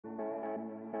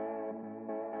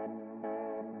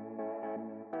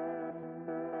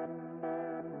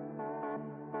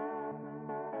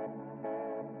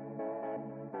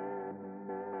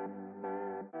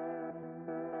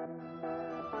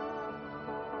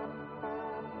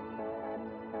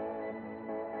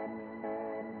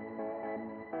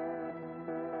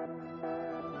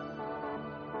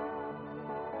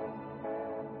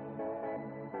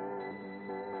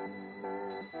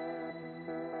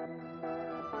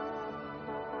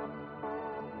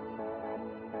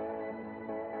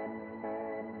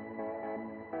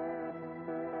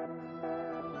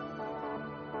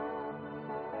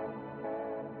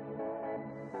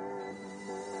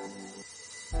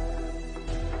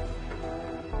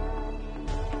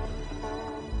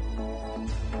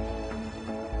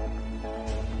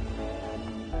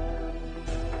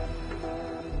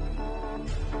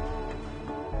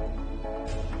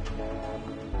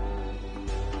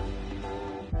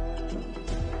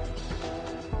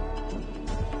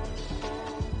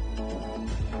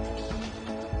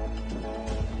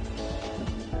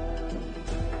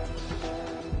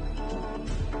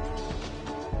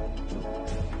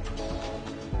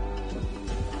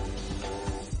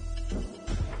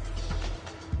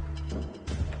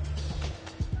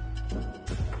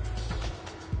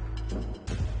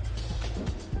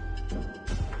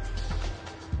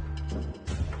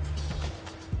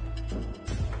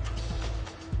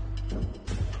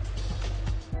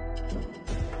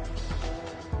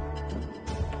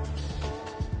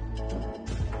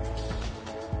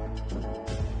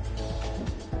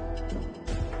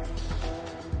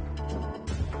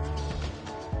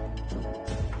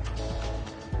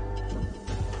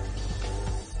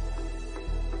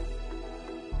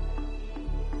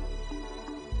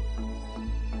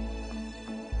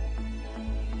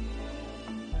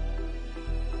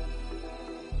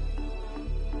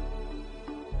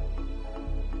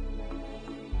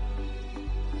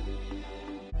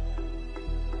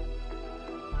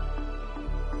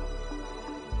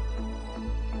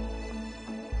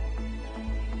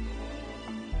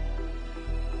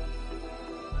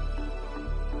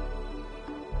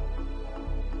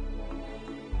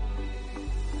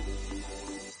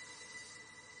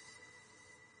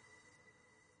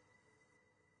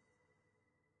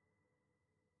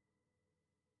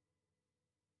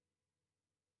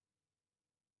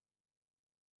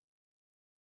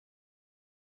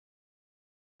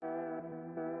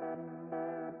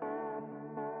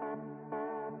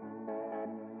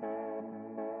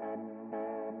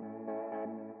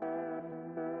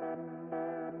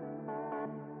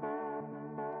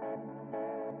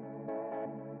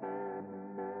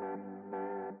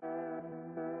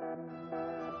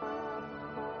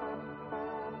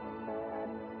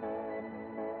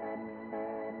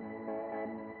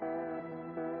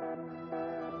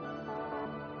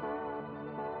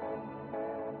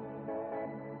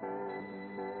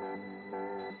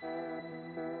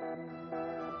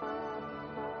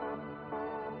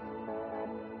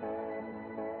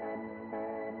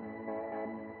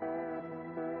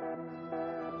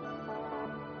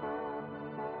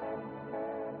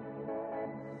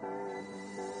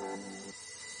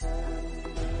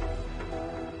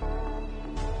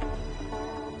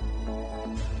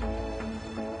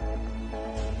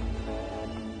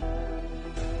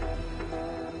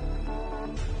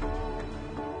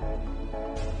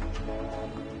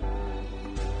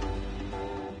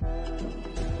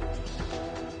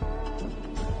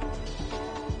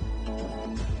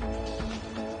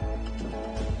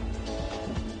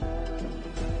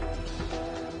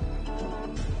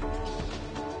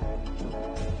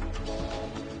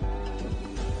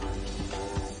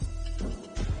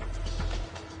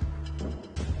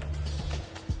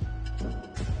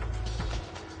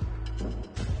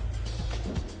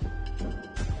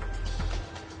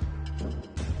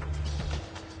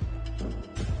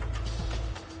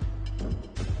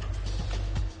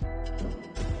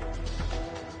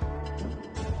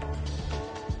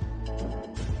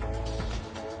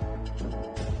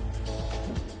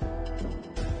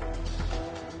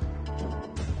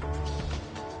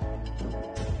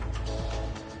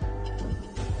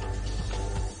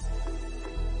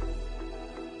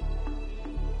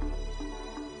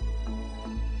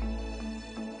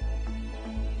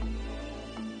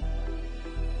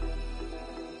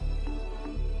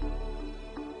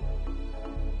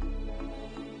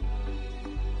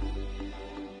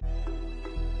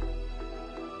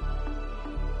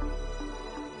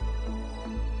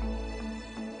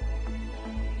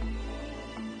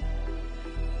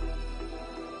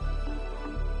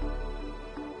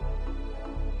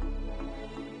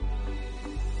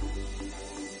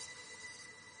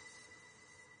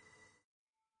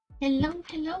Hello,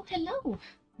 hello, hello!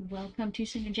 Welcome to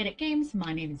Synergetic Games.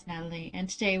 My name is Natalie, and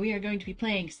today we are going to be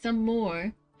playing some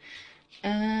more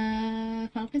Final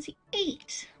Fantasy VIII.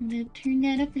 I'm gonna turn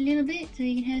that up a little bit so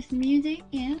you can have some music.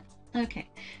 Yeah. Okay.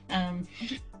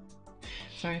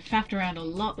 Sorry, I faffed around a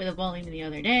lot with the volume the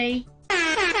other day.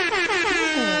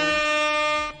 Oh,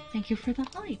 thank you for the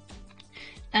hype.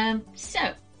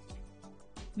 So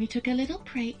we took a little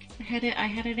break. I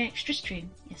had an extra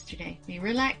stream yesterday. We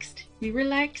relaxed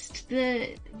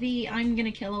the I'm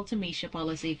gonna kill Ultimecia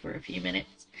policy for a few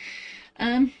minutes.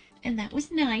 And that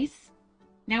was nice.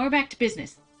 Now we're back to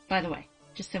business, by the way,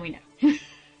 just so we know.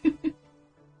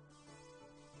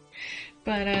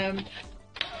 But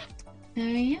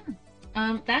yeah.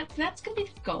 That's gonna be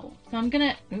the goal. So I'm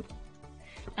gonna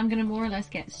more or less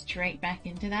get straight back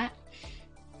into that.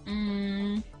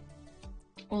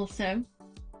 Also,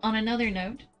 on another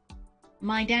note,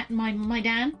 my Dan,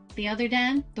 the other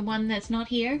Dan, the one that's not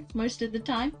here most of the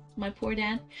time, my poor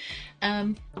Dan,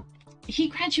 he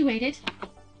graduated.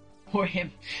 Poor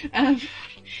him.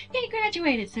 He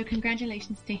graduated, so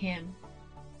congratulations to him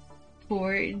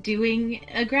for doing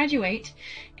a graduate.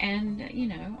 And you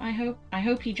know, I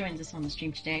hope he joins us on the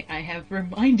stream today. I have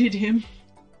reminded him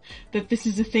that this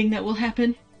is a thing that will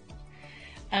happen.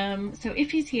 So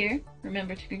if he's here,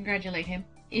 remember to congratulate him.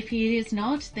 If he is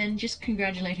not, then just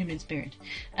congratulate him in spirit.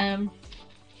 Oh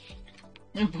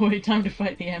boy, time to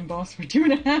fight the end boss for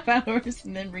 2.5 hours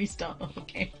and then restart.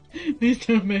 Okay, please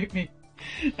don't make me.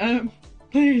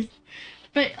 Please.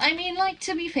 But I mean, like,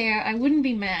 to be fair, I wouldn't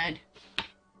be mad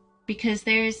because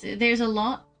there's a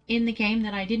lot in the game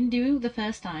that I didn't do the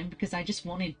first time because I just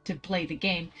wanted to play the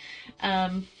game.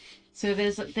 So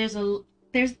there's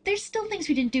still things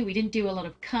we didn't do. We didn't do a lot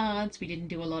of cards. We didn't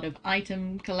do a lot of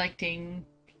item collecting,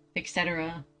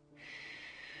 etc.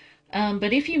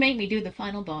 But if you make me do the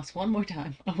final boss one more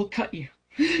time, I will cut you.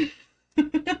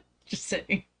 Just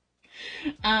saying.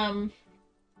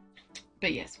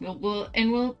 But yes,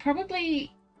 we'll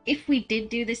probably, if we did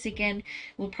do this again,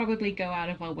 we'll probably go out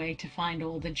of our way to find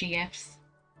all the GFs.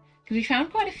 Because we found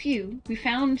quite a few. We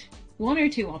found 1 or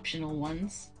 2 optional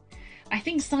ones. I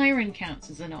think Siren counts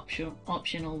as an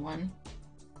optional one,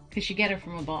 because you get it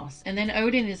from a boss. And then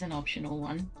Odin is an optional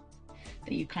one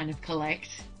that you kind of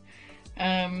collect.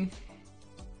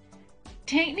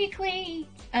 Technically,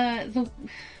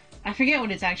 I forget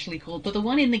what it's actually called, but the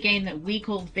one in the game that we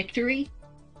called Victory,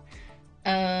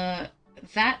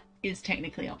 that is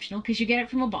technically optional because you get it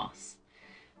from a boss.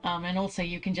 And also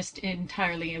you can just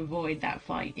entirely avoid that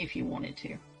fight if you wanted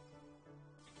to.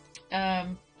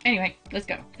 Anyway, let's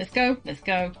go.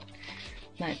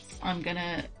 I'm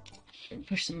gonna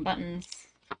push some buttons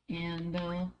and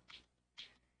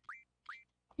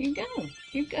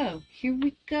here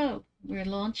we go. We're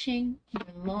launching.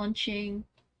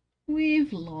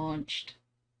 We've launched.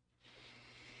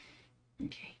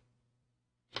 Okay.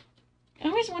 I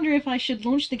always wonder if I should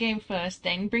launch the game first,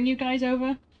 then bring you guys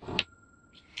over.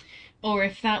 Or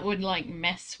if that would, like,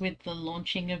 mess with the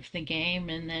launching of the game,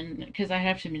 and then, because I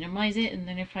have to minimize it, and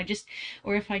then if I just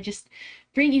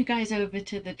bring you guys over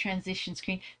to the transition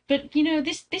screen. But, you know,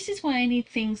 this is why I need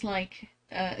things like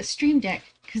a Stream Deck,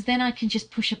 because then I can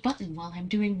just push a button while I'm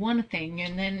doing one thing,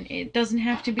 and then it doesn't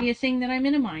have to be a thing that I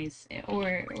minimize,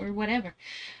 or whatever.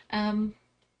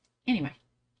 Anyway,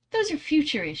 those are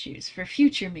future issues for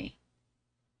future me.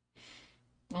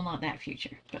 Well, not that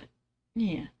future, but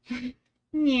yeah.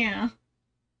 Yeah.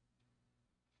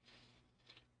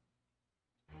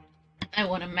 I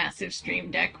want a massive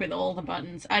Stream Deck with all the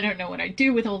buttons. I don't know what I'd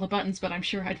do with all the buttons, but I'm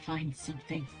sure I'd find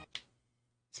something.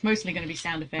 It's mostly going to be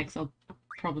sound effects. I'll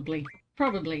probably,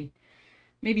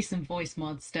 maybe some voice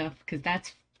mod stuff, because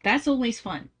that's always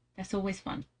fun. That's always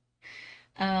fun.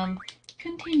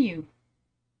 Continue.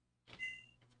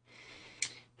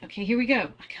 Okay, here we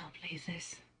go. I can't believe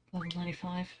this. Level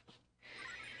 95.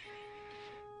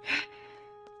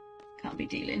 Can't be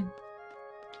dealing.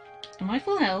 Am I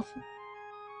full health?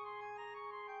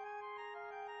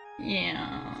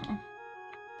 Yeah.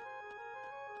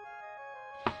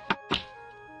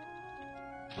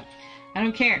 I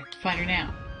don't care. Find her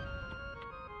now.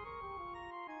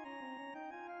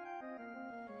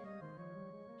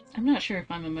 I'm not sure if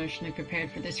I'm emotionally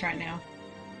prepared for this right now.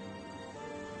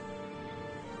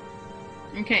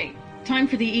 Okay, time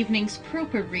for the evening's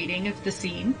proper reading of the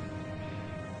scene.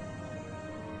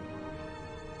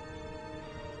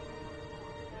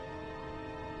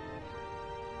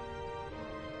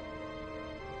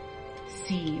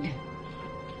 Seed.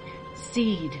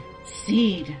 Seed.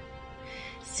 Seed.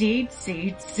 Seed,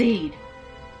 seed, seed.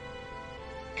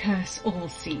 Curse all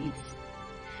seeds.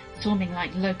 Swarming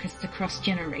like locusts across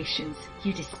generations,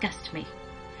 you disgust me.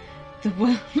 The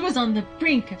world was on the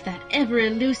brink of that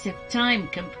ever-elusive time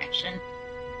compression.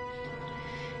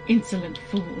 Insolent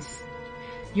fools.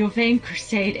 Your vain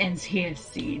crusade ends here,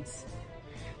 seeds.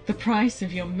 The price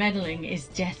of your meddling is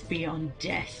death beyond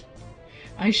death.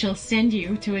 I shall send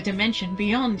you to a dimension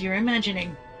beyond your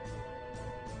imagining.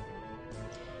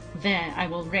 There I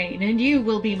will reign, and you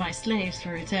will be my slaves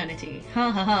for eternity.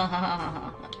 Ha ha ha ha ha ha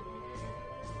ha.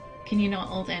 Can you not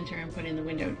Alt-Enter and put in the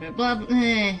window? Blah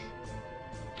blah.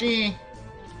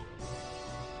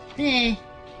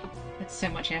 That's so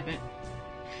much effort.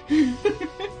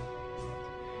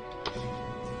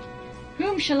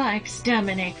 Whom shall I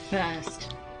exterminate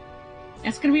first?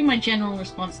 That's going to be my general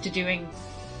response to doing,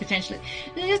 potentially.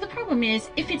 Because the problem is,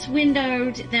 if it's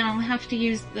windowed, then I'll have to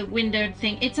use the windowed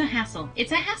thing. It's a hassle.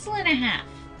 It's a hassle and a half.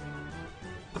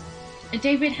 A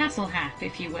David Hasselhoff,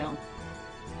 if you will.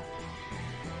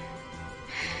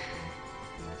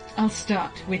 I'll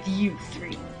start with you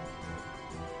three.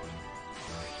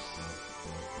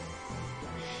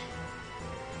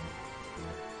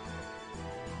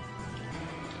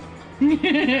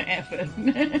 Effort.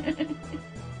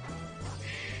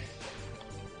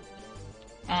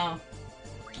 Oh.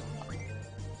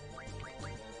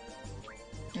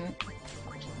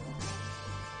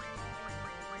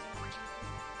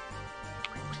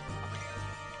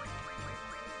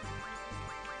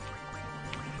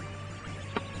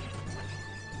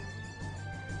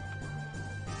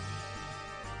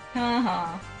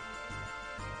 Haha.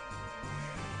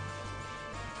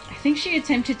 I think she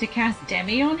attempted to cast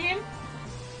Demi on him.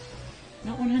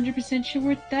 Not 100% sure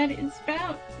what that is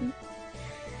about.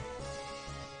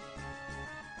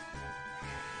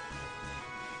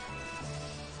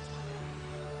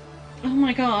 Oh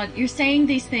my god, you're saying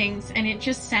these things and it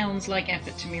just sounds like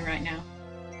effort to me right now.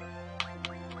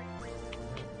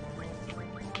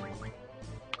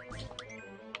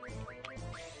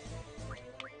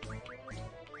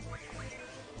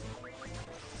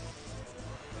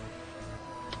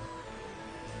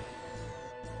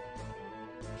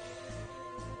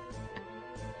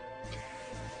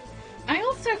 I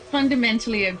also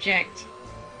fundamentally object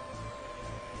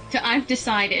to I've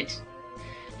decided.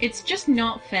 It's just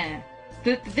not fair.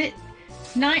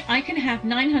 I can have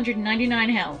 999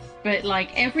 health, but like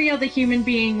every other human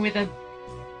being with a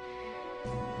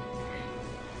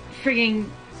frigging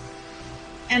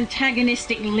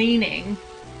antagonistic leaning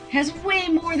has way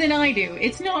more than I do.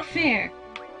 It's not fair.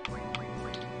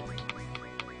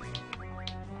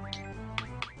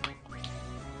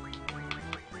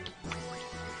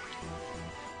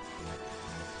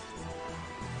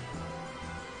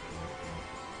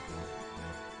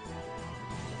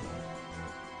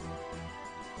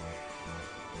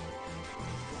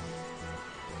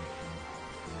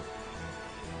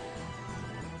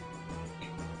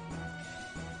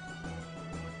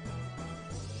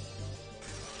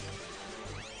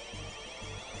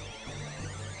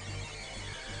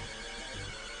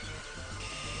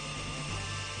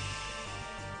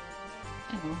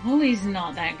 Oh, Holy's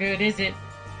not that good, is it?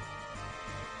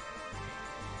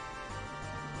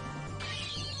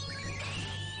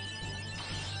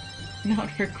 Not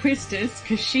for Quistis,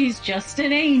 because she's just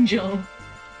an angel.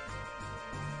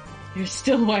 You're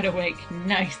still wide awake.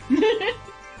 Nice.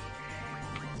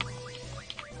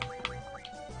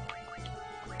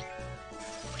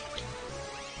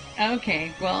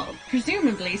 Okay, well,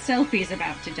 presumably Selfie's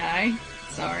about to die.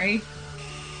 Sorry.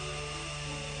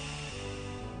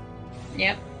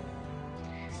 Yep.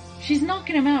 She's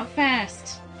knocking him out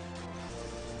fast.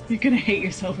 You're gonna hate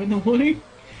yourself in the morning.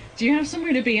 Do you have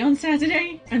somewhere to be on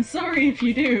Saturday? I'm sorry if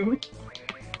you do.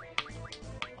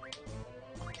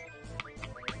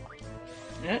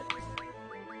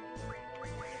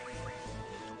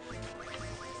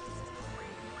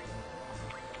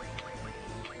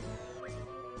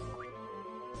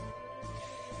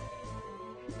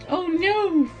 Oh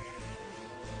no!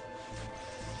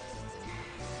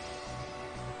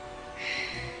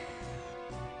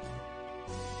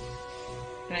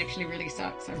 That actually really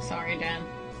sucks. I'm sorry, Dan.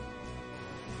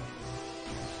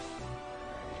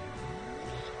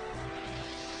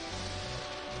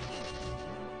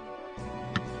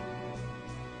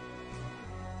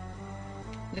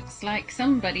 Looks like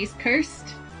somebody's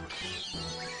cursed.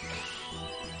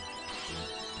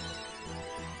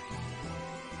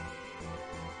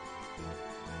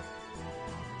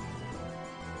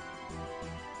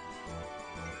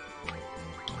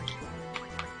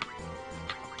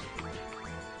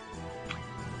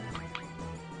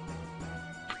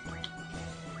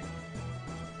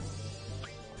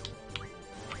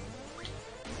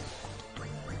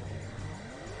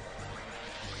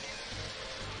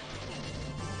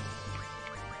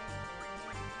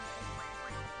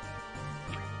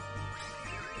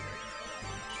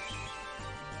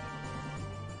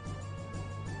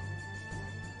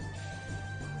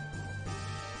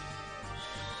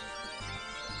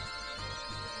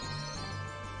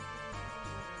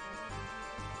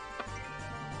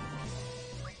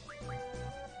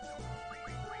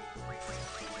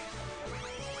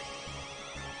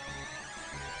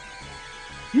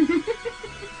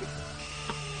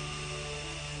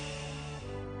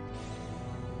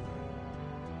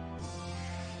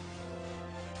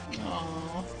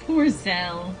 Oh, poor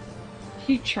Zell.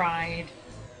 He tried.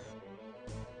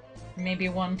 Maybe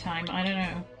one time, I don't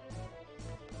know.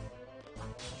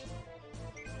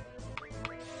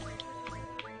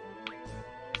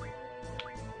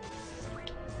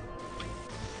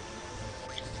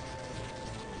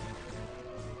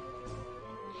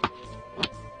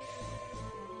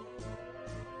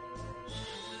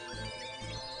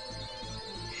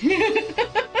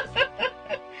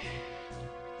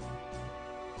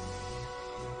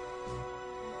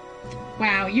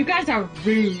 Wow, you guys are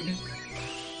rude.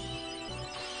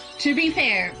 To be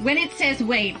fair, when it says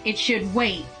wait, it should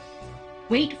wait.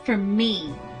 Wait for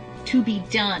me to be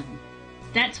done.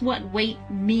 That's what wait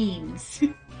means.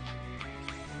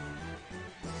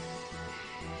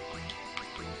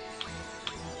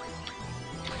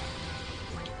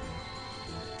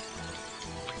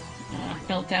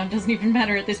 Meltdown doesn't even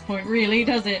matter at this point, really,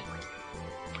 does it?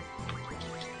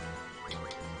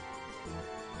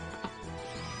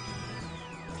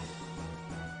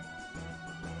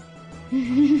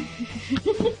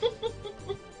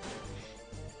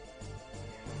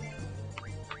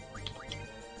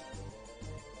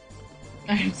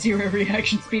 I have 0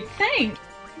 reaction speed. Thanks!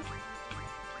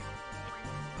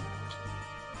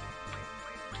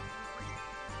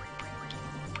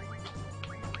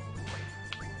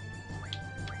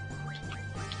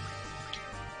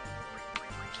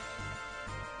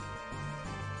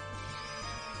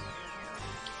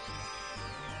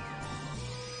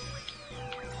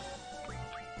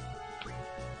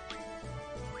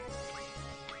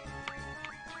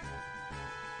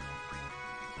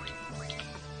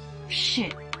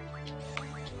 Shit.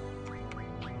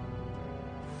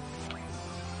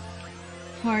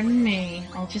 Pardon me,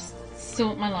 I'll just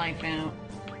sort my life out.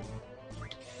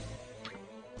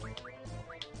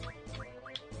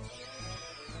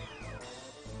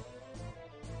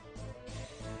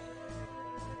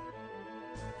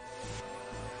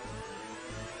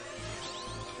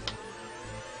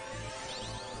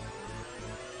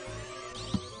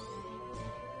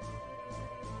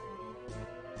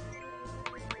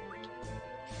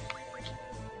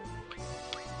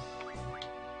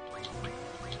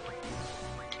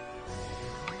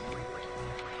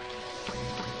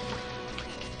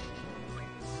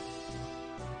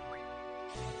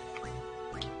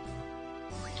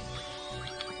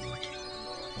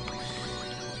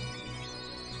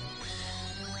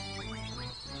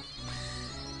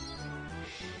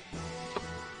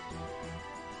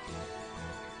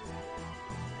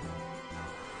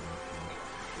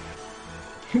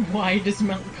 Why does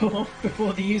milk go off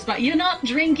before the use button? You're not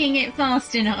drinking it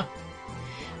fast enough.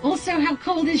 Also, how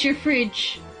cold is your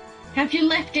fridge? Have you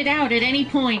left it out at any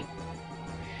point?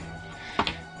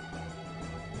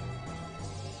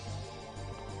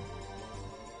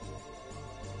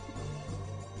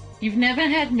 You've never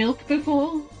had milk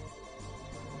before?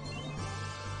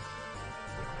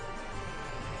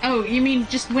 Oh, you mean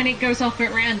just when it goes off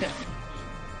at random?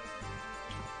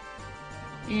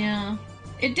 Yeah.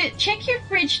 Check your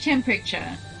fridge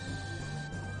temperature.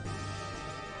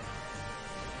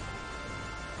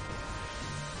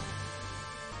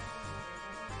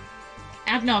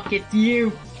 Avnok, it's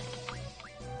you.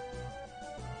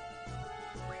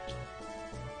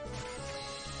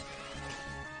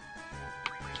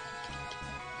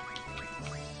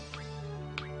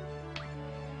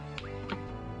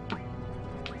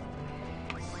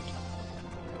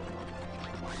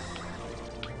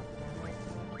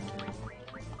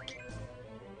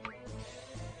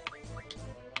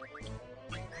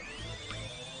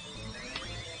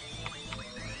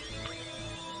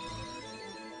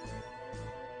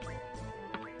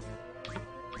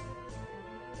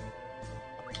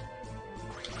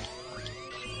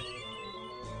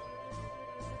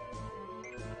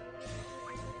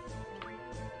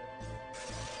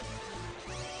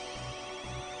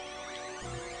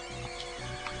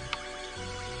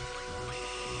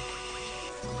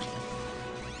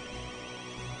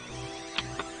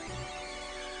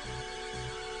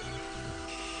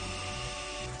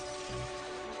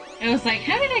 I was like,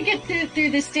 how did I get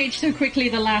through this stage so quickly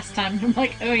the last time? I'm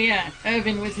like, oh yeah,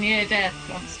 Irvin was near death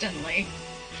constantly.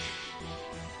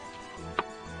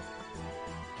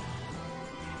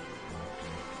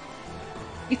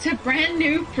 It's a brand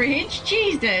new fridge?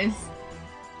 Jesus!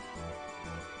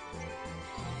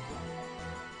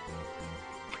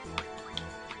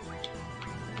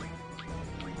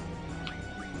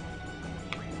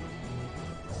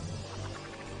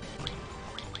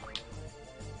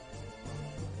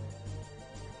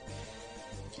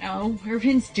 no,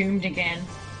 Irvin's doomed again.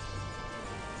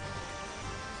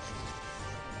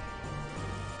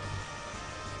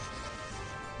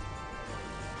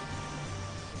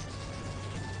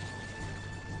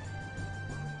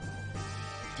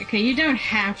 Okay, you don't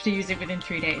have to use it within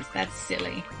 3 days. That's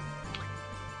silly.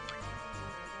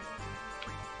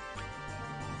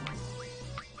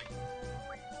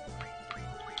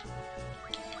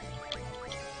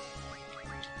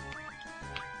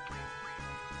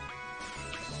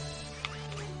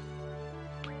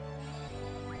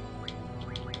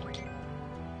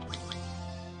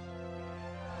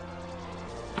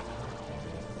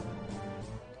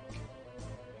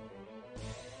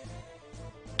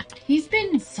 He's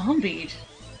been zombied.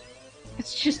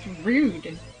 It's just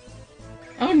rude.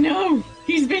 Oh no!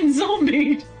 He's been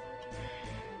zombied!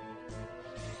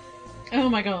 Oh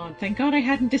my god, thank god I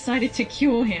hadn't decided to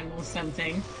cure him or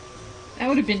something. That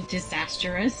would have been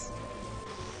disastrous.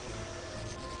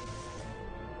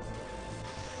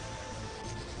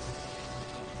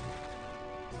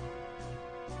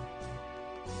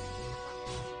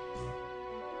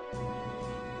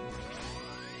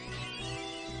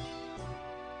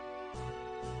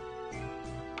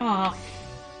 Aw.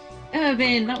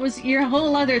 Irvin, that was your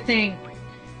whole other thing.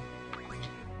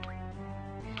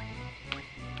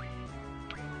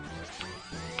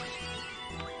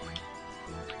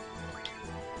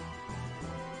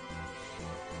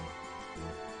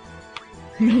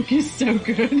 Milk is so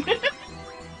good.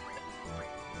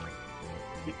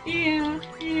 Yeah,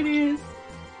 it is.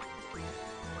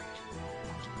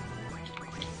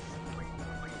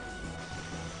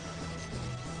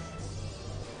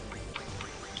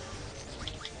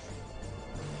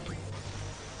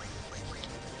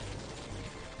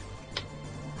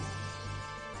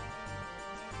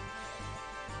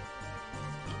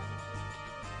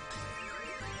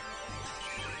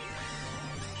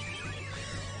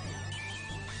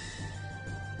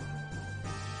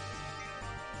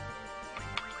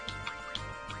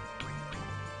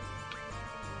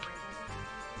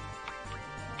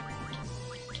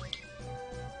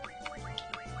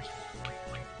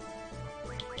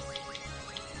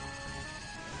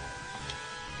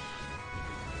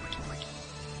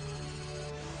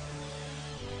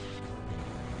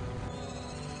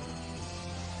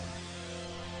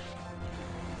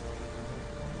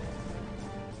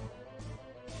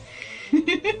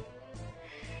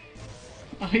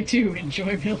 I do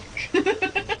enjoy milk.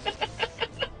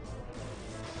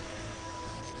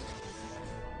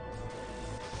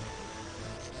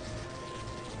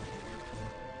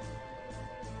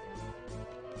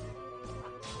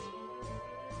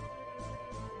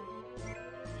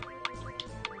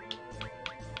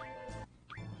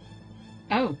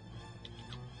 Oh.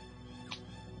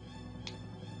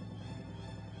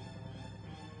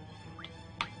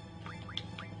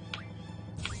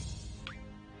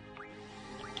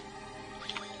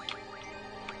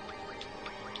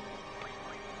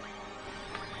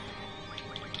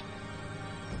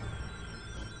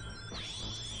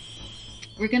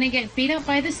 We're gonna get beat up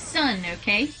by the sun,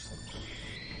 okay?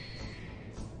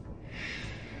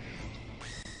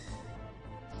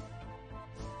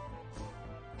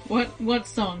 What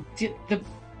song? The...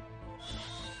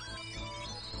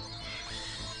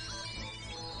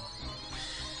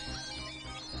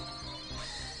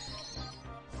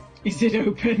 Is it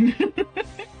open?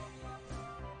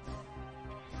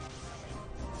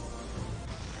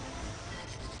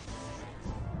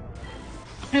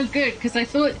 Oh, good, because I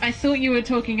thought you were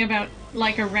talking about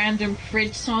like a random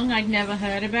fridge song I'd never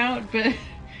heard about, but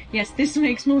yes, this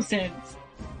makes more sense.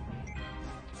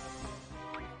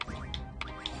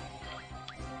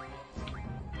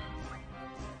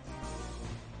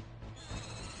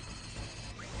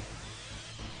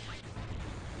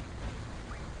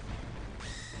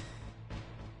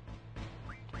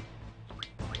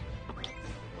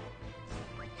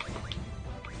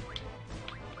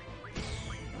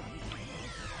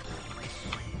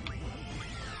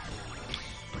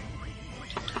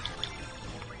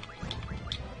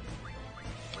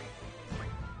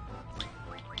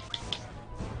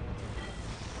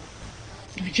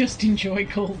 I just enjoy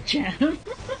cold jam.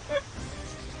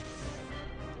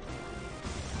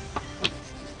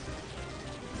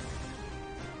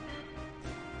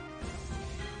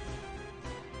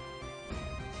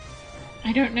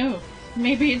 I don't know.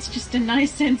 Maybe it's just a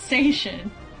nice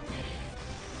sensation.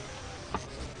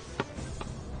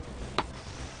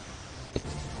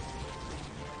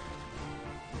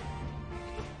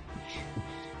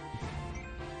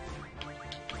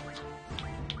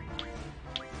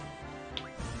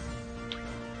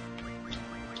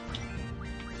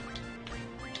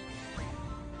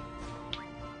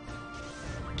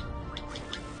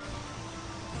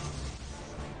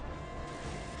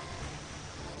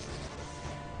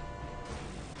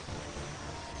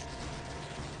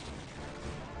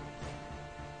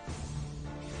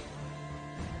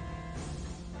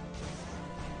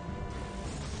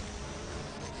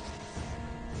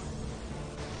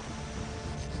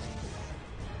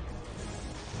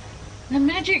 The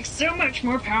magic's so much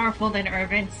more powerful than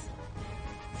Irvin's.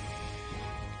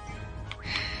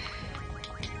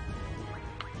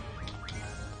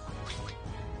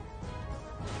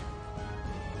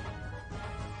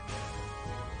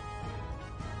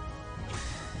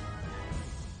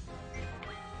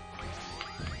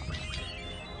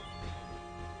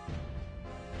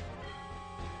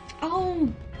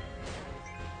 Oh,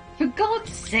 for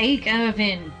God's sake,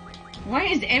 Irvin. Why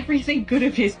is everything good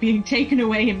of his being taken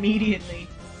away immediately?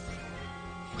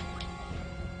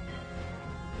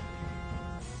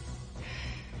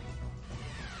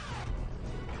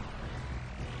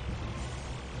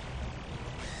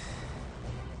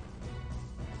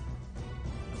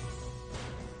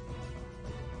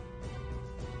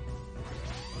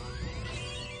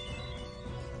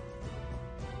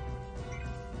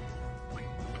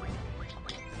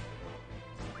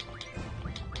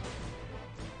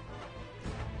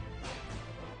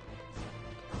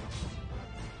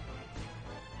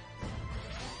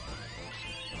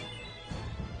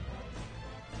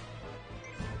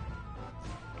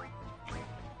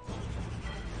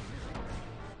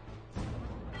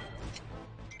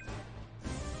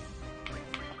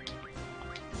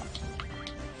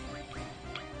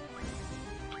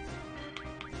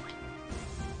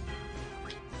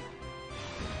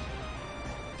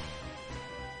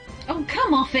 Oh,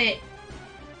 come off it!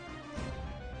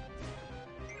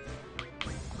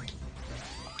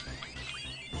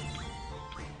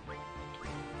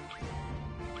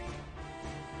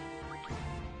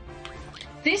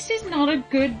 This is not a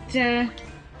good,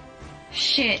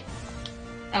 shit.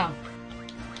 Oh.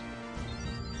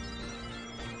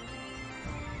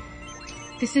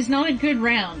 This is not a good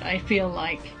round, I feel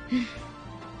like.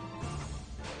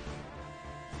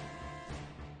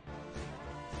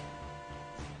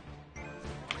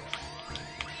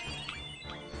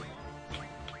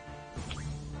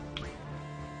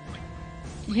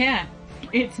 Yeah,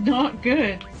 it's not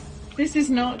good. This is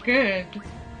not good.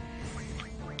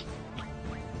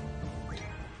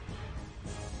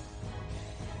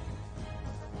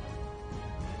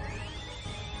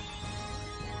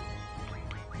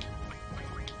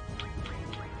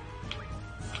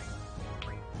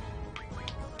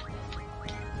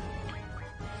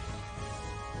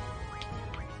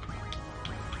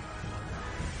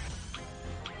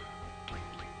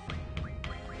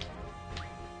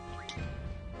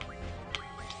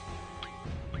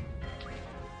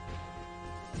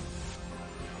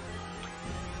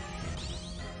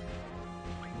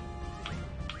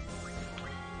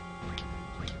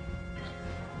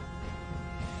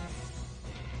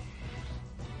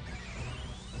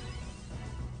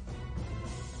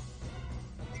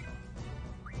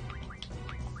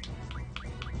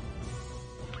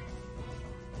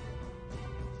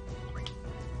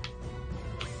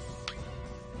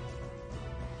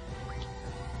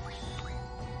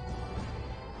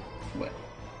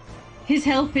 His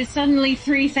health is suddenly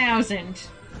 3,000.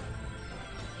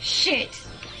 Shit!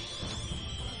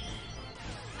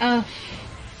 Of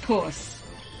course.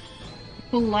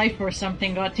 Full life or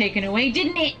something got taken away,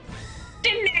 didn't it?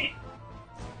 Didn't it?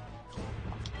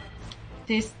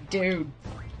 This dude.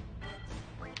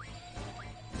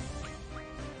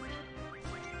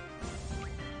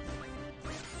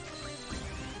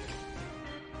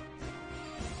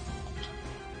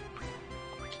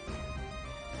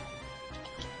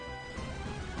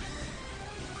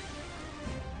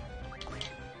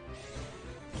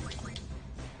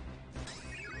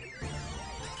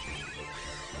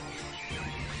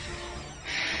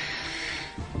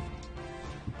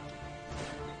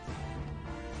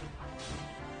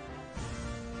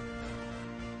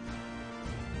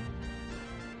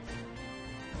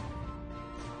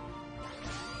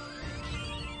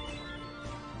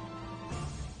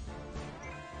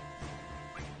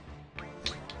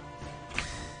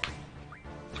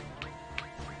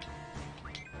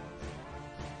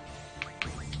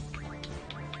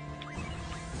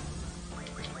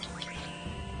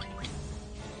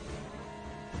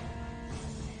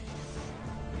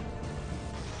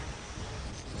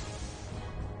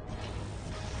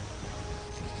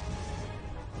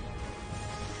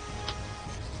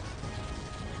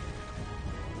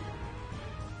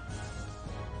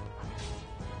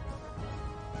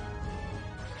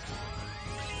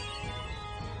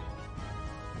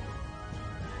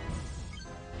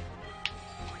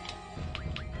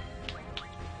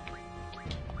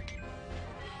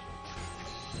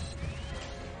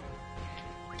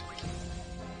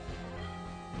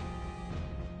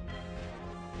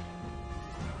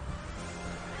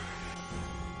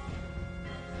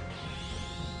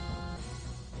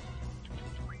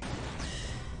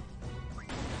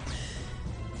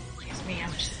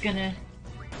 I'm just gonna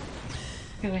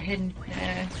go ahead and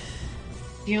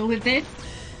deal with this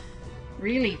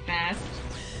really fast.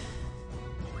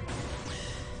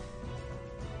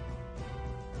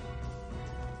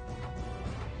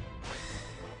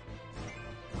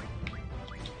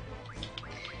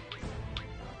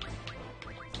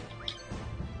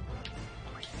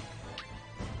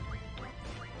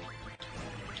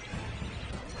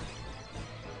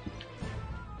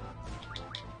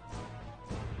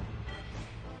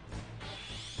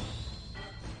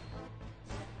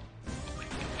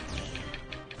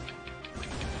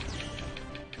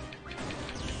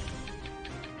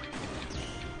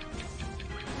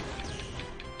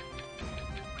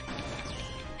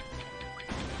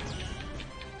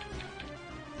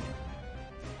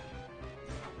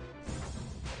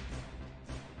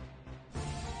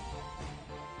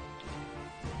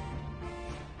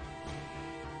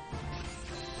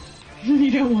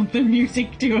 You don't want the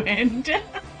music to end.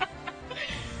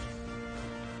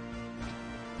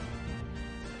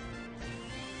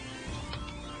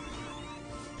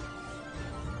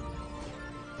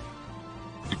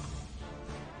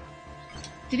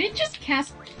 Did it just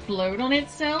cast float on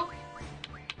itself?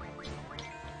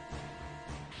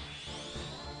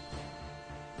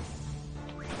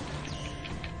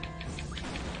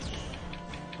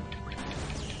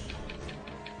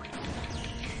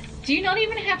 Do you not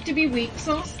even have to be weak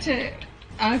sauce to...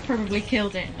 I've probably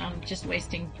killed it. I'm just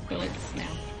wasting bullets now.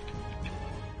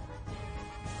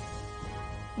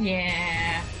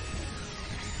 Yeah.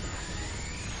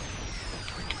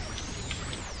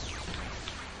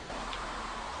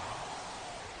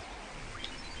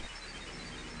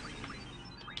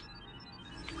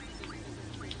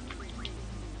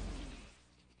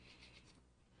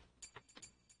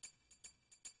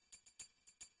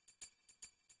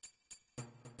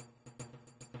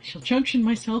 I shall junction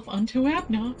myself onto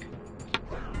Abnock.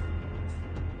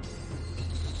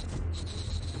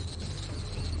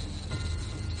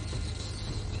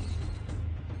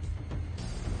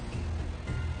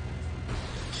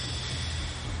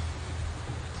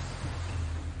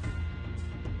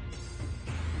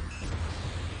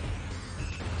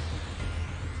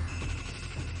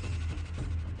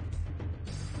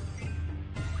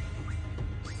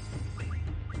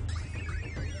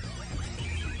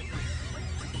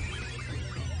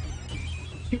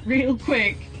 Real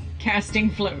quick, casting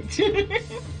float.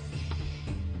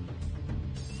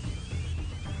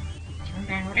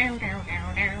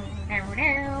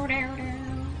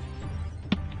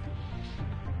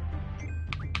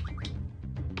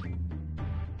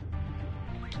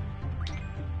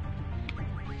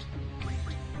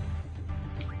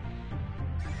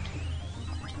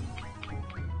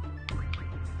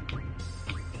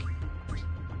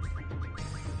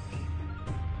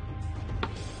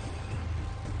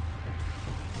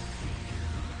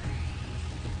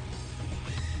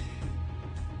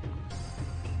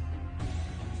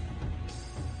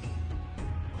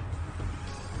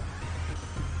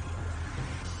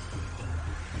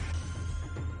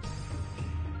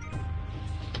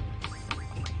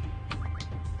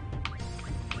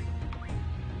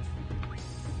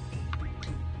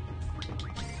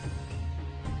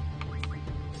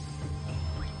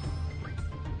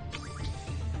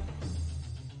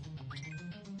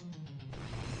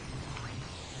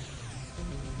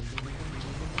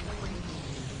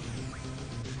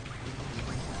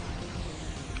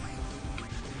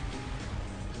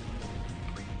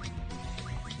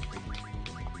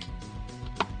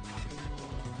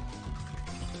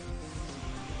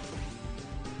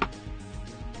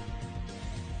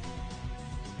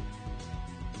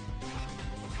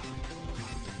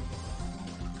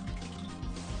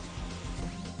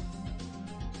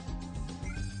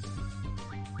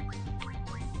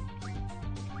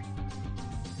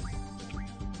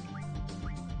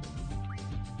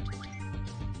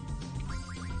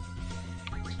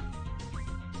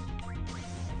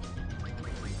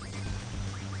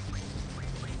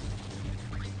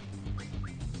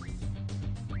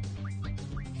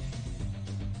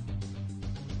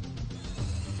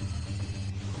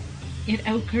 It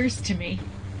occurs to me.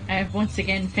 I have once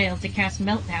again failed to cast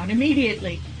Meltdown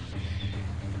immediately.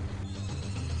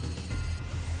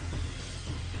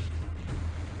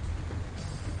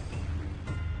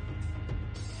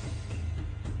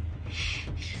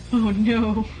 Oh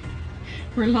no.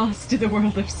 We're lost to the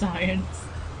world of science.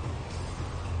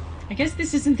 I guess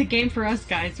this isn't the game for us,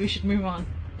 guys. We should move on.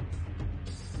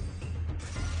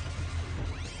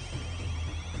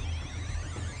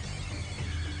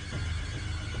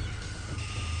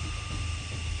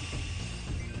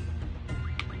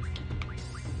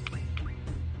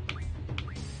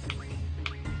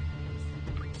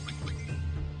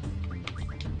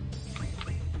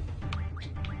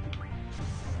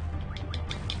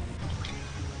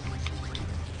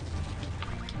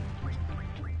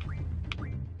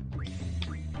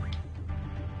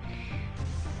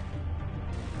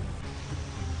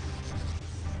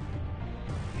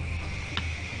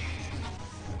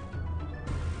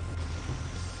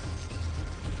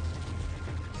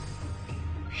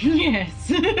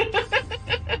 Yes.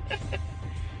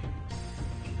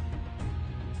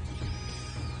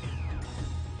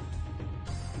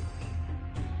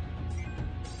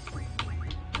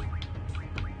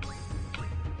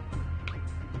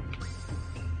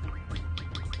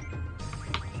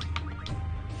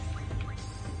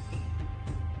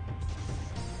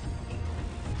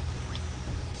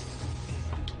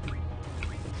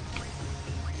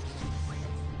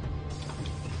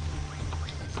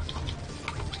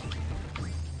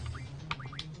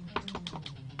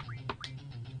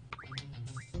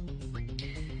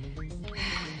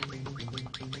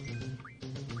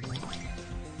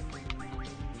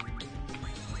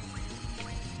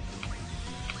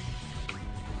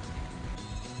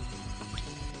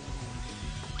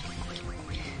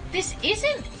 This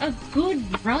isn't a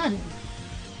good run.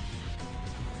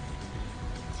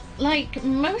 Like,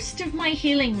 most of my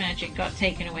healing magic got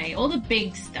taken away. All the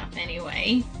big stuff,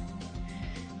 anyway.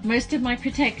 Most of my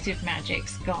protective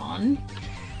magic's gone.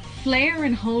 Flare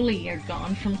and Holy are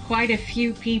gone from quite a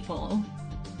few people.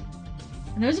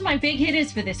 And those are my big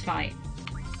hitters for this fight.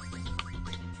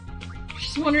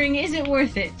 Just wondering, is it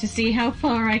worth it to see how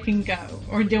far I can go?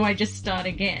 Or do I just start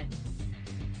again?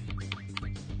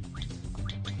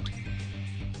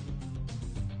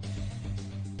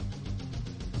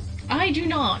 I do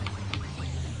not.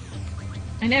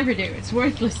 I never do. It's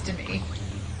worthless to me.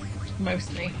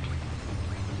 Mostly.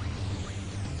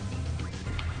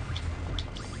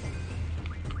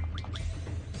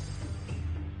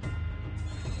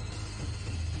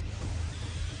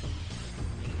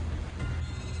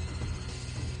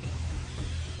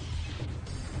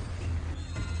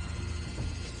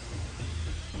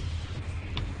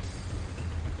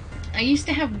 I used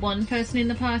to have one person in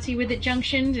the party with it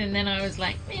junctioned, and then I was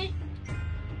like, meh.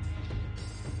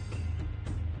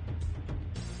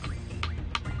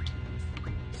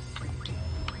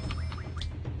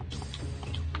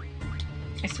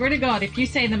 I swear to God, if you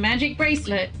say the magic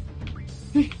bracelet...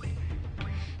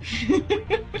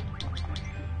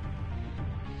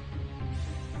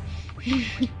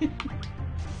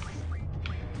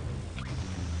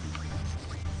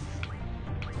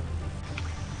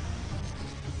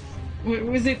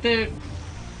 Was it the...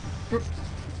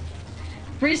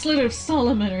 Bracelet of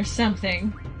Solomon or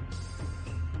something?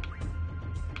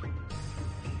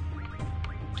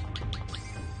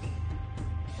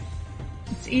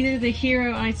 It's either the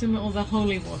hero item or the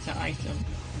holy water item.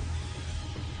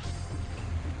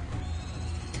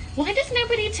 Why does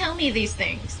nobody tell me these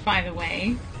things, by the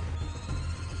way?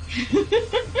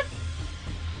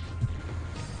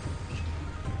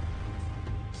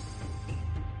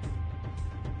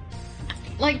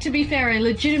 Like, to be fair, I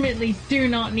legitimately do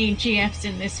not need GFs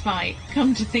in this fight,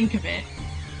 come to think of it.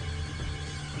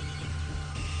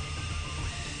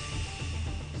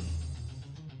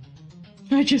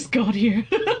 I just got here.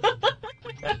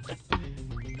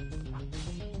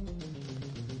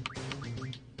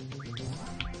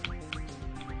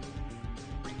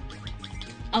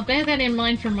 I'll bear that in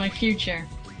mind for my future.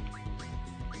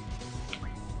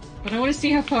 But I want to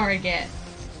see how far I get.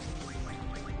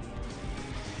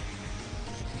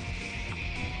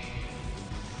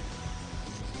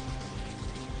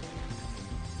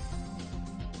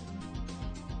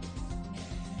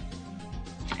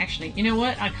 Actually, you know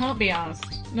what? I can't be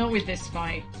asked. Not with this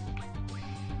fight.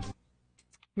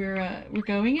 We're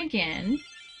going again.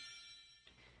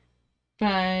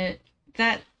 But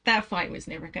that fight was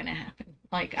never gonna happen.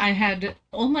 Like, I had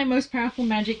all my most powerful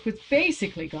magic was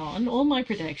basically gone. All my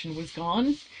protection was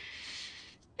gone.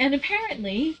 And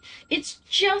apparently, it's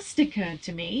just occurred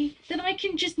to me that I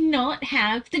can just not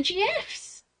have the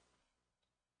GFs.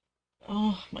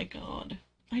 Oh my God.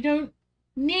 I don't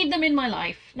need them in my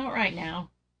life. Not right now.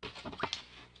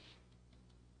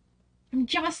 I'm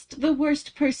just the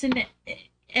worst person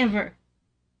ever.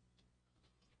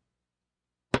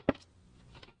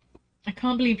 I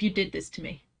can't believe you did this to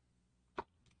me.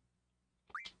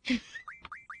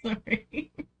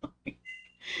 Sorry.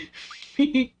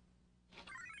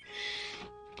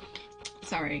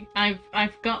 Sorry.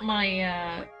 I've got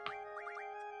my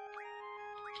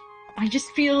I just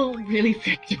feel really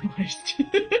victimized.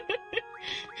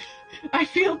 I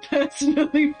feel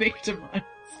personally victimized.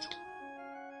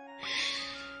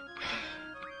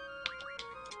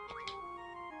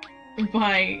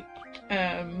 By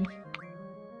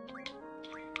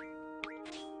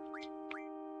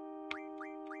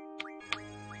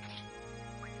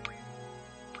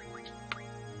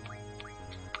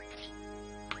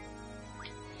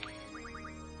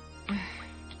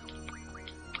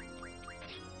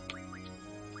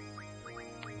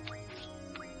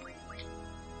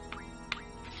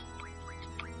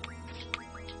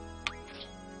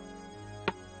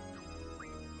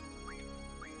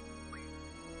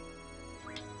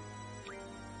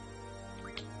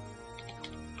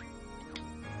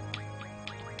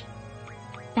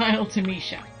file to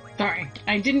Misha. Sorry,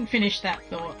 I didn't finish that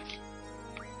thought.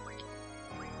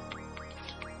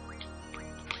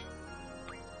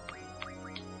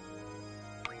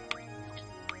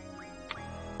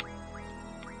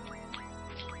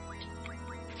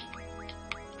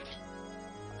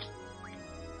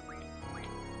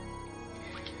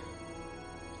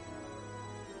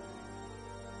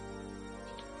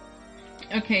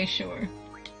 Okay, sure.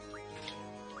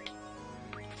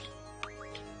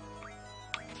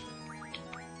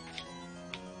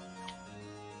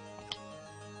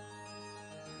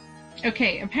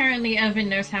 Okay, apparently Irvin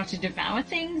knows how to devour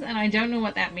things, and I don't know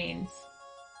what that means.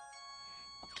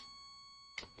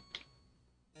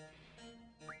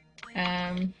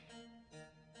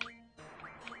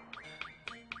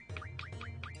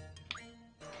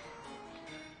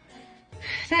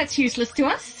 That's useless to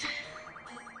us.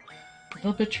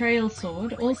 The Betrayal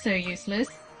Sword, also useless.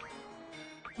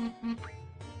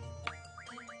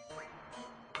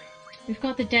 We've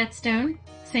got the Death Stone,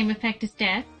 same effect as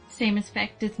Death, same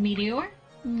effect as Meteor.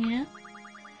 Yeah.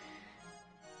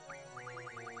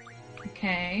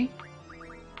 Okay.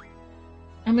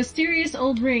 A mysterious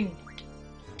old ring.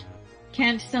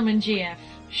 Can't summon GF.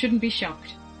 Shouldn't be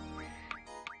shocked.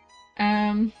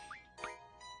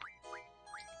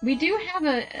 We do have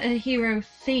a hero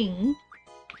thing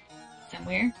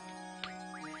somewhere.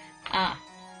 Ah.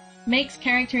 Makes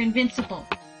character invincible.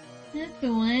 That's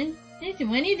the one. That's the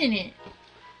one, isn't it?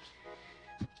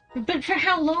 But for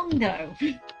how long, though?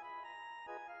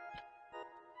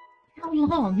 How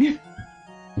long?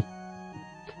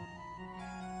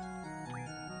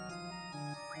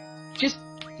 Just,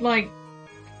 like,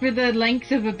 for the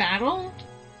length of a battle?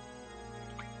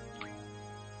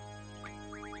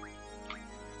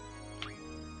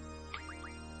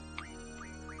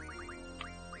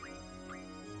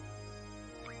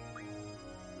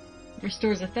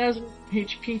 Restores 1,000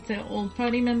 HP to all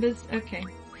party members. Okay.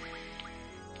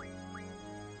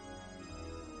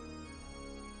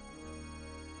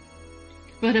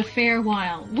 But a fair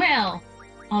while. Well,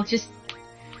 I'll just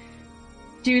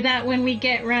do that when we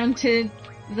get round to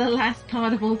the last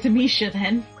part of Ultimecia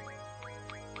then.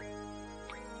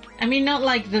 I mean, not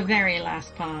like the very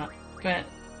last part, but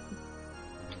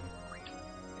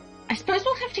I suppose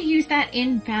we'll have to use that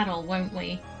in battle, won't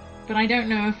we? But I don't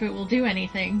know if it will do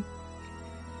anything.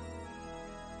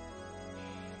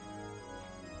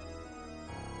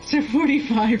 So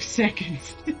 45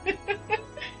 seconds.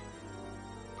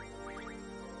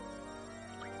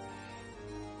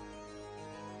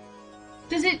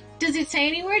 Does it say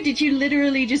anywhere? Did you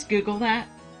literally just Google that?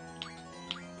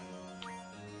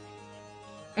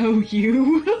 Oh,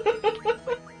 you?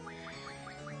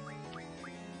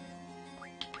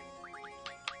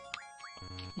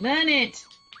 Learn it!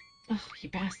 Oh, you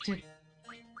bastard.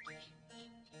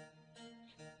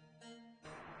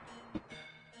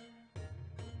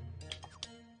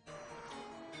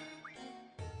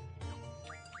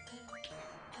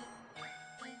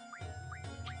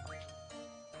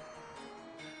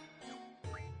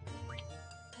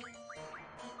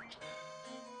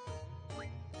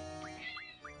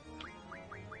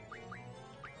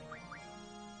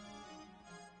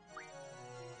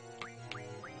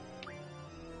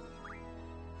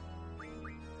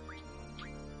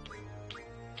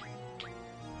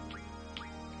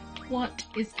 What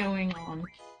is going on?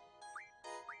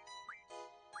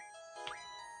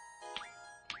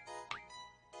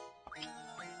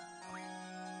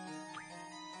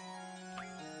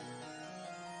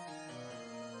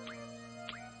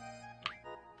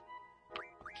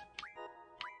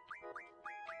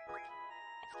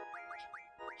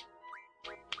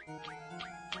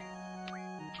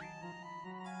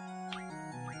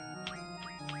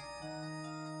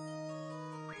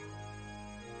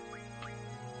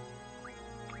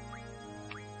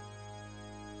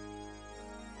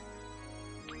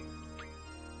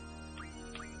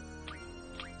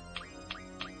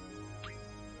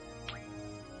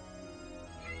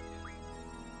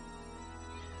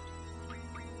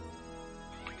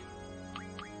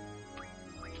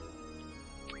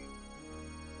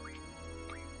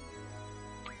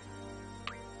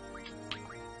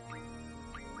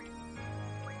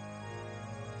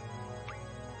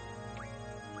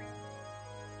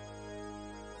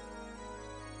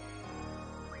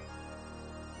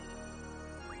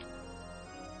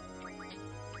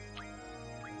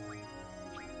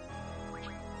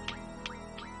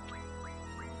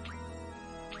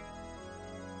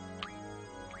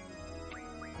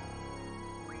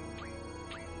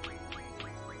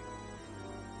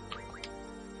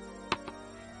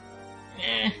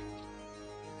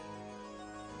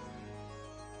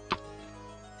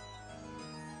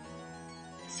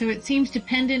 So it seems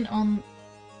dependent on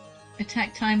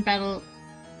attack time, battle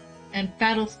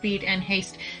speed and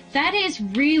haste. That is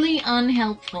really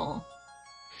unhelpful.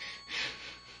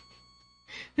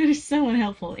 That is so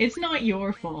unhelpful. It's not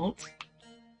your fault.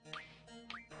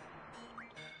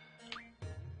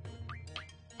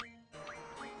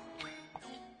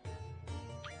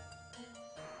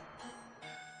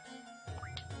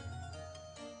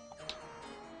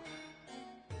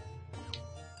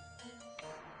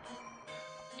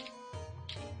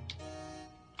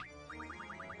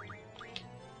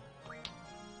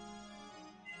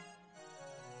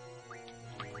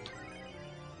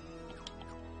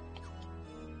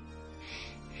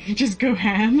 Just go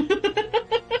ham.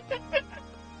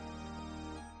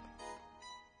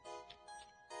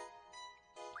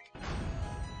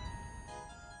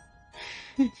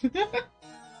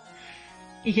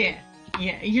 Yeah,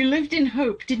 you lived in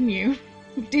hope, didn't you?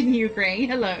 Didn't you, Gray?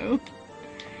 Hello.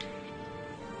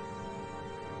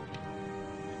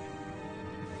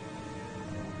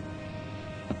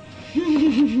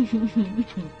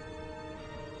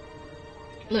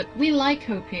 Look, we like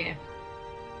hope here.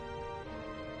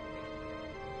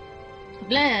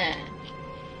 Blah.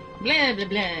 Blah blah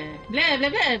blah. Blah blah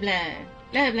blah blah.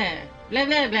 Blah blah. Blah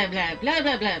blah blah blah. Blah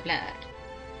blah blah blah.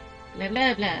 Blah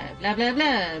blah blah. Blah blah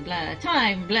blah blah.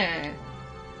 Time blah.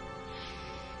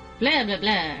 Blah blah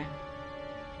blah.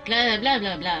 Blah blah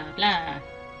blah blah blah.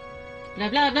 Blah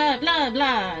blah blah blah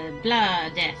blah blah.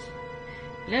 Death.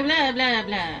 Blah blah blah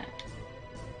blah.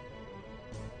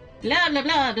 Blah blah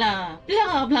blah blah.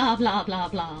 Blah blah blah blah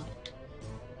blah.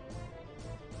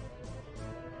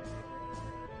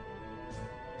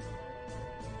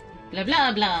 Blah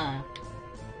blah blah.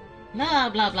 Blah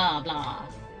blah blah blah.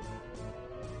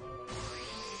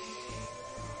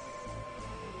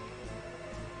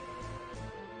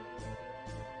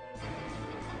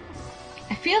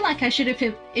 I feel like I should have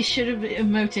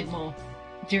emoted more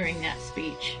during that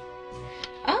speech.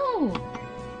 Oh,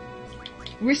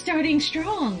 we're starting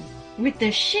strong with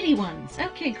the shitty ones.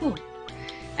 Okay, cool.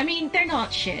 I mean, they're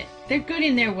not shit. They're good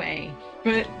in their way,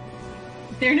 but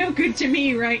they're no good to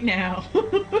me right now.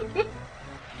 The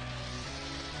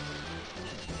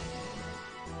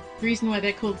reason why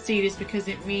they're called seed is because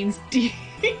it means deeds.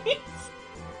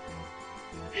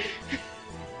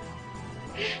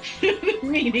 The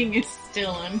meaning is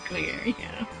still unclear,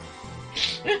 yeah.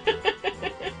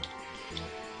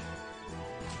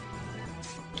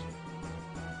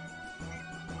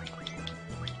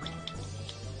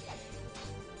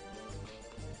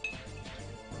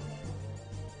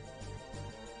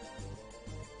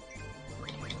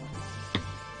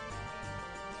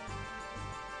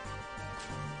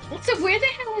 So where the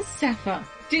hell is Sepha?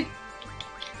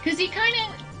 Because he kind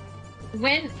of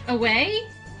went away?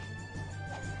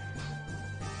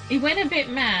 He went a bit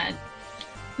mad,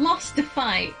 lost the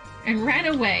fight, and ran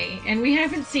away, and we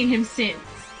haven't seen him since.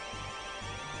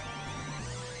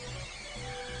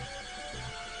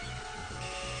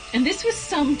 And this was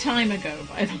some time ago,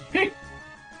 by the way.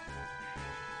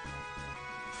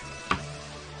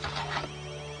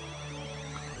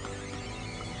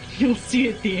 You'll see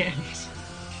at the end.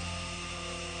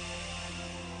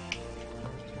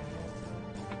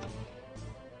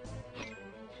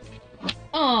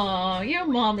 Oh, your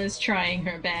mama's trying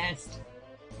her best.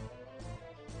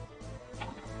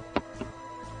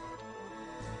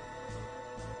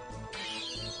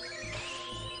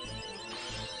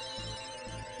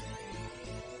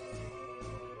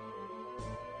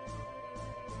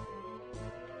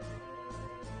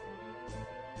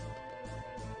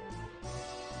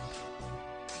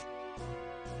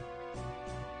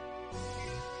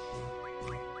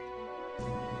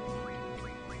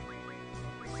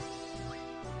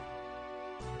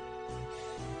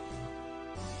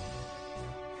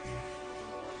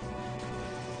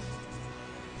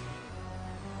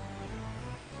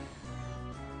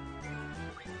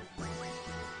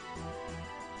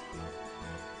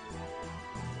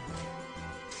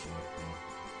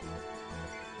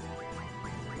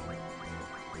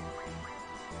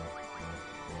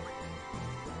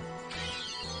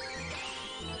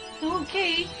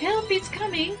 Okay, help is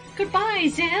coming. Goodbye,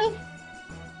 Zell.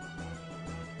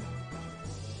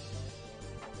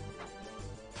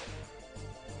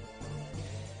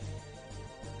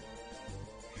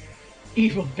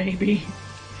 Evil baby.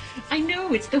 I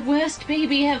know it's the worst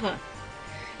baby ever.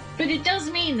 But it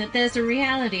does mean that there's a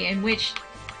reality in which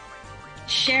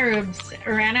cherubs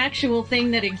are an actual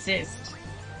thing that exists.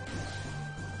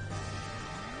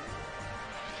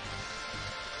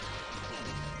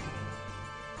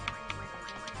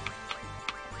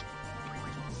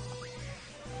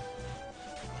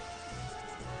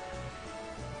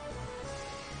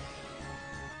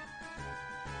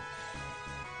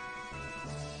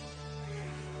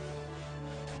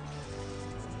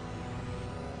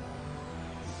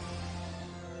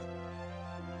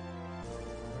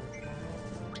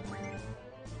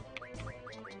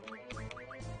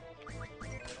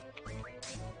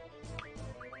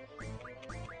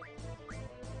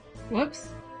 Whoops.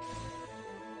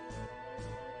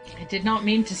 I did not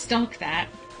mean to stalk that.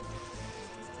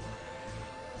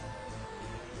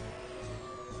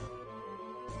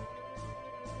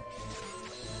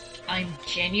 I'm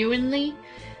genuinely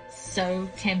so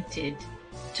tempted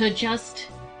to just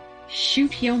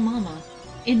shoot your mama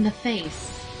in the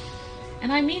face.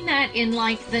 And I mean that in,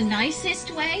 like, the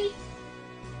nicest way.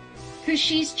 Because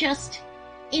she's just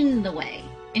in the way.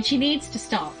 And she needs to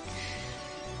stop.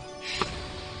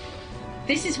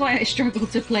 This is why I struggle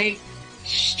to play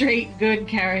straight good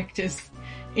characters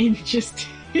in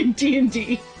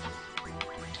D&D.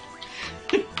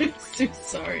 I'm so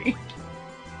sorry.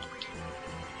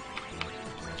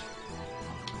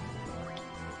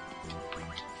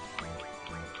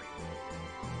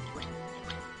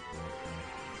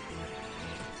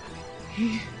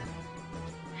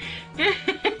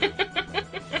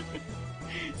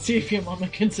 See if your mama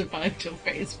can survive till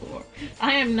phase 4.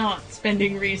 I am not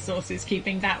spending resources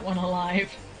keeping that one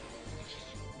alive.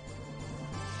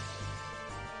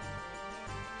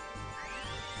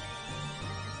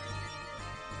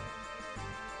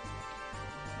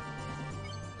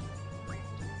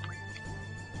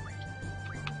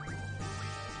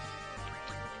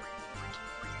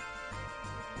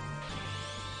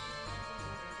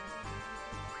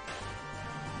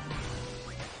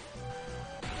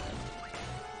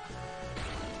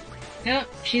 Nope,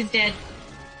 she's dead.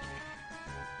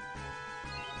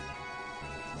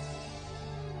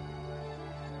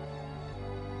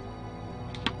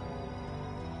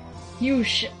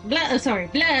 Blah, sorry,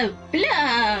 blah,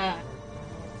 blah!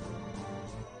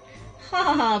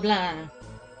 Ha ha, blah.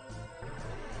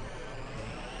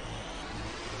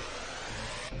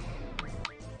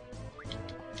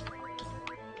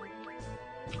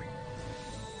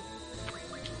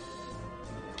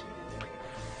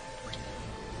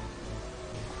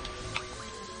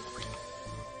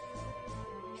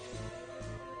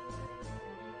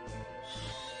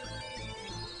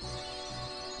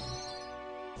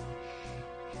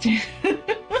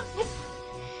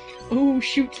 Oh,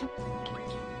 shoot.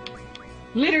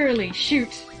 Literally,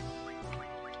 shoot.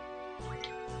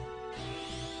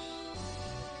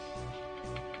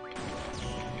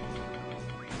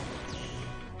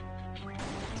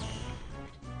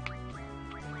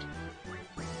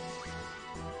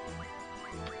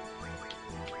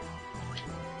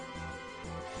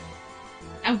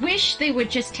 I wish they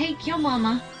would just take your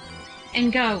mama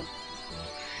and go.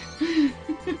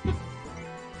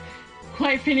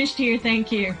 Quite finished here,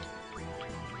 thank you.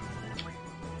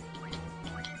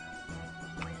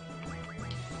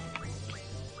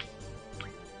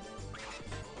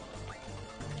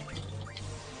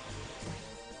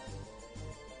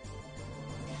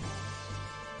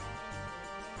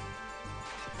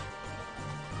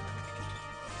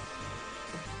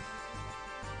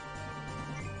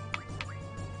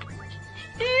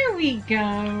 There we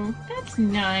go. That's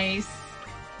nice.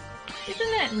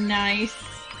 Isn't that nice?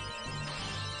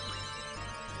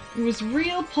 It was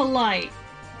real polite.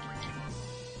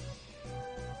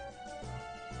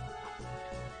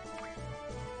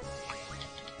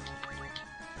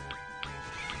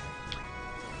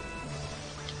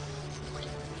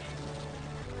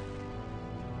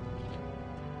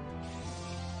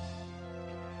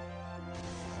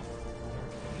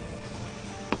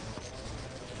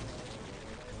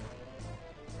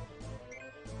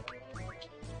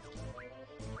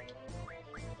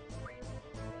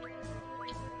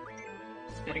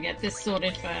 Better get this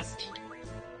sorted first.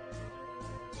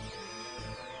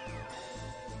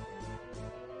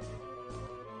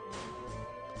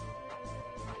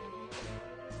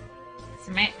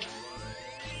 Smack.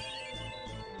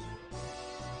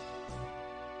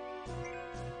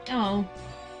 Oh.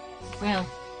 Well.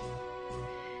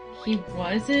 He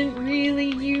wasn't really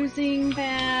using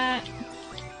that.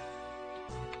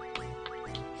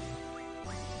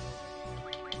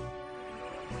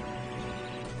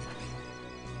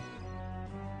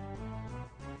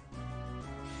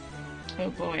 Oh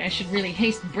boy, I should really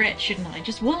haste Brett, shouldn't I?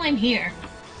 Just while I'm here.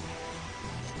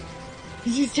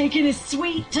 He's taking his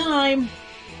sweet time.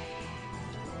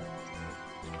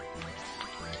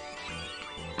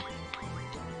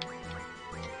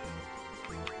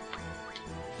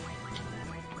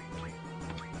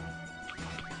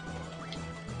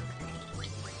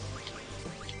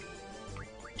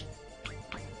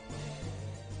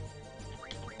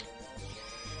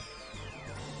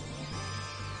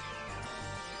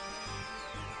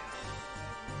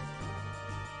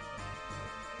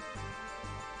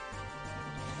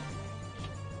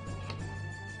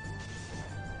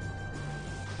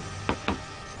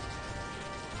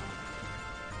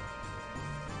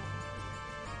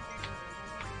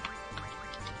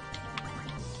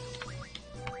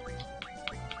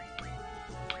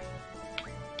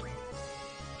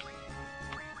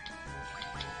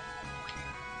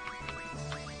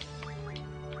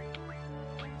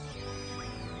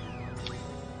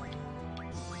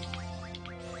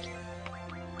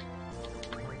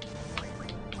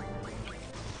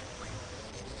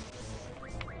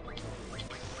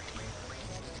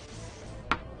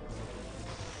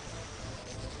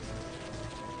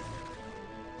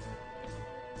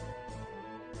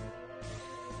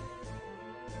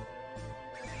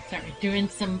 Sorry, doing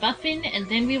some buffing, and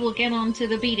then we will get on to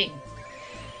the beating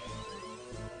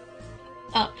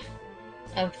up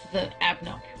of the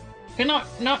Abnock. But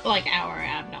not like our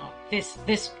Abnock.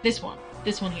 This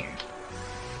one here.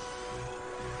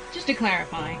 Just to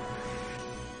clarify.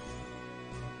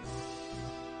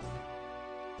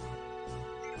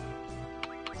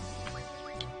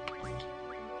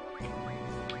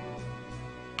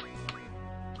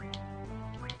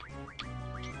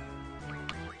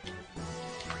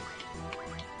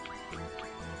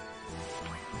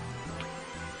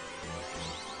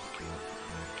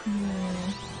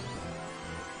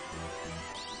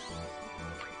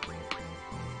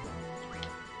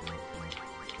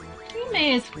 We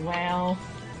may as well.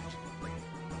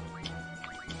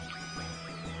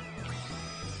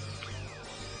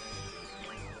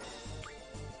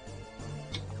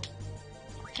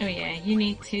 Oh yeah, you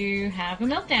need to have a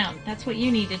meltdown. That's what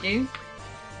you need to do.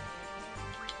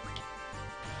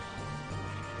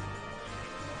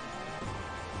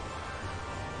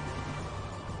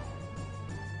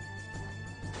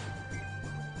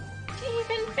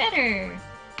 Even better.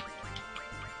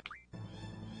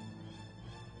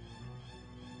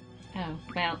 Oh,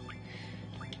 well.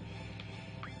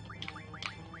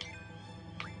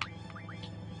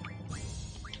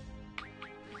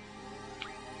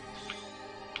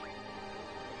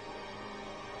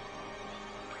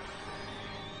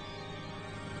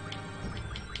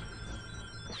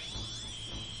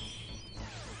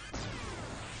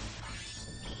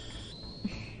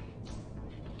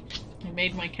 I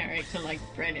made my character like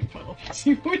bread in Final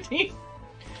Fantasy 14.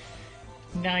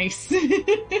 Nice.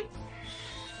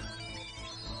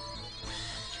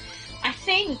 I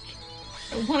think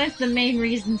one of the main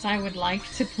reasons I would like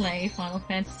to play Final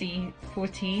Fantasy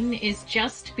 14 is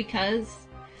just because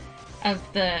of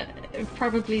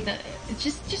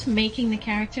just making the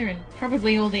character and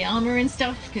probably all the armor and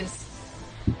stuff, because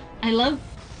I love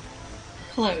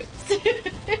clothes.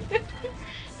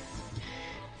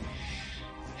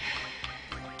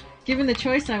 Given the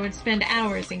choice, I would spend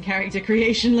hours in character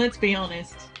creation, let's be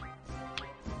honest.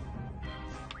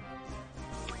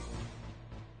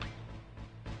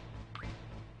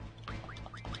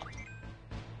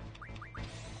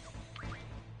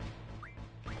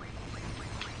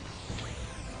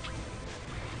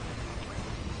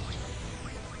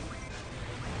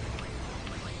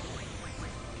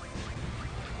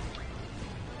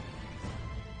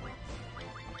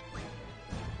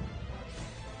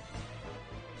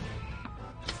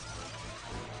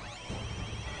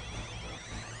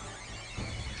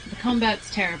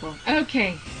 Combat's terrible.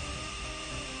 Okay.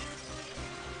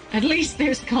 At least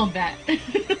there's combat.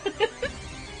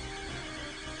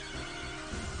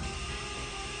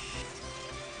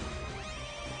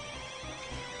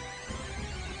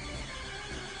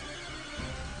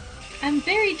 I'm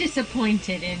very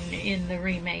disappointed in the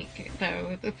remake,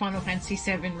 though, the Final Fantasy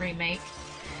VII remake.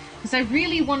 Because I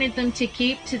really wanted them to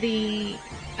keep to the,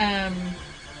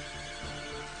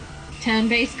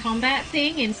 turn-based combat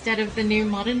thing instead of the new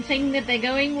modern thing that they're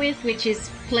going with, which is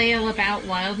flail about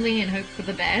wildly and hope for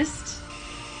the best.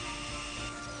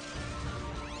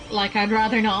 Like, I'd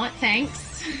rather not,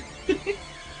 thanks.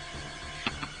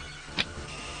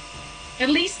 At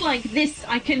least like this,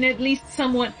 I can at least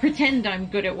somewhat pretend I'm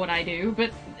good at what I do,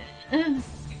 but... I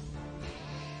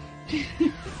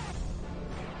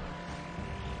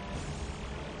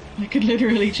could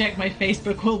literally check my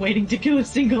Facebook while waiting to kill a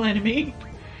single enemy.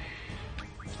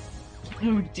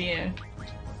 Oh dear.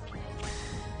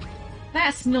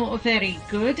 That's not very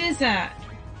good, is it?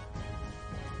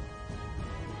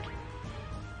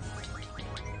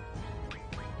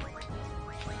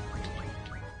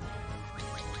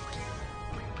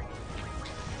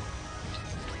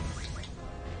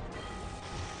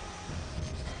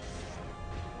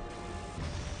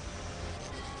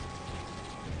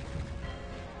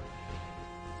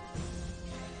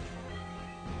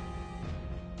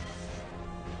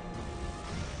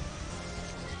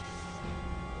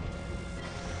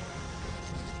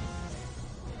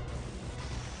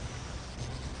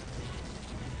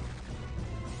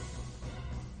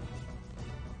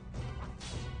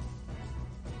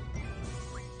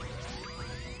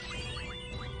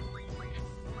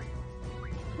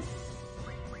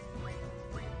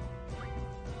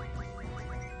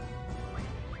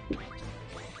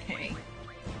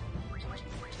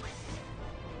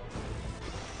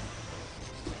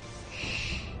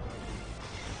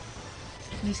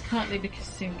 This can't be because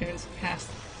Soon goes past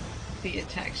the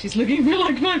attack. She's looking for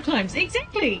like 5 times.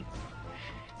 Exactly!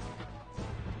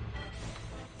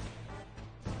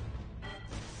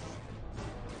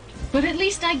 But at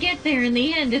least I get there in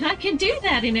the end, and I can do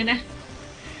that in an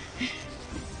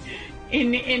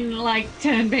in like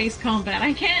turn-based combat.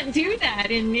 I can't do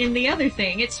that in the other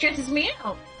thing. It stresses me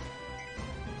out.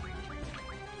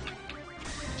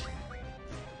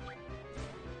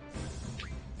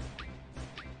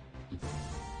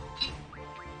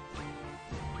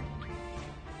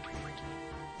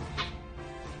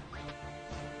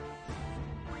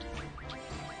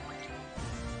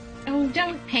 Oh,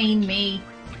 don't pain me.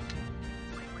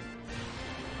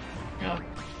 Oh.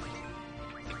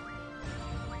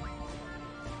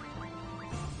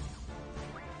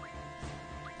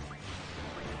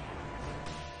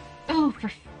 Oh, for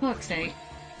fuck's sake.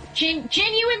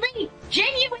 Genuinely!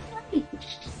 Genuinely!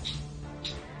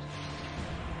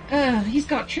 He's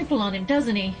got triple on him,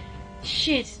 doesn't he?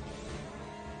 Shit.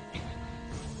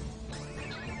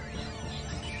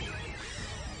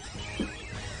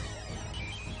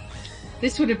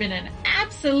 This would have been an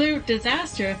absolute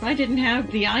disaster if I didn't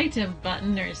have the item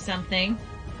button or something.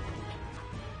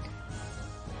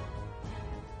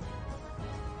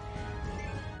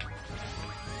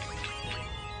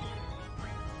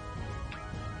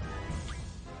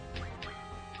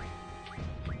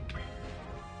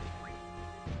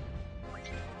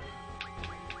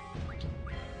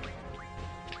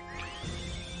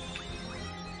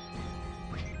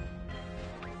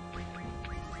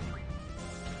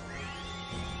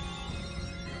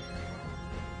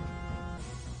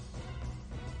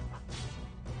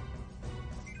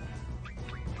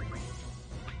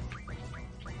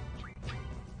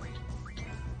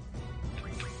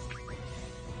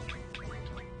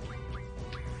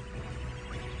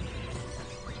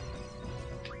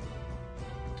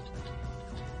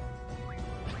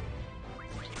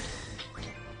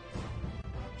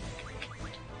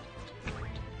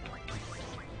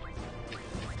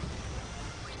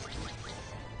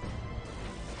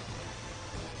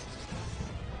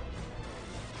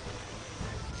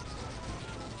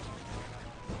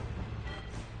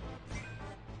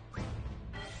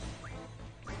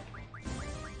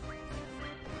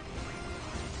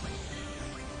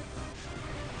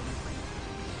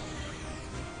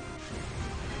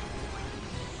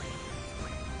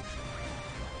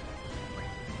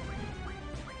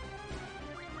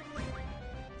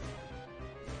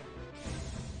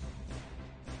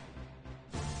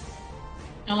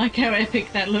 I like how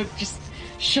epic that looked, just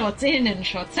shots in and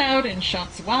shots out and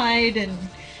shots wide and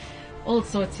all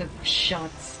sorts of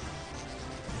shots.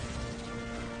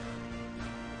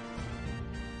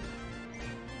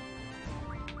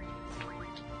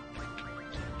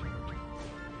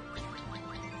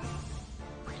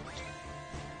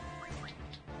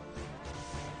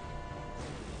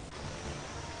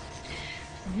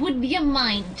 Would you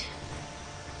mind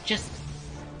just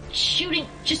shooting,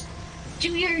 just do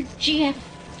your GF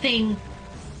thing?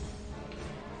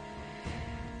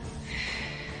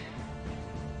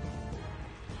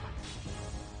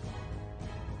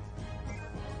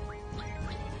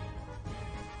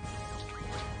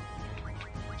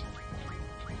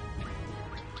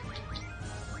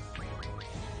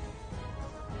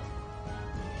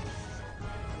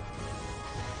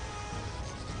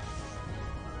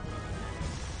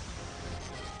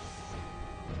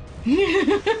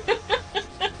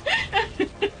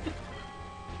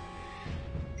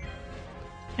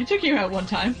 I took you out one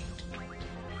time.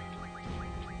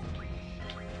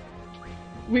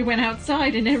 We went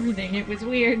outside and everything. It was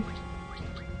weird.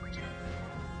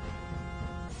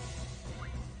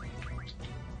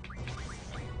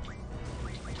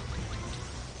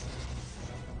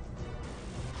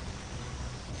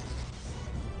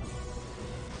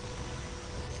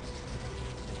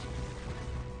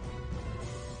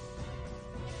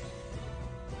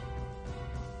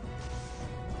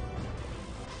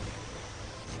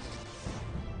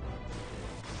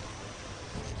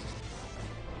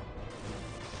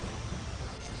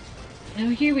 Oh,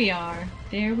 here we are.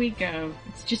 There we go.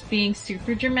 It's just being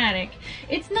super dramatic.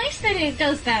 It's nice that it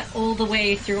does that all the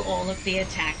way through all of the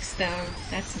attacks, though.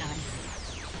 That's nice.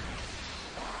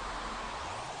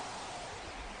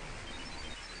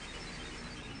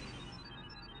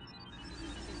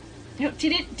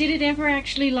 Did it ever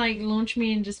actually, like, launch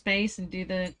me into space and do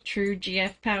the true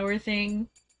GF power thing?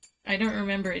 I don't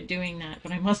remember it doing that,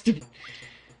 but I must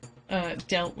have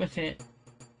dealt with it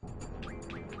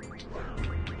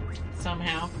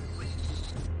somehow.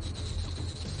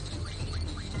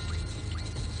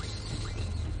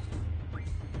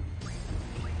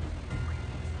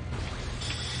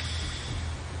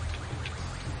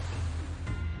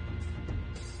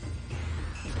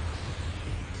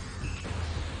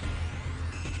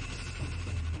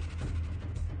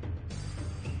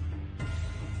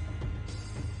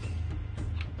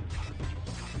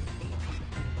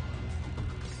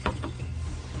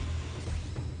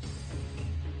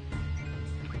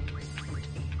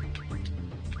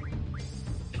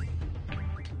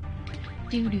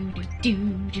 Do do do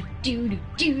do do do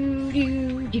do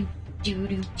do do do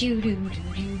do do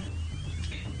do do.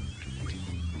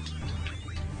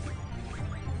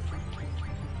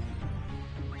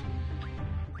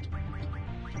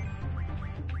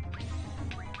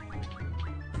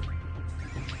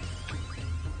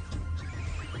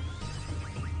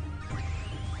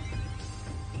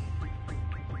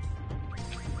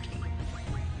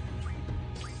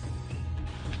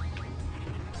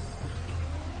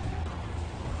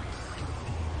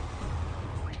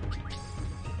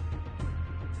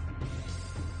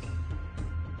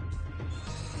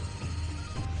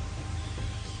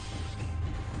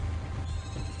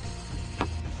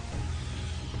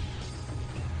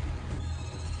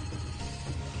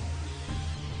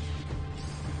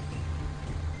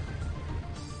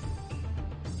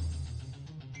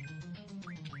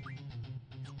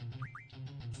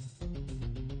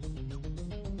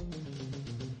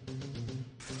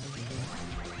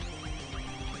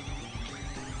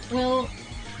 Well,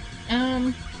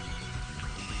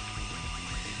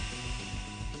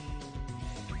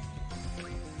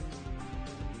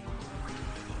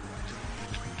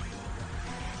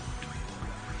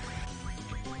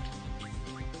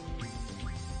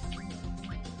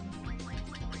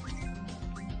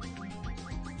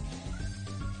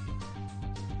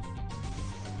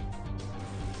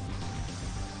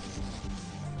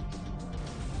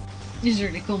 this is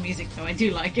really cool music, though. I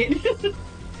do like it.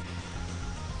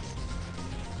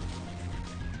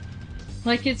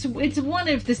 Like, it's one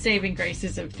of the saving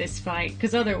graces of this fight,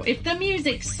 because otherwise, if the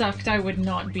music sucked, I would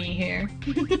not be here.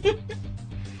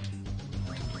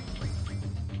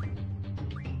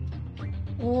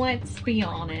 Let's be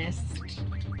honest.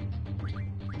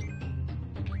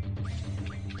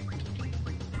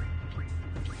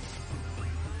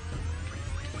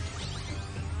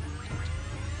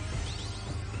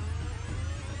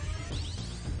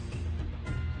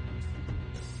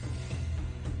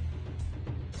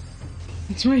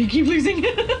 That's why you keep losing.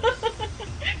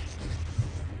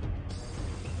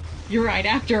 You're right,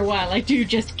 after a while I do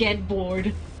just get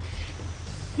bored.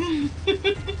 And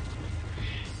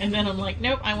then I'm like,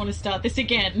 nope, I want to start this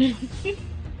again.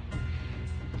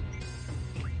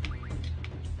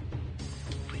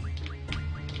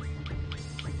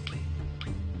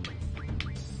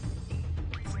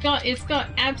 It's got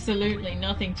absolutely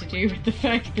nothing to do with the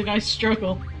fact that I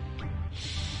struggle.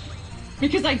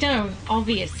 Because I don't,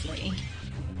 obviously.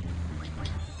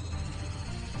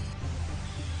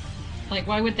 Like,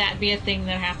 why would that be a thing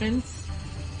that happens?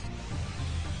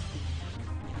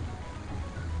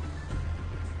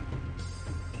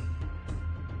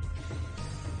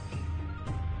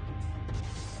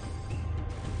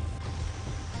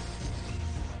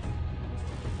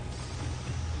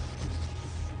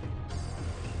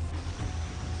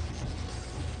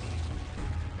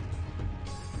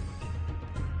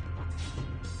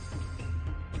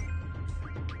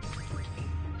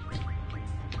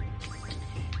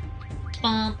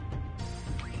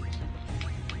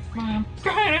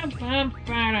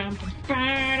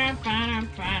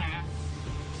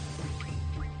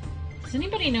 Does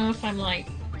anybody know if I'm like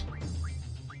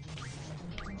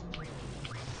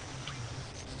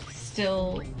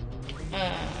still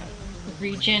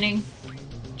regenning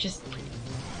just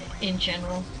in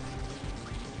general?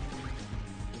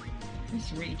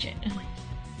 What's regen?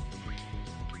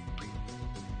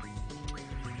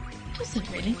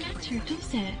 Doesn't really matter,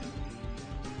 does it?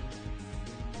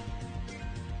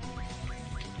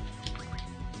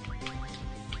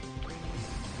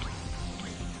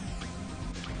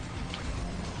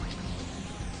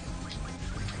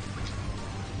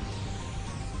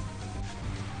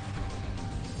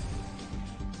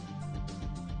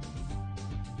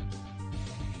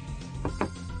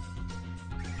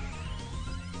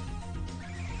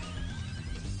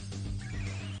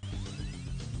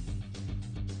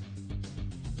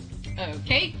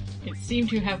 Okay, it seemed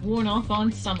to have worn off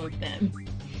on some of them.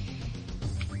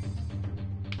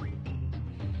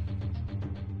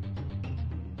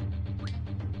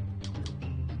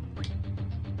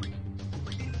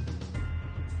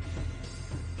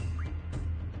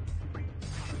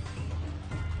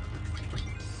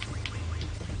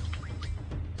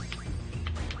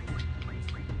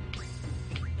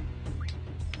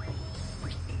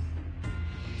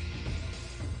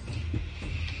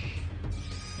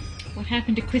 What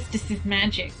happened to Quistis's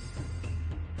magic?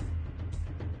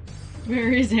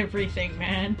 Where is everything,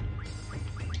 man?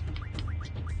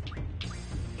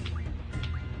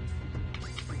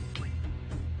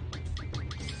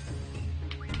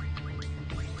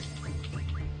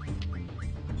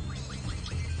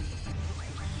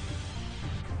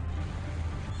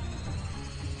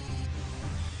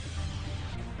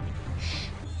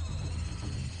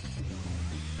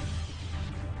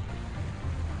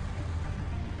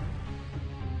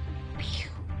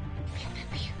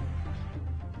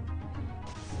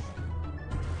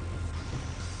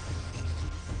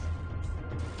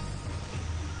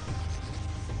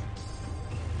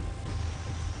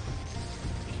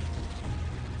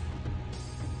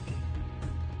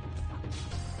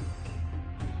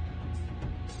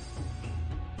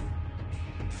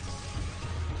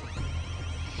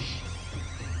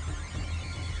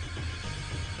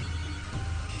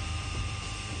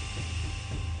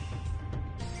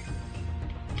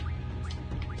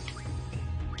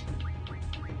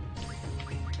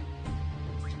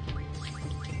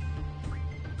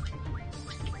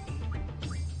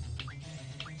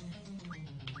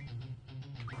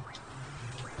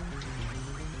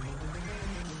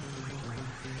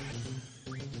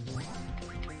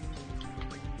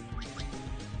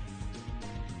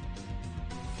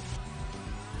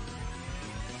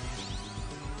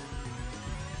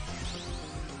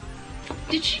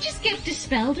 Did she just get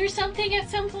dispelled or something at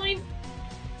some point?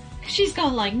 She's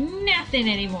got like nothing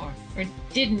anymore. Or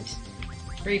didn't,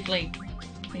 briefly.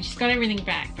 And she's got everything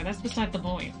back, but that's beside the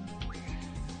point.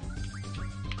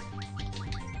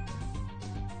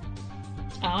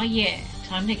 Oh yeah,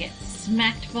 time to get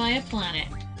smacked by a planet.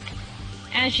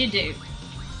 As you do.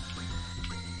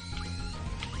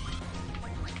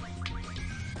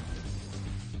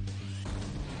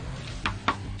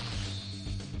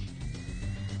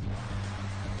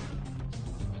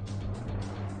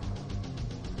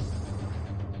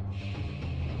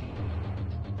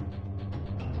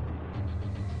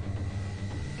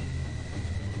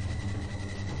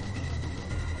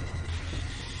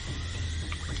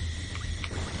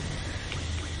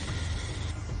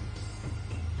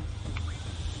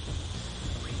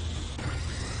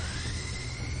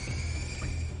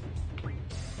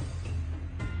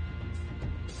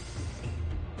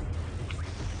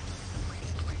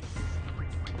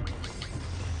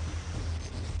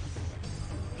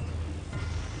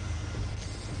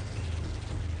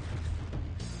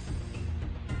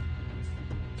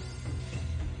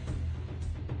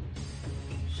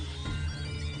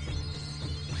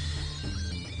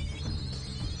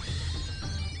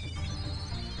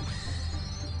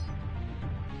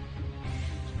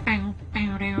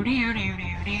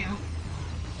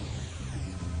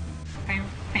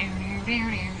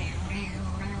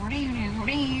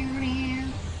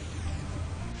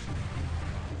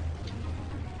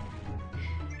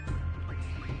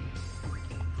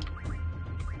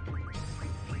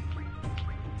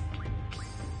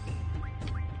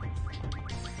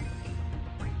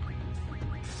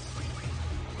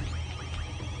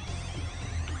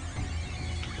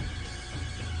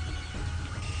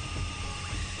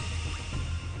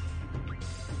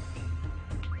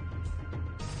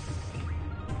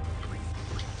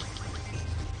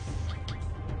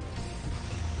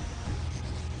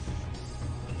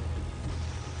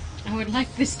 I would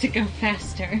like this to go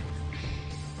faster.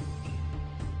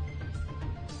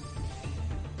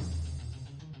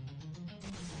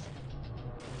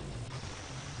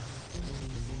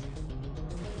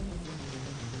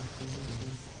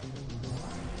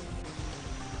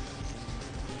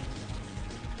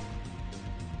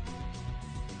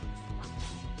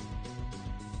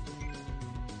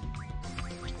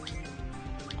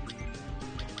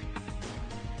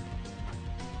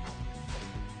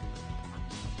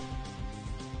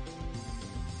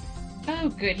 Oh,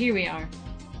 good, here we are.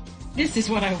 This is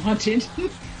what I wanted.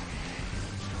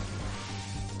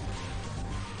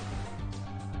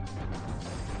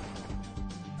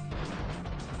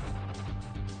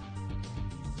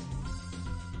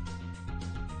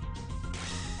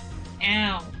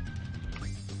 Ow.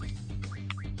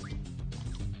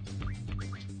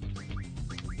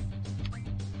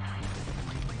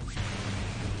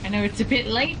 I know it's a bit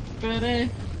late, but it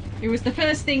was the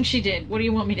first thing she did. What do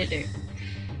you want me to do?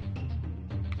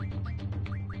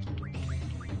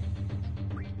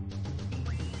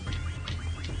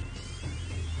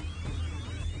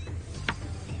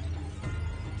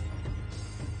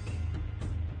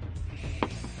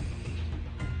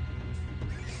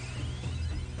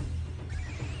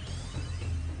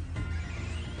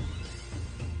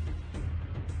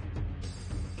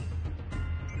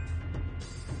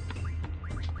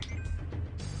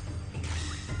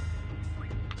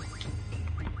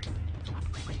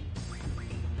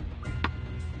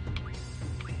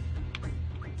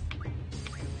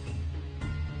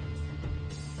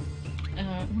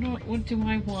 What do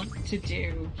I want to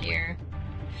do here?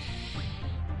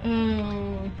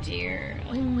 Oh dear.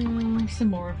 Some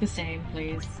more of the same,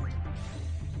 please.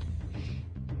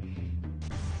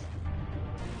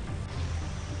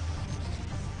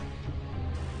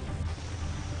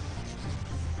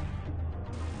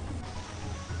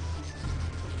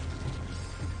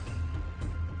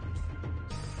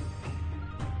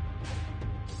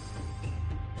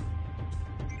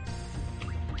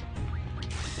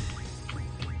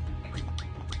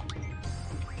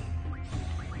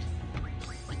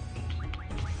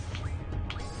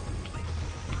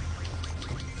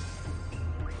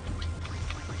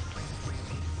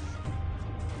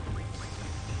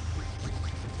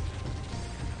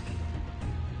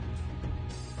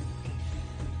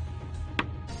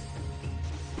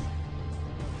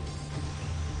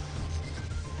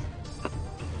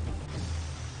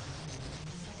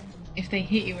 If they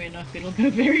hit you enough, it'll go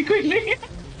very quickly.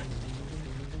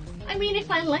 I mean, if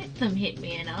I let them hit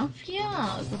me enough,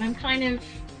 yeah, but I'm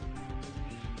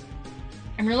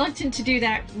reluctant to do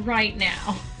that right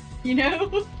now, you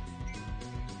know?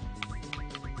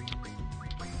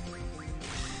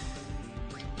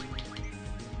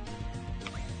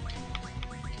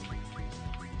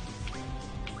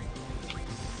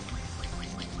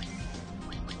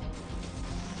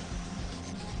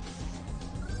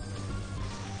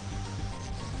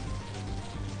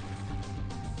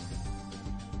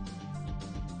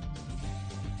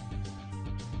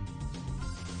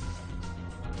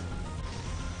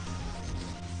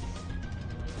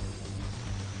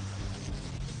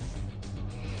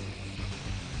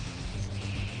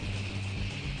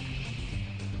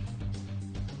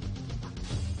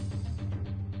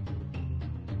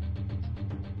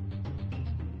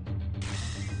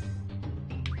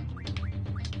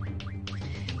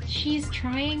 She's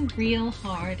trying real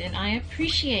hard, and I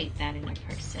appreciate that in a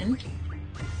person.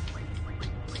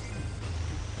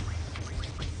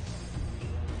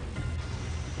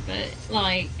 But,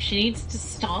 like, she needs to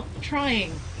stop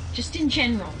trying. Just in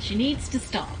general, she needs to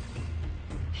stop.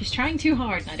 She's trying too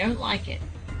hard, and I don't like it.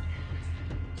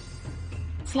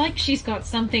 It's like she's got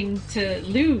something to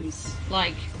lose.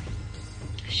 Like,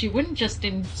 she wouldn't just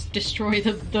destroy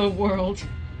the world.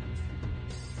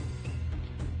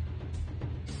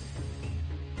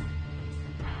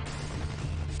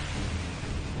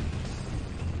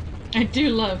 I do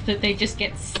love that they just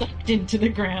get sucked into the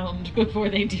ground before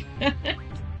they do that.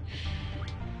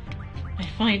 I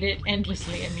find it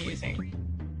endlessly amusing.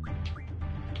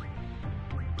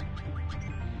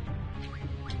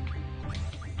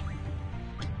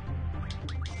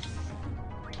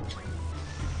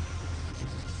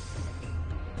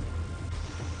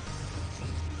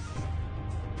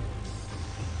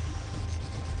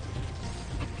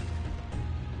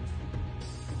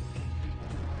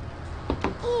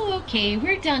 Oh, okay,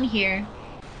 we're done here.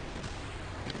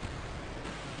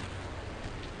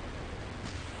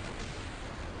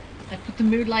 I put the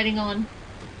mood lighting on.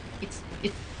 It's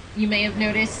you may have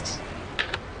noticed.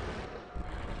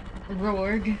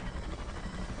 Rorg.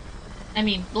 I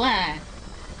mean, blah.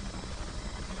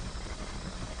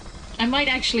 I might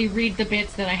actually read the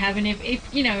bits that I haven't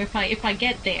if you know, if I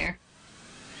get there.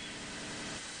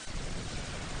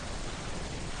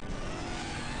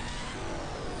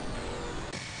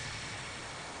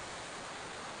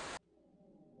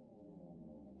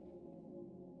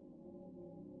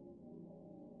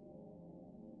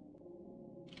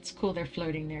 It's cool they're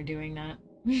floating there doing that.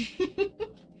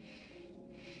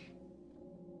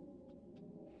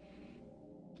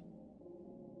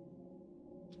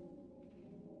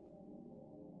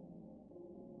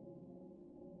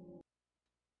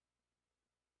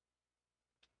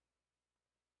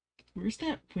 Where's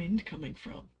that wind coming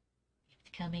from?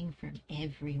 It's coming from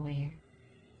everywhere.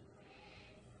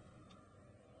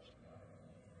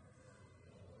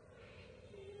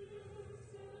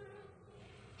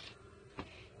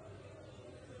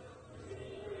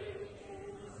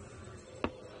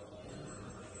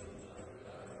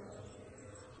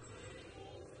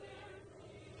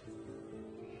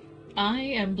 I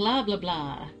am blah blah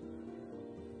blah.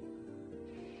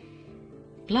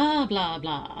 Blah blah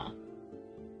blah.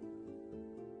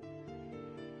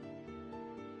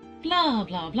 Blah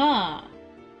blah blah.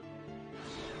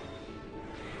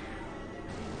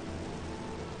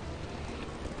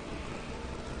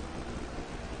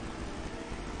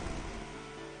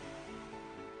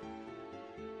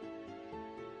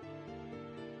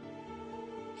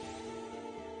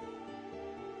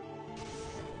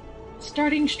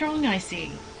 Starting strong, I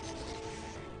see.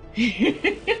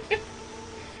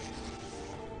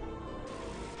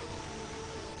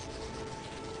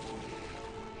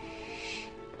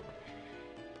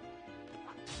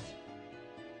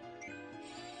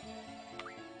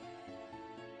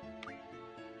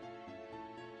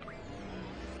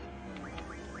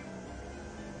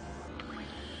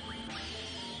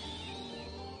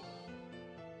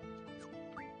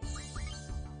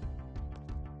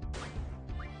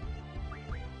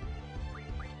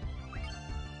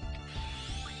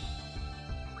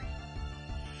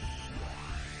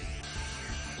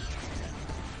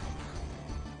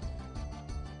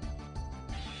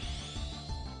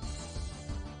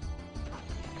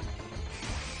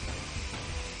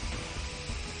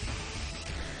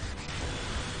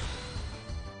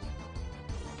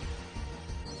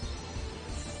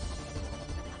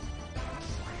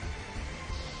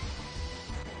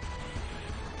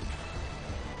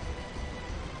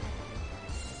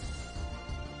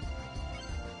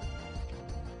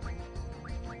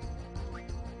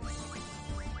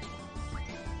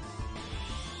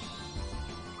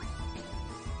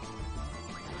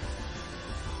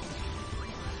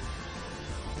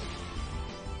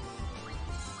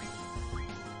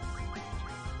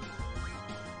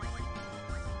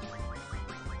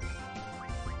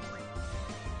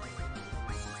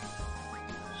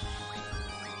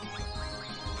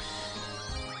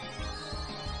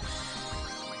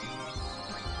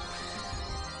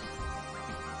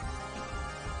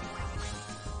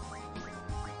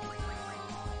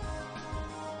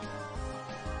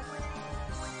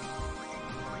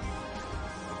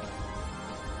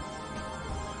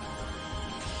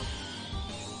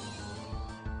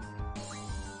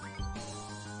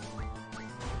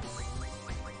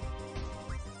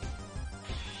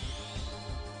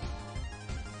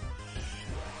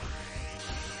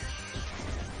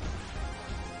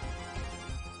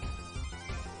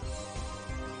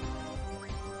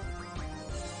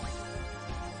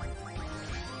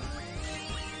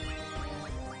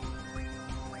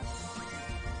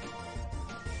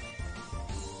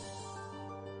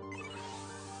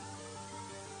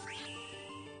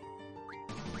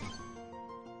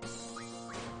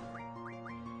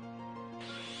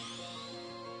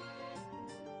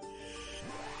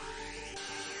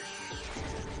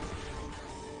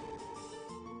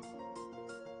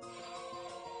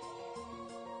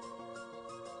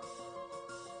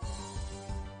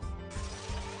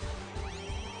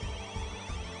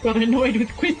 Got annoyed with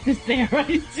Quistis there,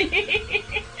 I see.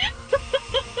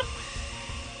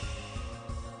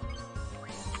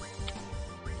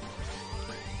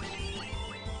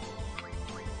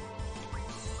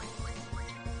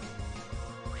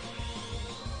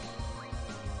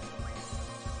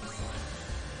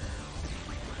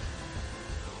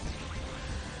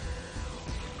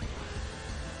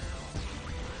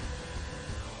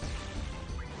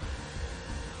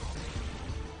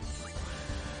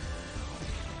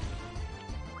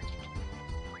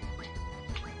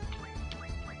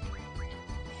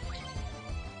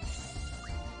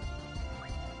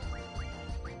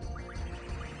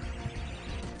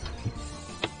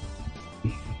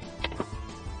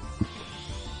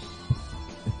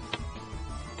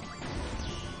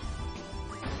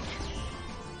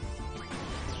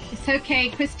 It's okay,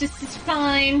 Quistis is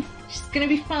fine. She's gonna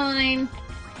be fine.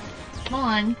 Come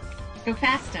on. Go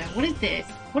faster. What is this?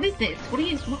 What is this?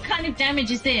 What kind of damage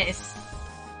is this?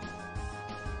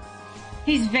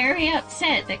 He's very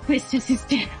upset that Quistis is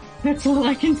dead. That's all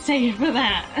I can say for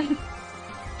that.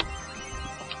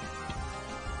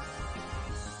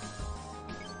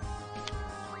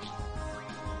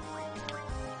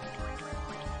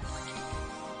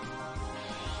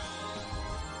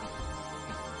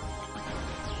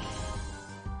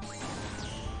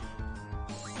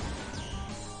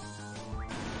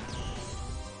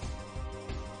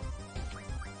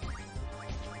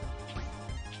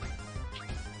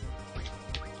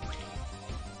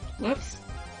 Whoops.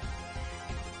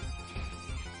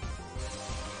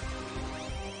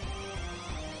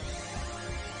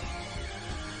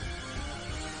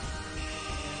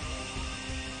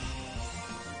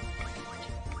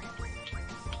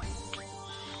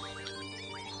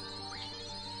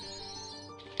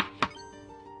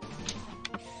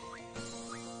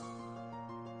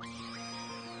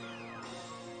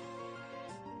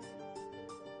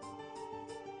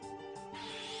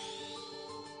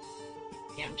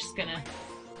 Yeah, I'm just gonna...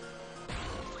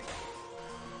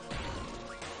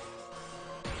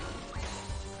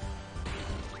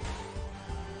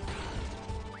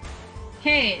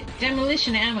 Okay,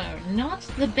 demolition ammo. Not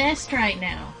the best right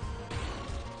now.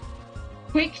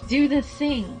 Quick, do the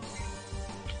thing.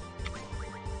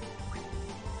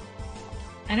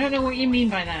 I don't know what you mean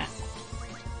by that.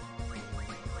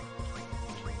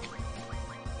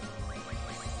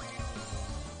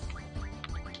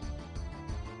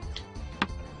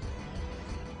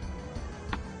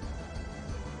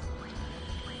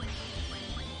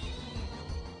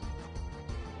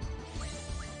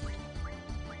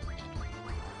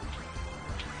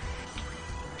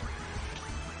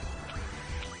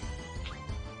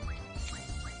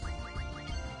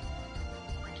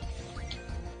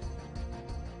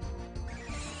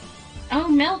 Oh,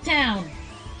 meltdown!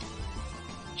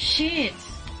 Shit!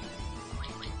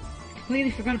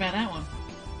 Completely forgot about that one.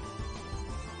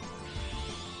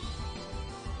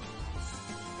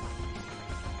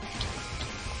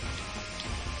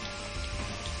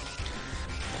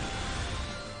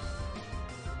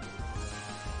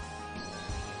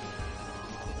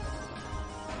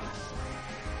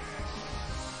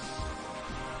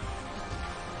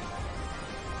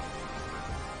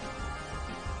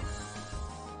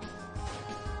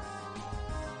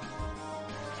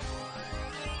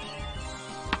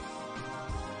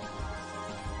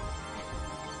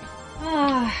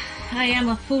 Ah, I am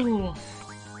a fool.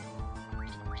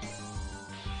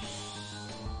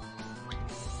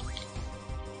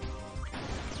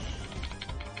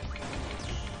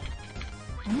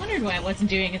 I wondered why it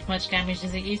wasn't doing as much damage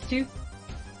as it used to.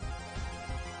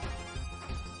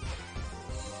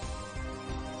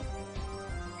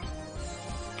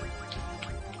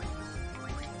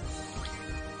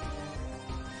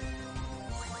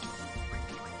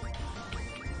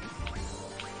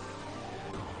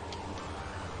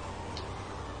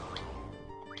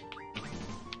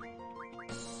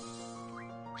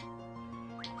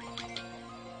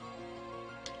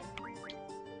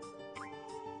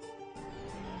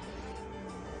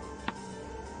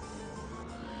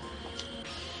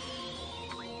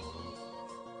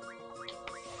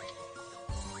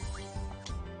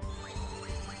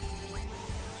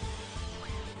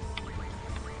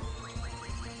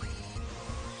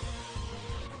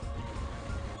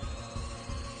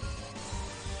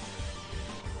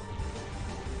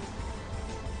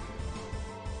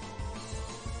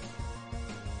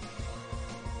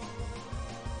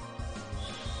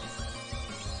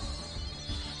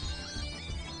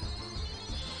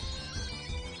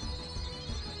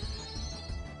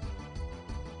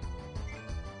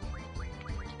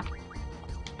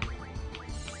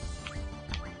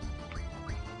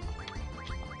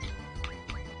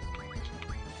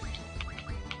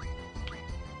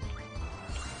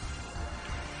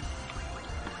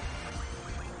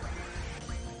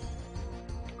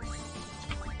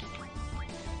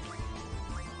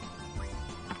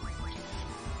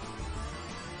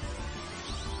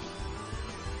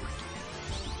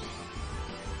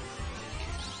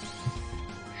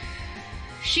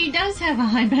 She does have a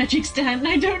high magic stat, and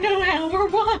I don't know how or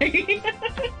why.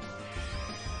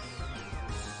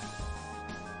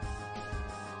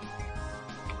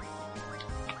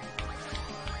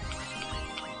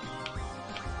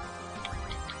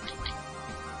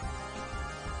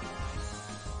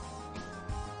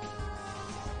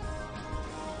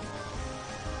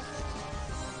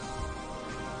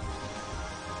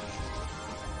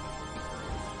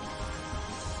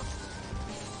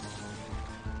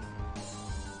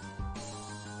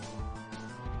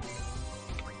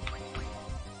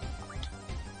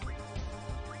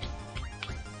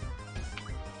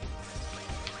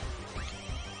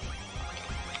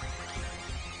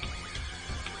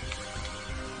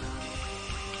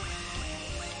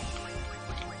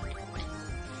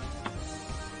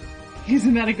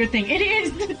 Isn't that a good thing? It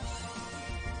is!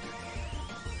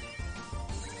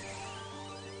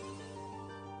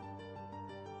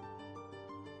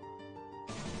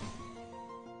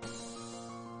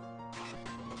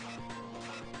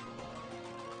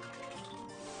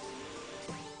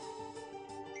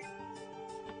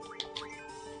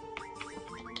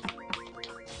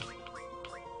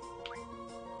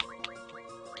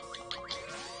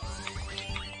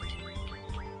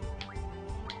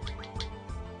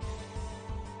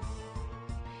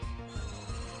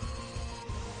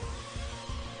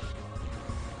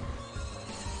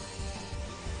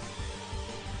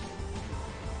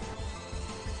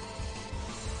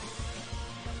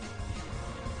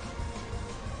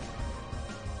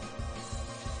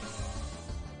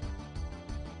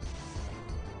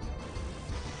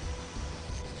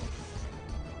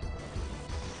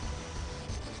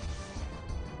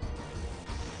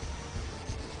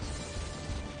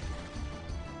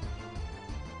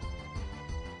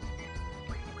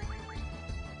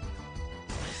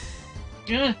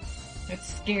 Ugh, that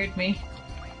scared me.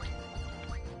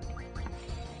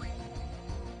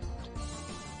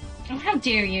 Oh, how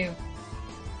dare you!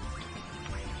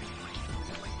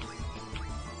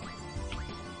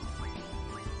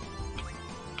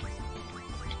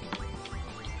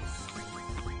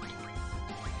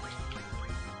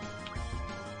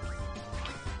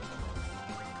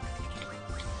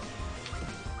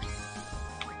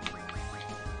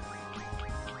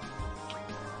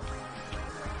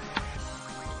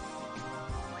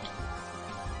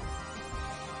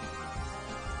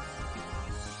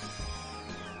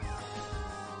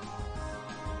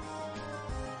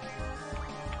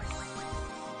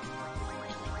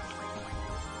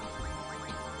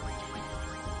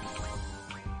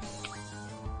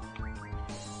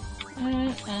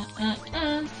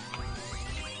 uh.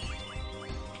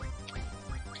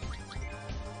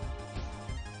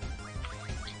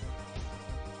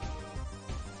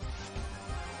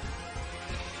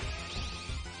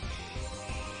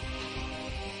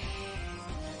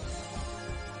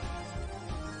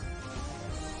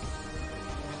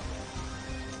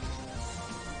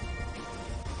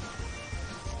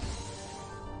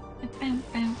 Bam,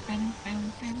 bam, bam,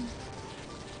 bam, bam.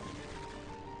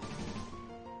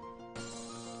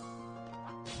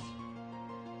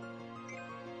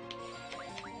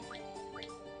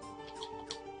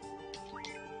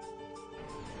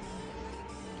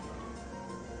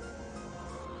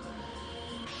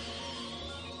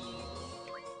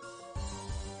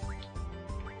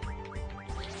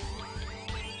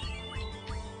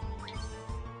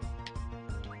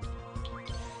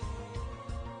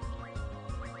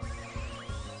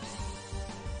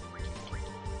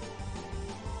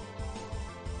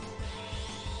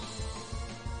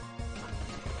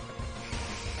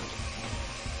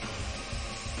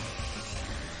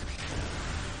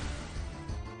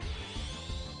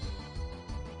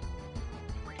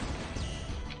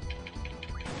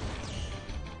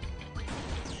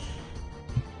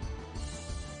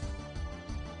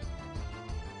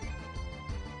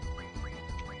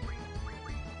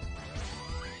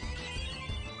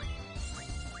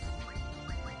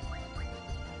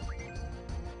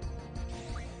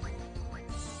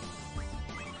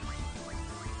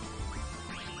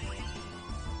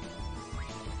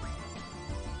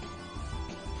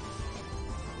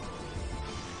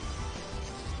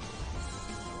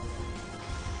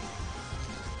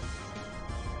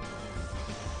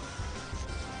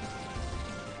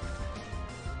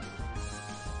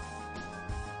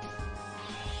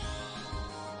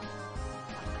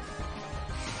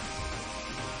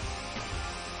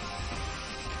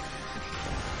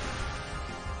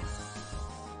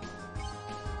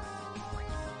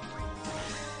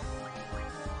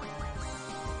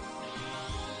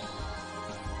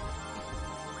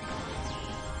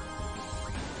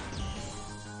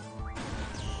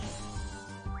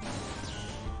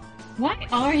 Why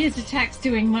are his attacks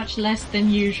doing much less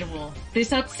than usual?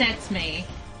 This upsets me.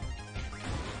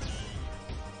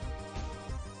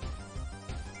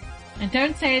 And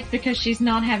don't say it's because she's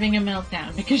not having a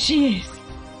meltdown, because she is.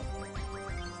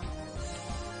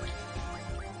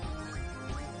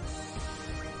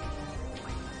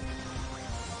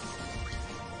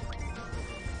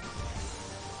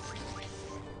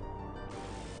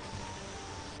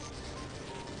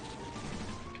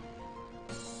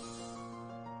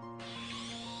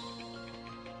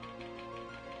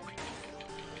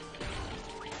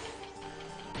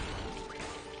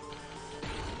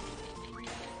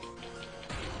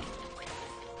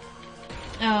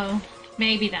 Oh,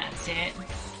 maybe that's it.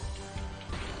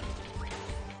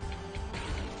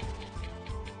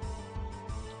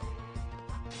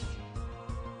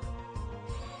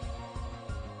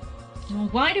 Well,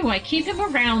 why do I keep him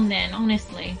around then,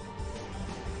 honestly?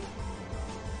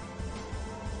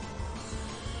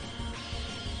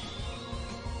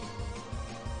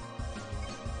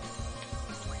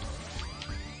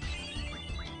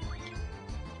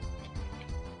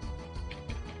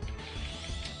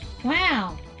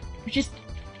 Wow, we're just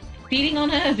beating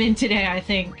on Irvin today, I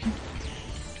think.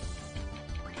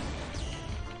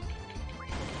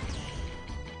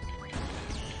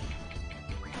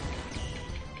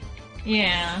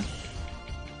 Yeah.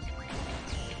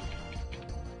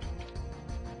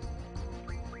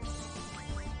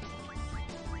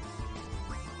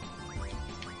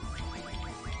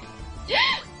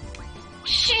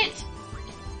 Shit!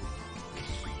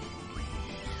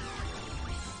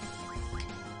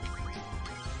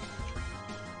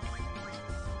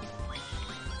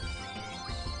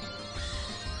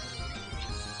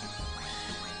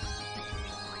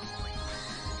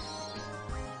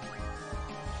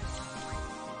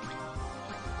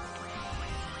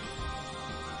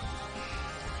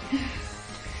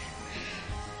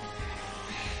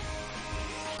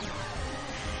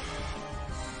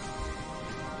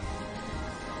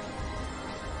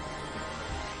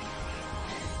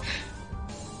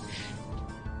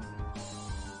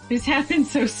 This happened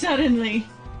so suddenly.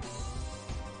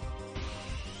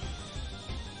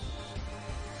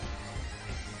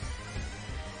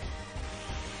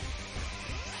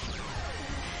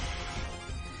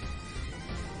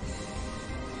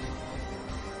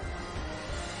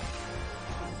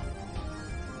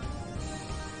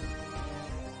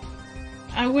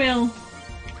 I will.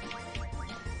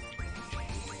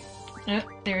 Oh,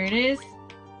 there it is.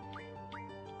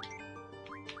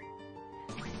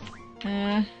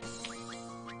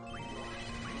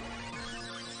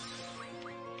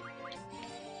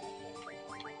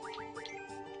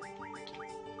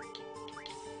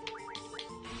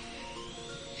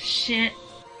 Shit.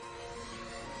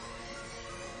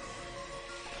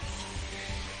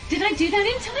 Did I do that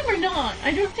in time or not?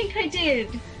 I don't think I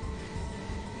did.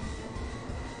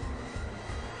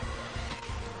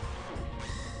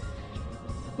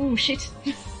 Oh shit.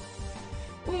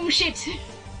 Oh shit.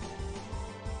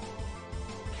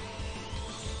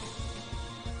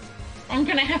 I'm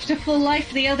gonna have to full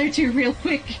life the other two real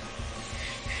quick.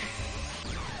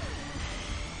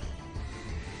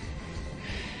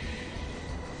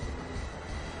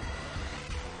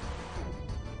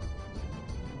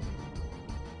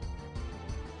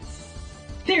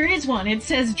 There is one. It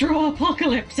says draw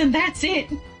apocalypse, and that's it.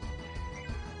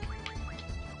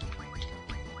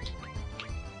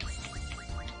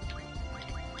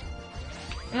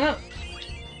 Oh.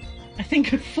 I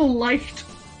think I full lifed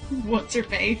what's her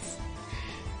face.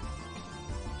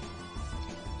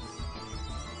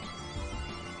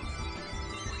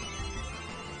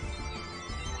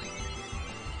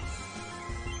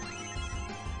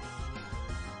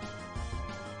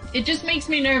 It just makes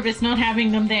me nervous not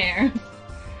having them there.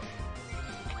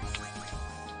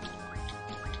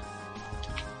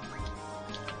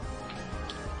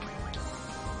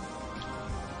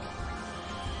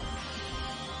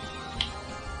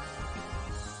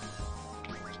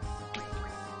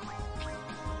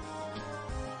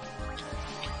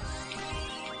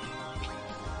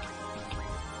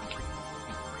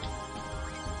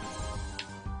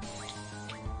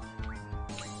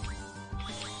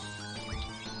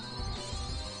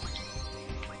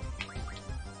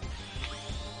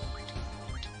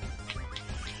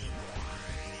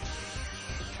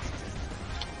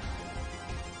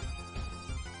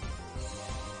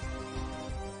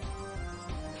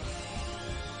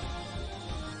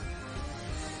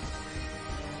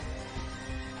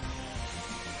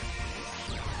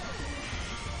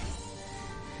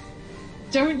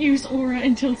 Don't use aura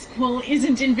until Squall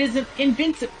isn't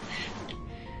invincible.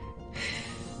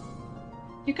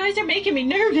 You guys are making me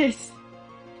nervous.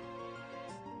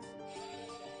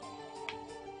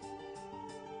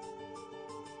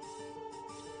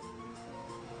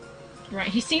 Right,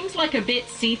 he seems like a bit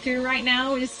see-through right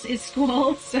now, is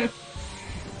Squall, so...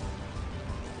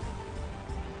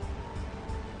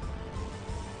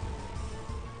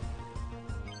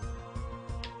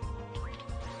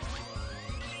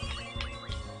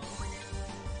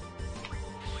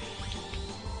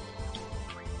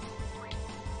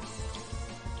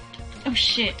 Oh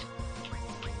shit.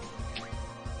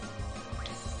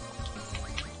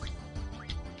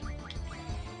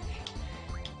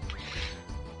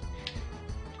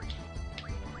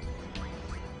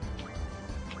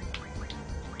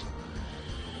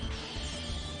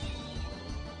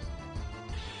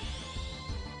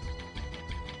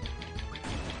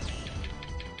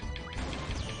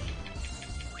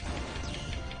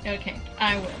 Okay,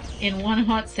 I will. In one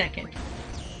hot second.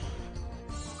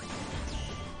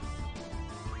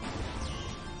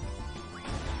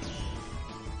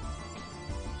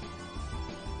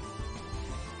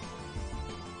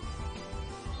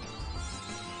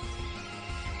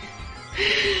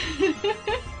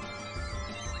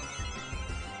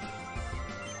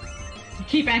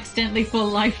 Keep accidentally full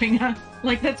lifing her.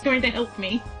 Like that's going to help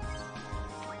me.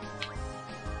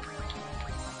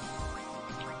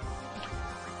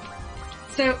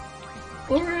 So,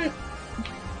 Aura...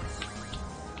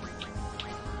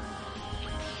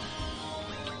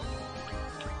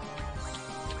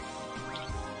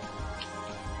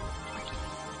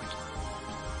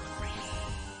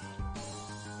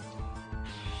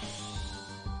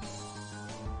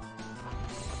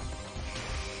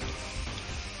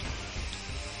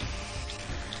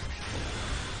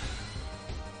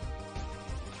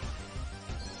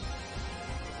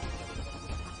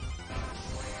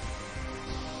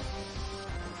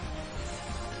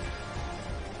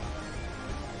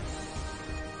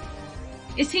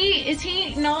 Is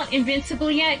he not invincible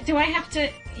yet? Do I have to...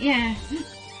 Yeah.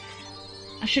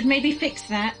 I should maybe fix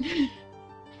that.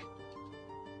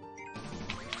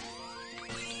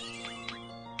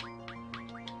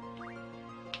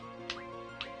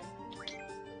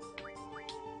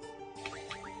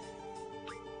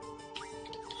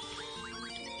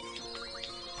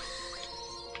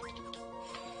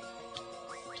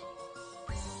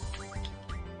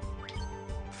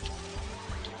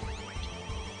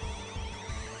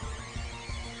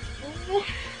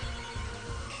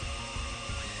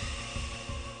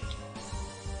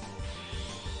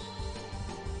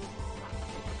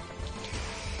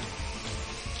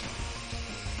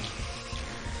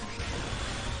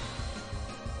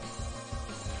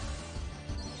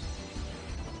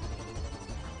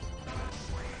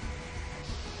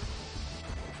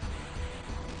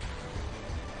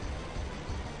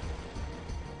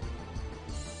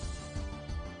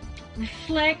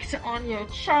 Reflect on your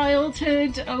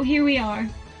childhood. Oh, here we are.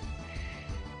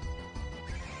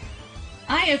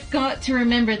 I have got to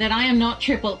remember that I am not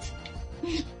tripled.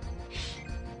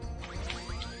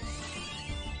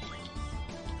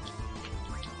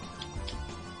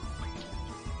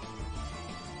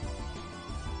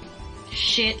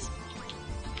 Shit.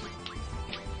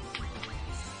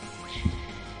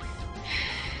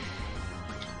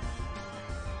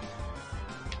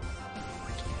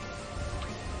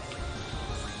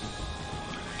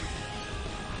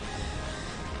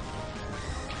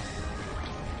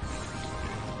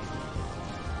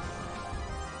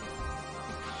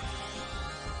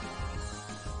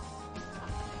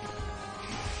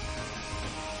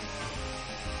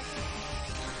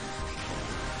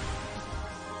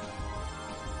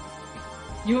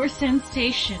 Your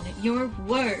sensation, your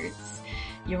words,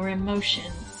 your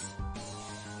emotions.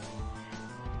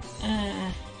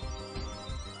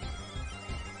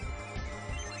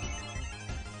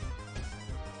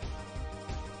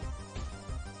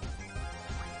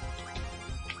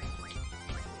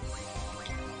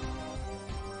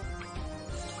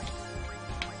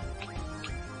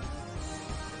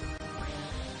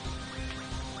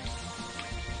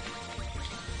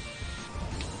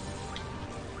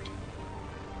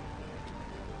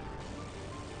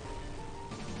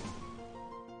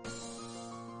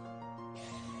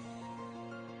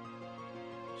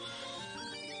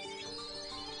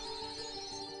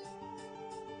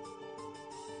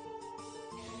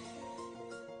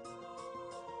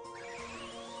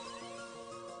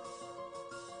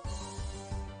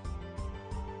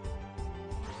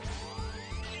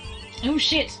 Oh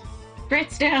shit!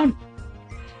 Brett's down!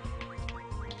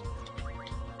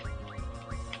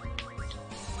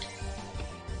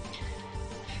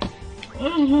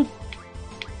 Oh.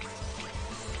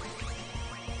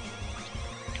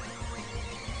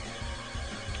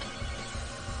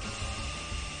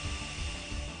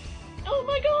 Oh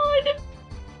my god!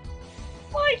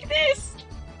 Like this!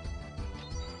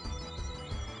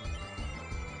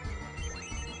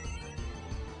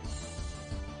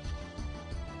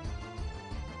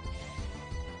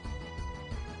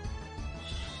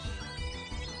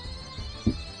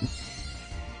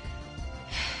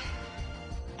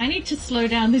 I need to slow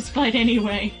down this fight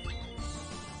anyway.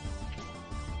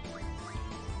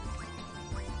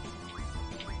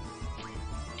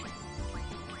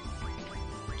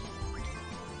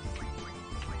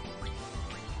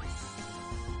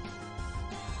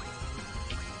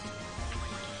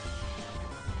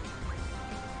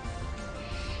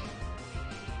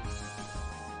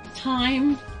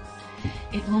 Time,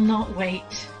 it will not wait.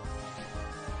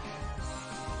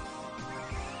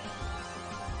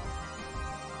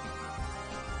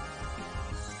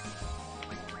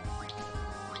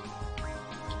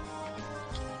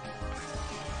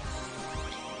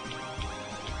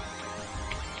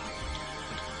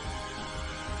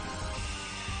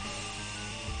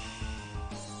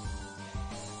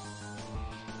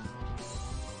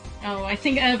 Oh, I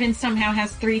think Irvin somehow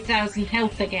has 3,000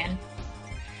 health again.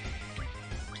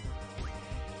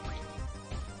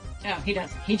 Oh, he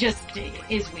doesn't. He just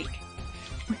is weak.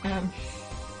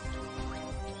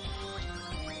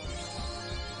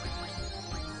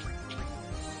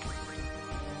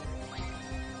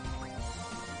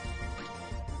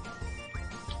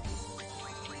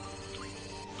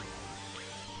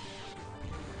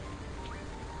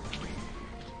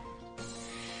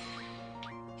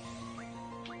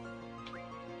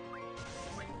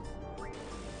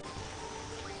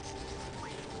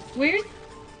 Where's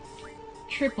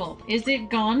Triple? Is it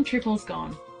gone? Triple's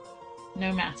gone.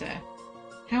 No matter.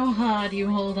 How hard you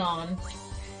hold on,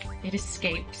 it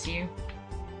escapes you.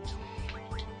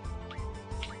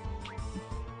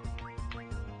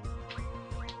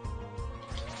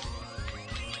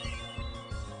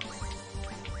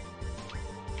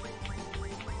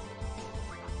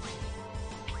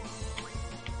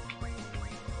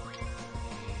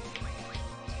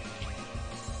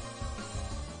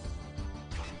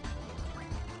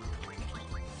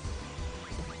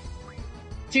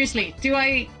 Seriously, do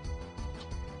I...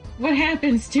 What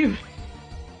happens to...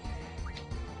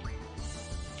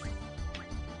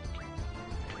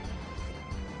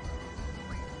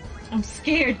 I'm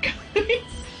scared, guys.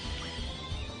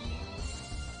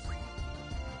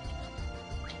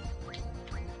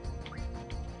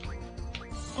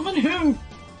 On who?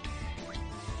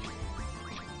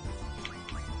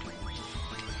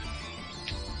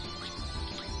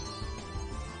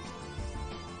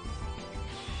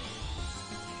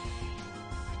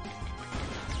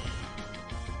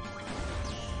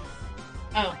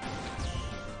 Oh.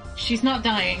 She's not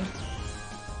dying.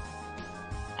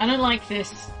 I don't like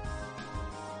this.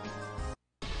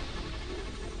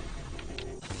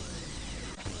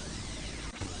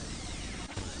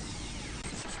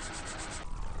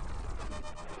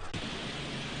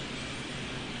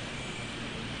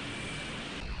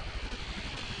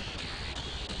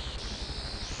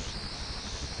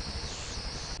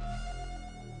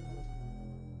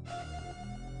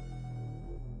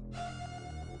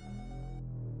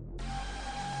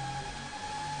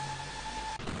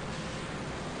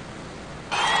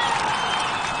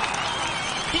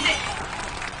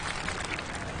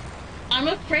 I'm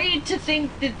afraid to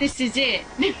think that this is it.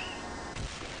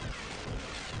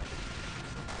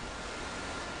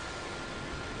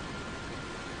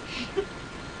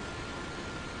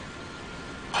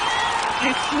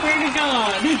 I swear to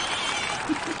God.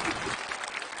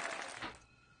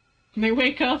 And they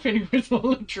wake up and it was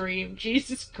all a dream.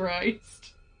 Jesus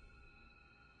Christ.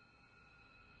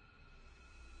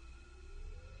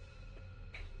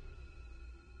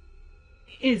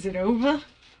 Is it over?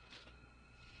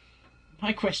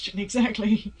 My question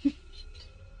exactly.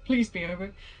 Please be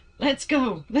over. Let's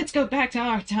go. Let's go back to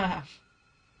our time.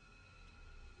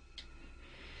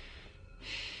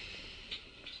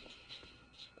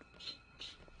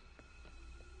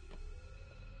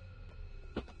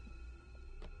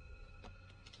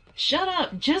 Shut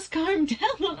up. Just calm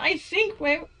down. I think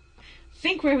where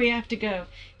we have to go.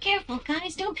 Careful,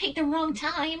 guys. Don't pick the wrong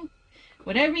time.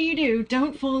 Whatever you do,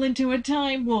 don't fall into a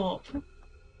time warp.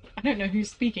 I don't know who's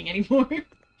speaking anymore.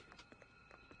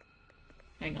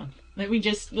 Hang on. Let me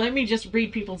just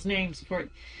read people's names for it.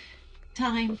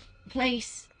 Time,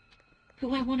 place,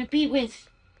 who I want to be with.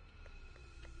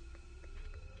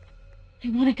 I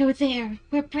want to go there,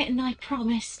 where Brett and I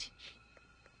promised.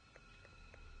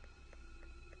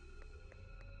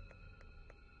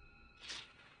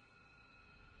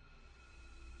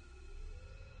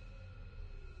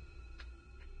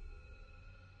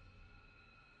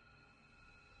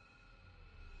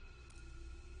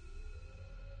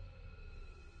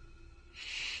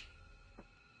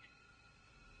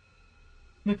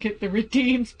 Look at the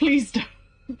redeems. Please don't.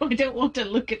 I don't want to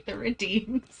look at the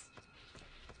redeems.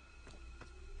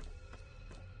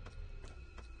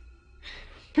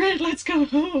 Brett, let's go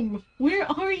home.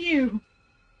 Where are you?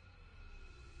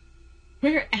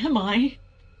 Where am I?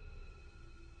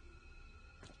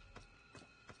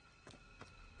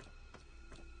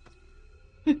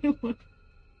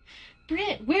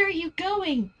 Britt, where are you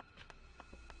going?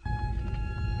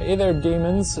 Hey there,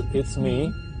 demons. It's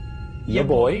me, your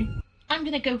boy. I'm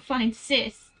gonna go find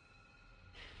Sis.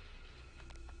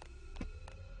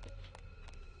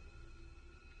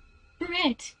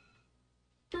 Britt.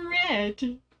 Britt.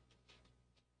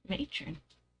 Matron.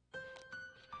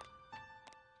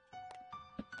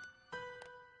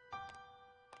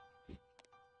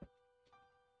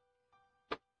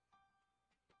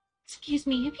 Excuse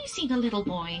me, have you seen a little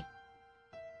boy?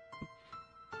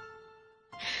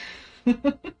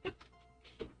 At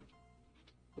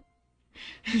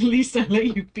least I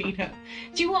let you beat her.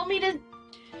 Do you want me to...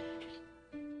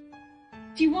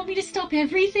 Do you want me to stop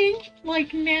everything?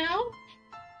 Like now?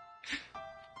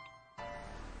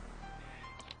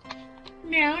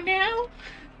 Now?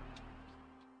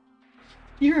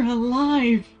 You're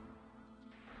alive!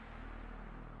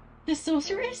 The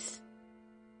sorceress?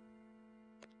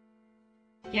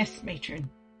 Yes, matron.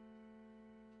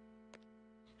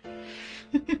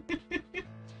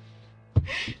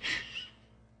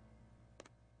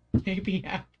 Maybe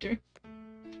after.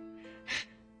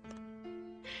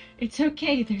 It's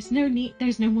okay, there's no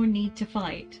more need to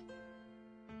fight.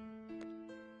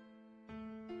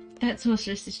 That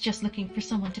sorceress is just looking for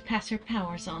someone to pass her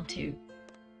powers on to.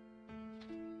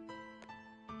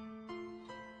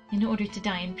 In order to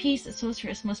die in peace, a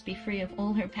sorceress must be free of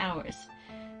all her powers.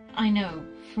 I know,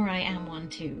 for I am one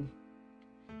too.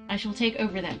 I shall take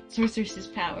over that sorceress's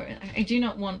power. I do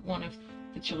not want one of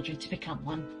the children to become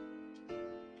one.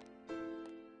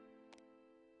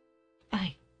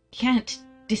 I can't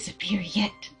disappear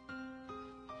yet.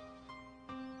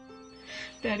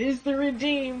 That is the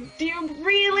redeem. Do you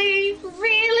really?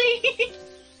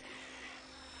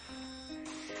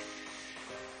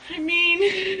 I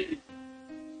mean...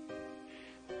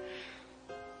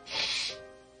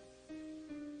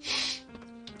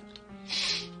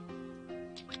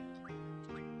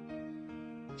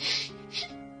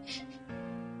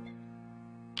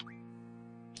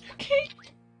 Okay.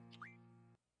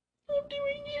 I'm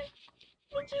doing it.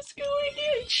 We'll just go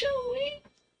again, shall we?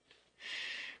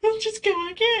 We'll just go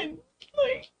again.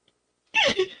 Like...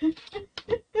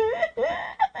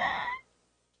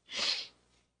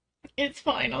 It's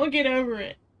fine, I'll get over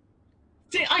it.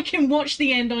 See, I can watch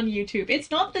the end on YouTube.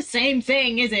 It's not the same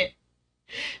thing, is it?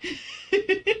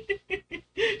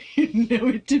 You know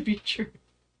it to be true.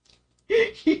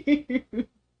 You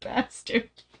bastard.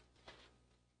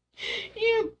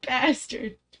 You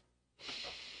bastard.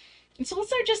 It's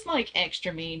also just like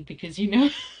extra mean because you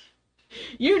know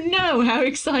how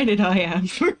excited I am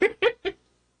for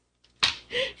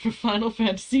Final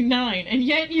Fantasy IX, and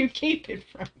yet you keep it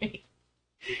from me.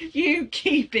 You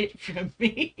keep it from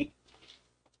me.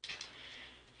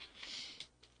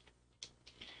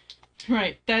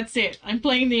 Right, that's it. I'm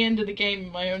playing the end of the game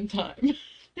in my own time.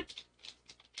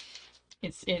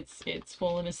 It's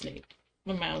fallen asleep.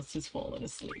 The mouse has fallen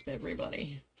asleep,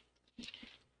 everybody.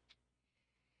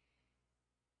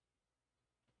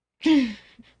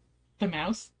 The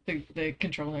mouse? The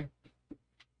controller.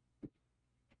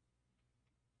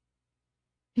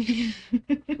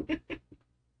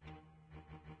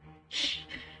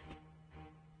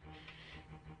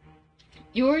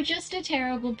 You're just a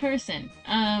terrible person.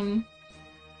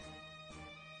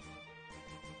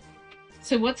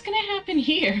 So what's gonna happen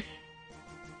here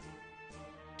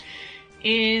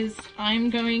is I'm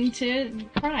going to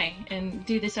cry and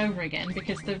do this over again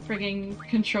because the frigging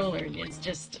controller is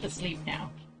just asleep now.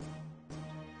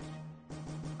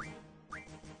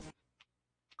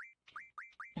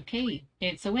 Okay,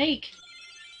 it's awake.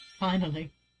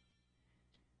 Finally.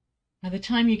 By the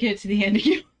time you get to the end,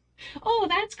 you... Oh,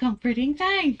 that's comforting,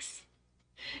 thanks!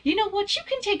 You know what, you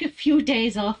can take a few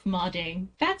days off modding.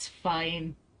 That's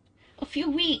fine. A few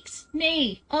weeks,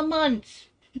 nay, a month.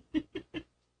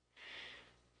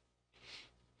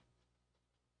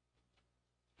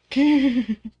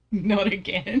 Not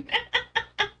again.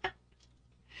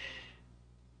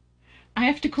 I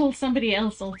have to call somebody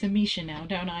else Ultimisha now,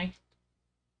 don't I?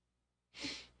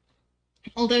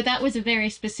 Although that was a very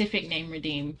specific name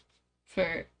redeem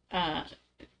for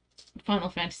Final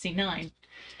Fantasy IX.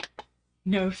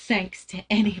 No thanks to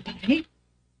anybody.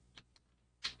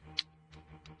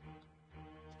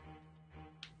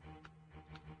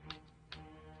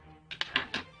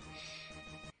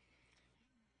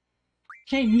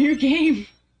 Okay, new game.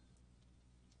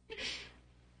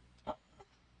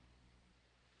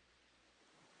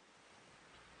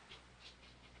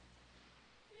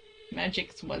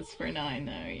 Magic's was for 9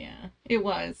 though, yeah. It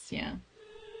was, yeah.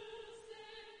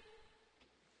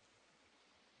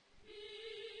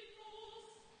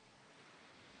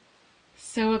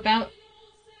 So about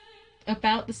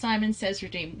the Simon Says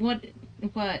Redeem. What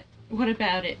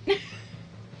about it?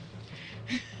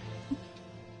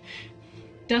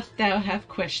 Doth thou have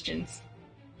questions?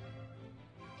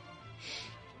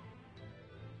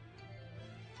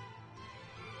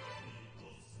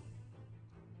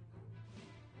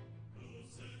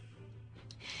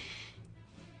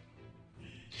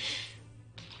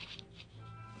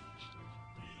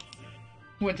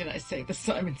 What did I say the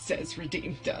Simon Says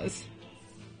Redeem does?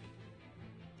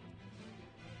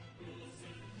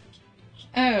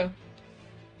 Oh.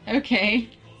 Okay.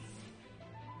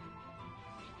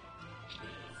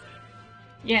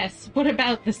 Yes, what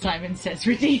about the Simon Says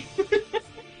Redeem?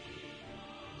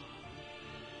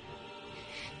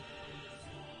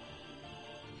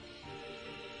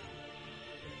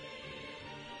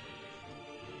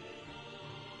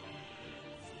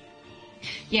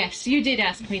 Yes, you did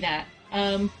ask me that.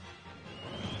 And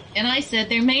I said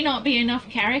there may not be enough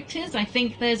characters. I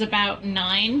think there's about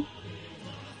 9.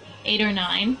 8 or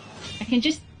 9. I can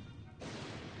just...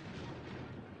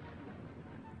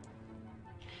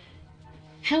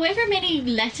 However many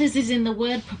letters is in the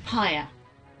word papaya,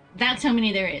 that's how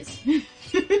many there is.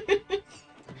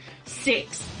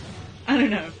 6. I don't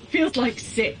know. Feels like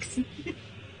 6.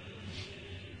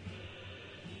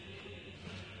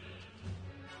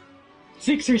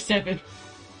 Six or 7.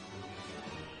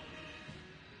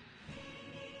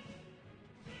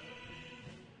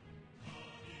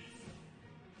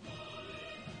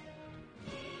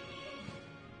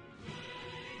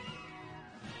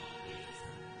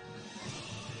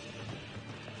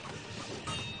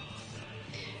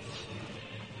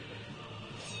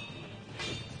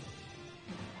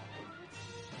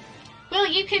 Well,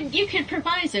 you could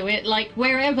proviso it, like,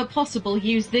 wherever possible,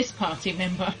 use this party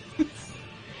member.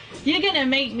 You're gonna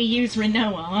make me use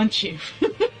Rinoa, aren't you?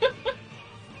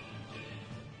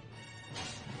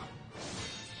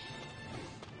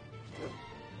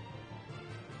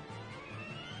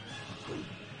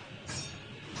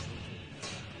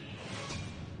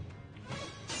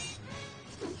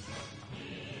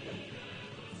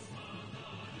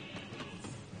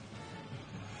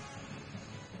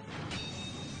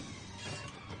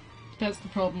 That's the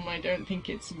problem. I don't think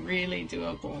it's really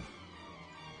doable.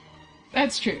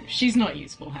 That's true. She's not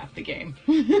useful half the game.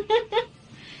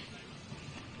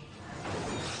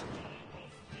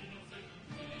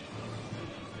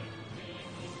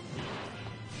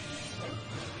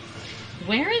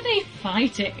 Where are they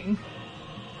fighting?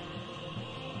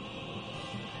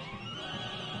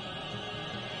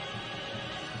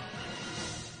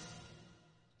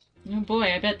 Oh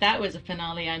boy, I bet that was a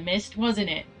finale I missed,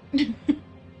 wasn't it?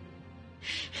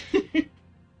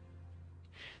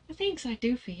 The things I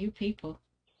do for you people.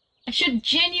 I should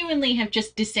genuinely have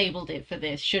just disabled it for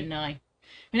this, shouldn't I?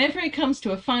 Whenever it comes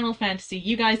to a Final Fantasy,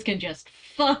 you guys can just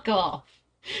fuck off.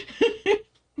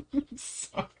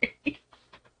 Sorry.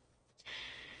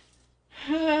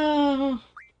 Oh.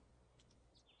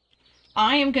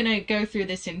 I am gonna go through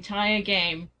this entire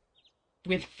game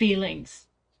with feelings.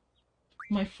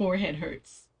 My forehead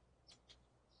hurts.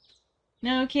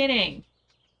 No kidding.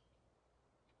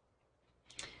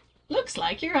 Looks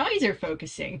like your eyes are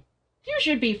focusing. You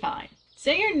should be fine.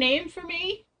 Say your name for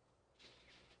me.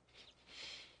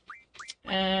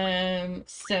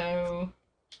 So...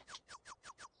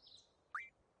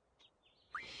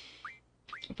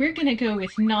 we're gonna go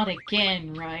with not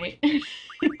again, right?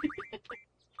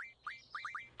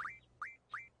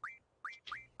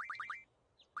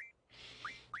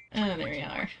 Oh, there we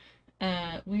are.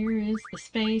 Where is the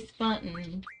space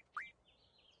button?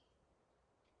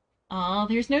 Aw,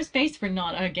 there's no space for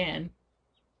not again.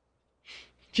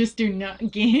 Just do not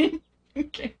again.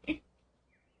 Okay.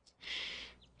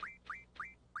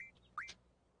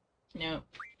 No.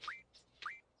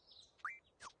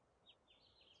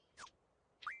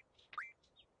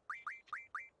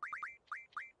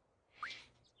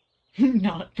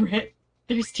 Not Brett.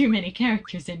 There's too many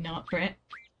characters in Not Brett.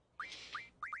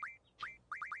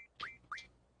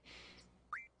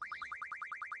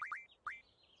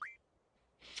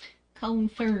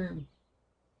 Confirm.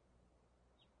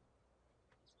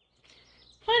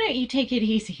 Why don't you take it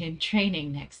easy in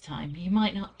training next time? You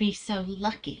might not be so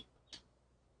lucky.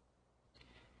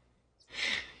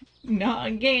 Not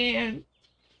again.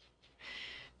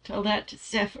 Tell that to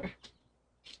Zephyr.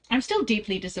 I'm still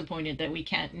deeply disappointed that we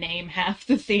can't name half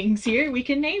the things here. We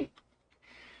can name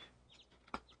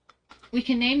the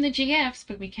GFs,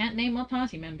 but we can't name our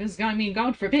party members. I mean,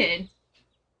 God forbid.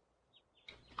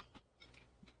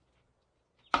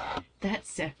 That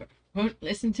Zephyr won't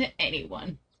listen to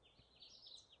anyone.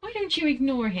 Why don't you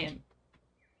ignore him?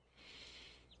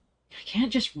 I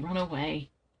can't just run away.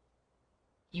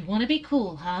 You want to be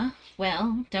cool, huh?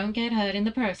 Well, don't get hurt in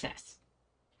the process.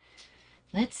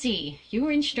 Let's see.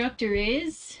 Your instructor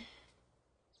is...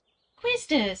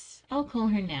 Quistis. I'll call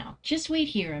her now. Just wait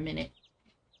here a minute.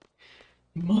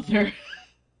 Mother.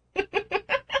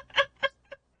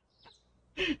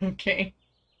 Okay.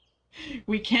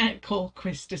 We can't call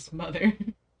Quistis Mother.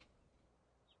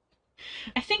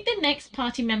 I think the next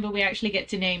party member we actually get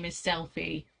to name is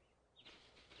Selfie.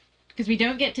 Because we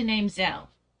don't get to name Zell.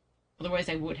 Otherwise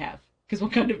I would have. Because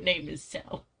what kind of name is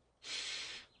Zell?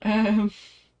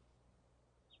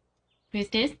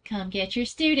 Quistis, come get your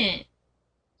student.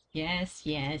 Yes,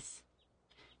 yes.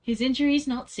 His injury's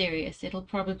not serious. It'll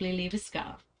probably leave a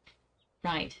scar.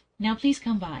 Right. Now please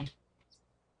come by.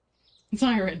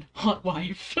 Siren, hot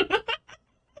wife.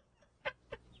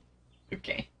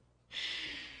 Okay.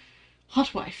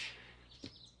 Hot wife.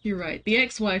 You're right. The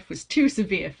ex-wife was too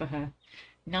severe for her.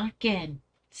 Not again.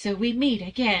 So we meet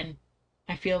again.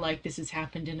 I feel like this has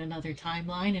happened in another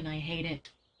timeline and I hate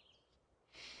it.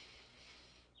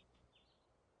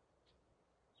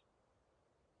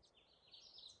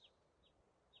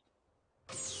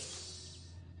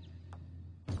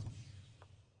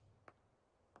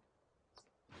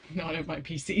 Not on my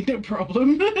PC, no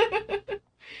problem.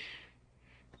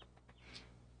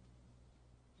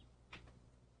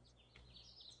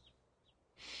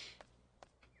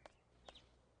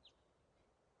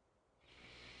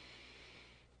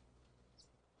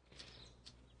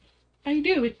 I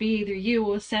knew it'd be either you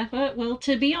or Sepha. Well,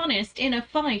 to be honest, in a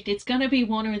fight, it's gonna be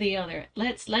one or the other.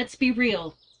 Let's be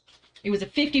real. It was a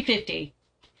 50-50.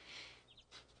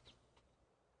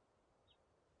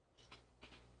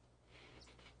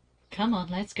 Come on,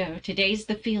 let's go. Today's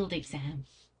the field exam.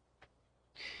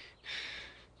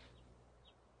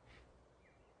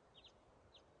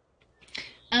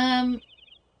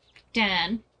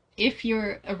 Dan, if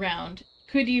you're around,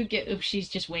 could you get... Oh, she's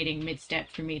just waiting mid-step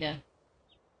for me to...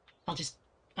 I'll just...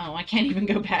 Oh, I can't even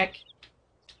go back.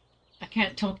 I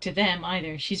can't talk to them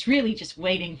either. She's really just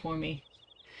waiting for me.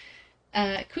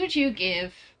 Could you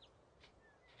give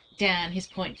Dan his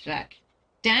points back?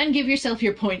 Dan, give yourself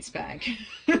your points back.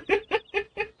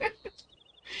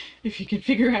 If you can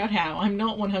figure out how. I'm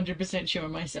not 100% sure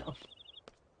myself.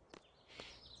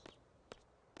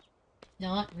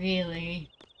 Not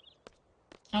really.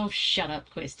 Oh, shut up,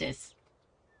 Quistis.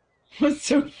 What's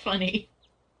so funny?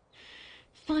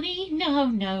 Funny?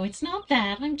 No, it's not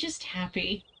that. I'm just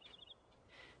happy.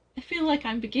 I feel like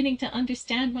I'm beginning to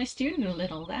understand my student a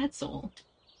little, that's all.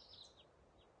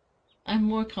 I'm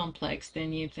more complex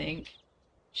than you think.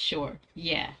 Sure,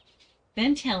 yeah.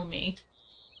 Then tell me.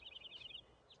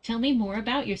 Tell me more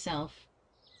about yourself.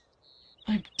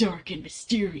 I'm dark and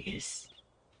mysterious.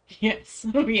 Yes,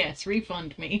 oh yes,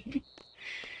 refund me.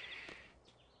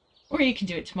 Or you can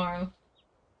do it tomorrow.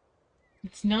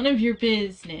 It's none of your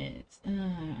business.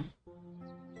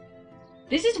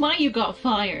 This is why you got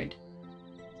fired.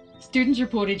 Students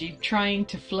reported you trying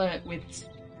to flirt with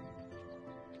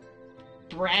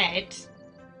Brett.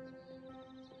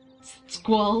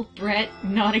 Squall, Brett,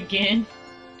 not again.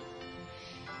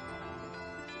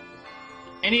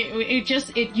 And you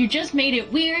just made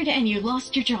it weird and you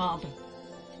lost your job.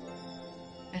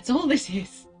 That's all this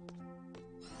is.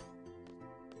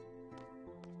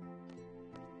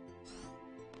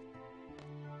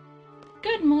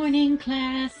 Good morning,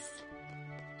 class.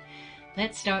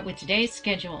 Let's start with today's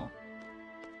schedule.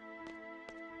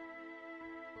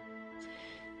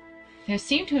 There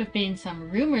seem to have been some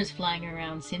rumors flying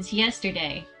around since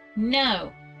yesterday.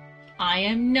 No, I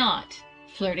am not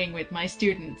flirting with my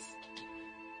students.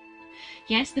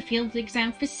 Yes, the field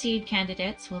exam for seed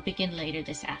candidates will begin later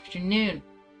this afternoon.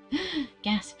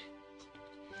 Gasp.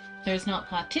 Those not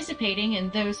participating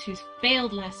and those who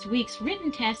failed last week's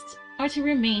written tests are to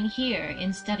remain here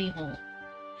in study hall.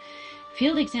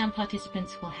 Field exam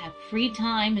participants will have free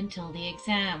time until the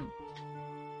exam.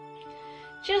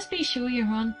 Just be sure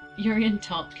you're in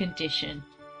top condition.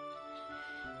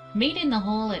 Meet in the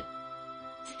hall at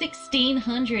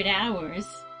 1600 hours.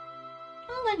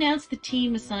 I'll announce the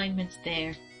team assignments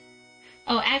there.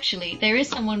 Oh, actually, there is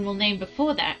someone we'll name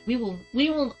before that. We'll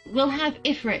have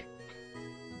Ifrit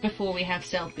before we have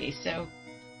Selfie, so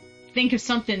think of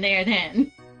something there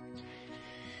then.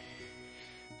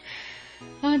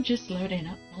 I'm just loading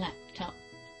up my laptop.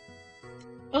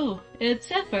 Oh, it's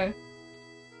Zephyr.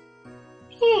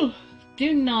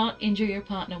 Do not injure your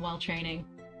partner while training.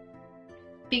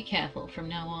 Be careful from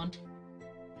now on.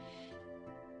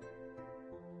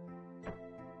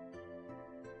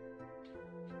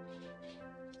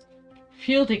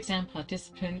 Field exam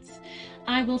participants,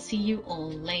 I will see you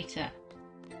all later.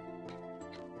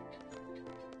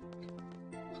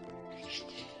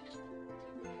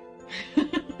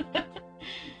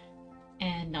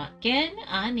 again.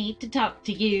 I need to talk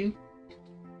to you.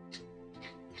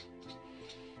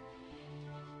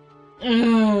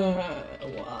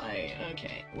 Why?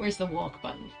 Okay, where's the walk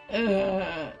button?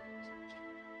 Why?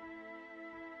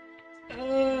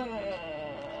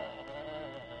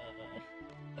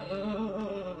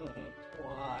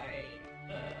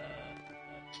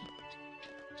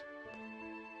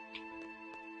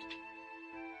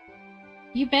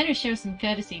 You better show some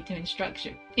courtesy to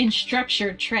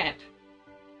Instructor Trep.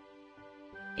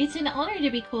 It's an honor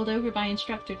to be called over by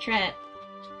Instructor Trep.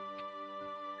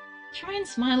 Try and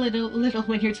smile a little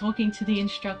when you're talking to the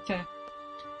instructor.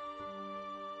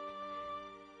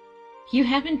 You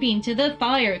haven't been to the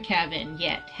fire cabin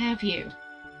yet, have you?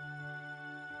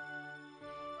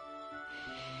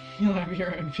 You'll have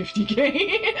your own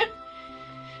 50k.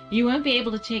 You won't be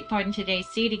able to take part in today's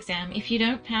seat exam if you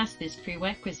don't pass this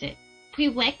prerequisite.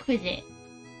 Prerequisite.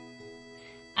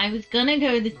 I was gonna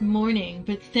go this morning,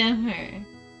 but summer.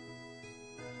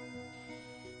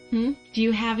 Do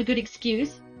you have a good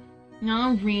excuse?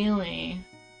 Not really.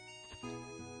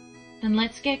 Then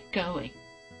let's get going.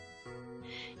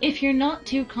 If you're not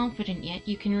too confident yet,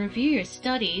 you can review your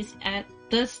studies at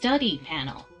the study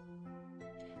panel.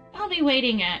 I'll be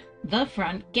waiting at the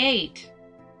front gate.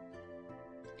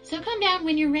 So come down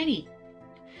when you're ready.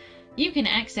 You can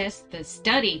access the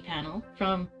study panel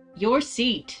from your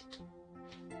seat.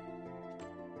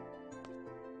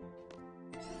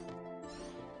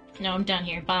 No, I'm done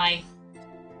here. Bye.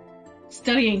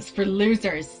 Studying's for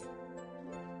losers.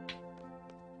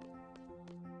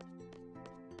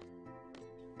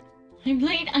 I'm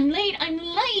late, I'm late, I'm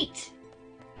late!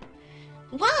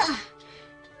 What?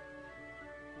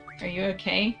 Are you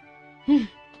okay?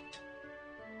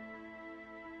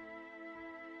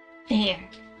 There.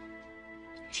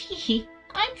 Tee,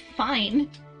 I'm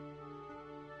fine.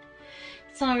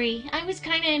 Sorry, I was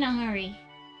kinda in a hurry.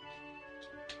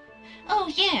 Oh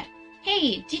yeah,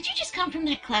 hey, did you just come from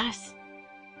that class?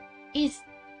 Is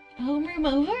homeroom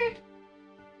over?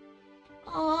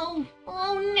 Oh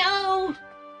no!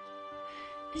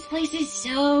 This place is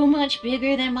so much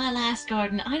bigger than my last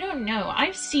garden. I don't know.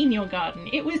 I've seen your garden.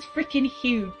 It was freaking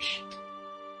huge.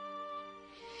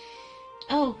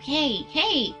 Oh,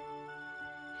 hey!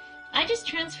 I just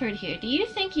transferred here. Do you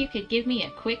think you could give me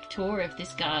a quick tour of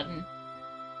this garden?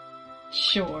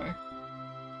 Sure.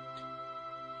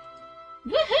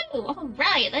 Woohoo!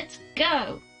 Alright, let's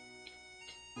go!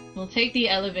 We'll take the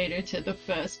elevator to the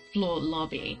first floor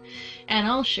lobby, and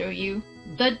I'll show you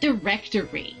the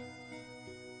directory.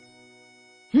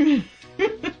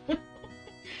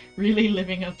 Really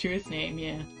living up to its name,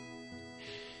 yeah.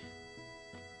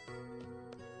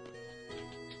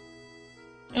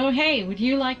 Oh hey, would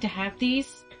you like to have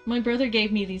these? My brother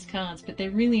gave me these cards, but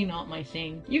they're really not my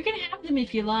thing. You can have them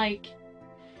if you like.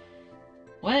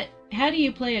 What? How do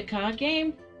you play a card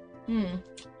game?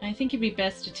 I think it'd be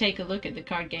best to take a look at the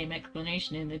card game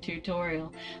explanation in the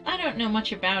tutorial. I don't know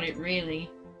much about it, really.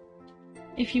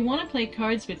 If you want to play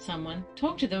cards with someone,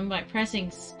 talk to them by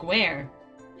pressing square.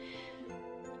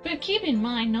 But keep in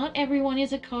mind, not everyone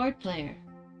is a card player.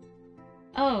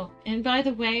 Oh, and by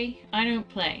the way, I don't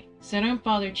play, so don't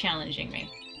bother challenging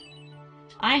me.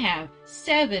 I have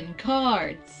 7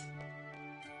 cards!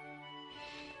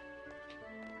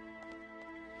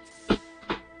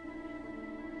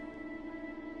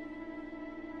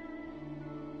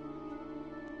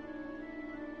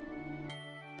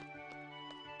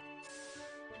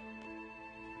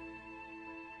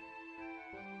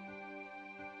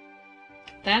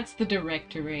 That's the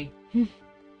directory.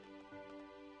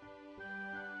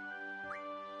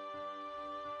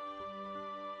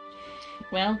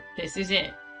 Well, this is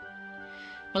it.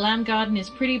 Balam Garden is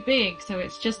pretty big, so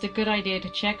it's just a good idea to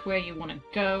check where you want to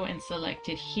go and select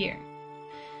it here.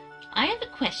 I have a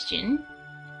question.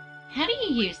 How do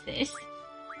you use this?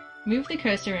 Move the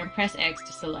cursor and press X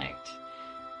to select.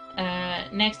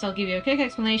 Next I'll give you a quick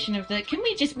explanation of the...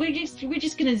 we're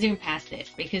just gonna zoom past this,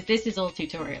 because this is all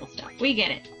tutorial stuff. We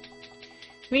get it.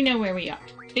 We know where we are.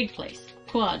 Big place.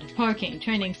 Quad, parking,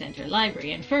 training center,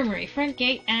 library, infirmary, front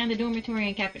gate, and the dormitory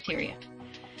and cafeteria.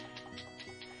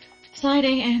 Side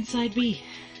A and Side B.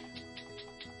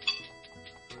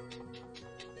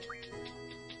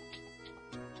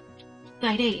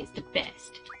 Side A is the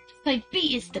best. Side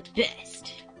B is the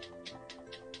best.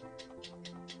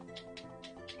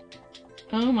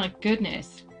 Oh my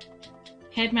goodness.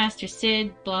 Headmaster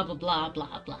Sid, blah blah blah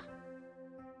blah blah.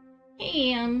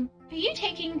 Hey, are you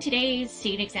taking today's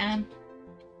seat exam?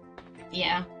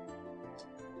 Yeah.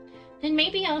 Then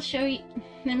maybe I'll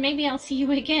see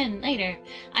you again later.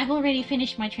 I've already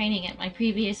finished my training at my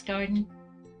previous garden.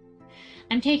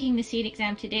 I'm taking the seat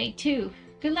exam today too.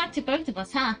 Good luck to both of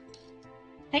us, huh?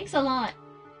 Thanks a lot.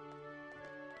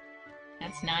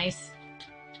 That's nice.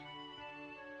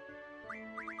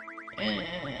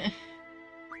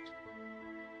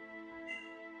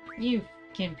 You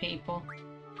fucking people.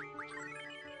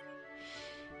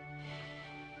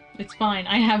 It's fine,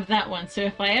 I have that one, so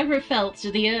if I ever felt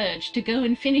the urge to go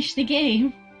and finish the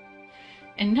game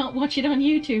and not watch it on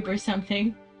YouTube or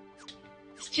something,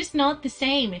 it's just not the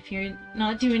same if you're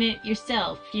not doing it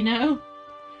yourself, you know?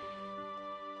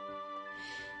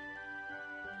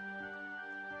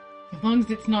 As long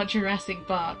as it's not Jurassic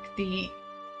Park, the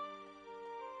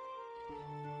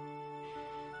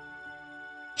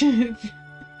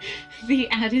the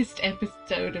addest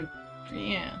episode of...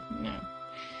 Yeah, no.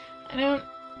 I don't...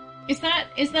 Is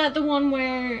that the one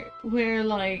where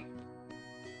like...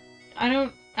 I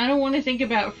don't want to think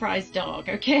about Fry's dog,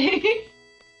 okay?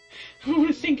 I want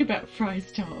to think about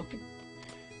Fry's dog.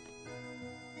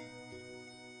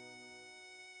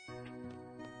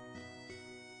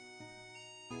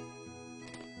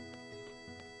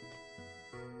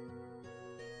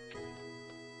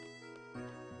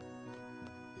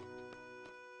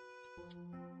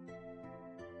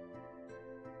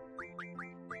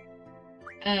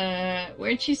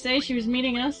 Where'd she say she was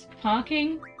meeting us?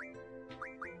 Parking?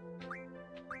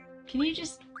 Can you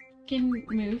just...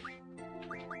 move?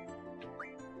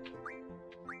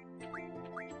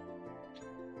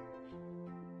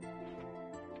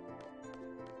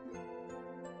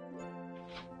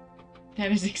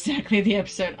 That is exactly the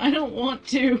episode. I don't want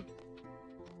to.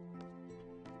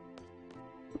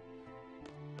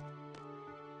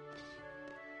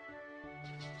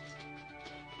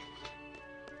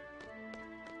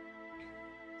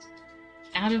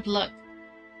 Out of luck.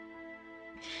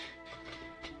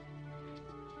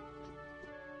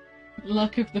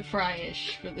 Luck of the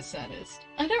Fryish for the saddest.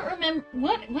 I don't remember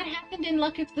what happened in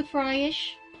Luck of the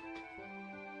Fryish.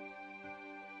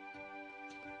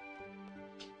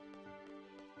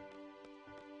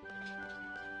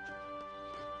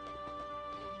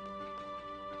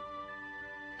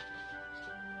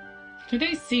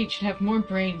 Today's seed should have more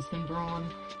brains than brawn.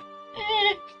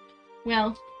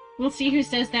 Well, we'll see who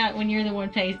says that when you're the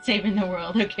one saving the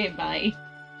world. Okay, bye.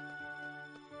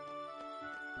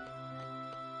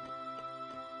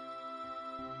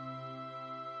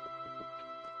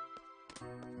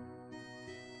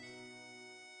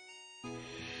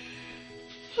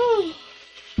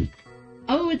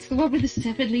 Oh, it's the one with the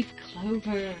 7-leaf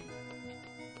clover.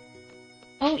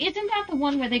 Oh, isn't that the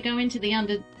one where they go into the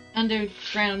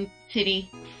underground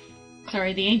city?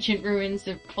 Sorry, the ancient ruins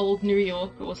of old New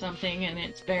York or something, and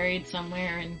it's buried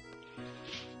somewhere, and...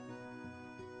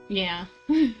 Yeah.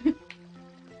 I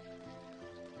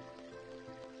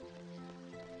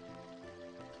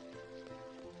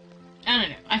don't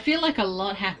know. I feel like a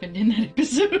lot happened in that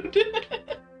episode.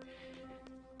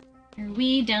 Are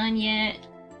we done yet?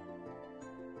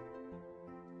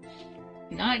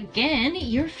 Not again.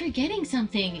 You're forgetting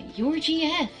something. You're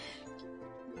GF.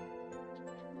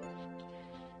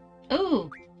 Oh,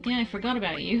 yeah, I forgot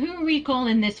about you. Who are we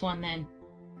calling this one, then?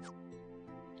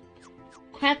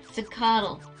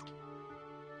 Quetzalcoatl.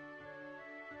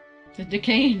 The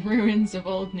decaying ruins of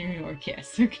old New York.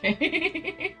 Yes,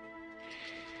 okay.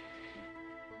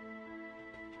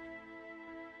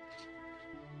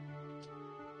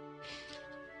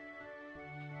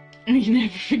 You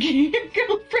never forget your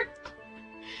girlfriend.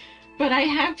 But I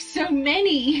have so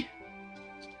many.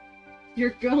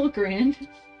 Your girlfriend.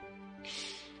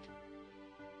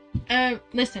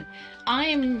 Listen,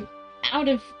 I'm out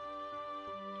of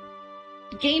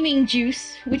gaming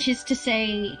juice, which is to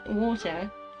say water.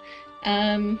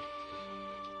 And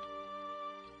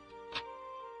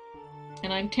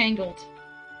I'm tangled.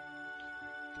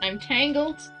 I'm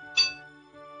tangled.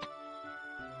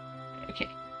 Okay,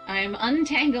 I am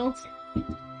untangled.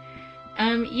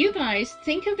 You guys,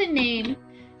 think of a name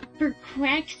for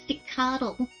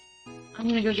Quetzalcoatl. I'm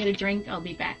gonna go get a drink. I'll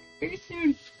be back very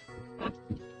soon.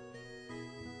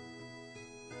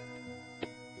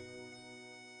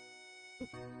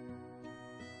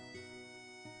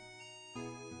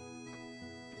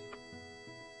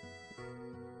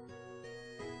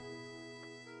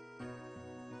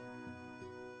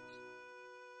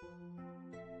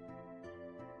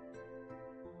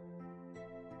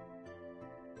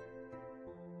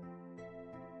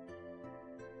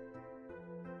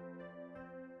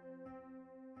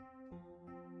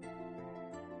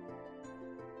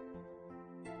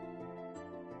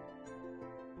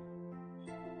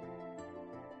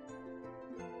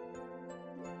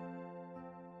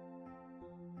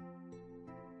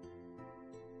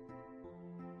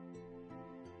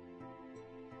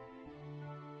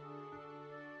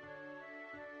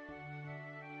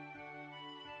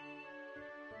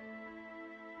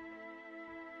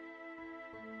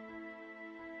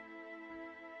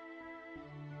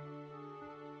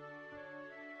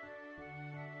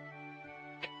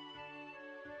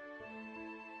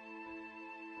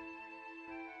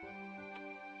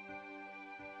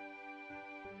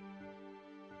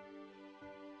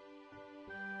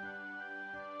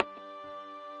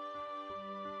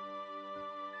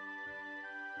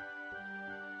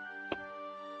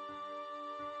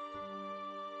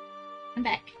 I'm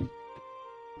back.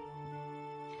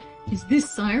 Is this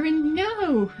Siren?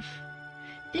 No!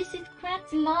 This is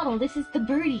Quetzalcoatl. This is the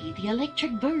birdie, the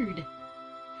electric bird.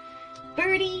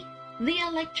 Birdie, the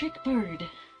electric bird.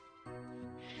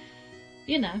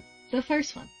 You know, the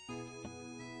first one.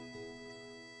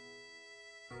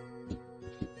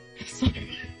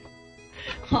 Sorry.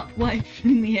 Hot wife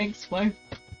and the ex-wife.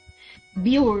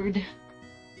 Beard.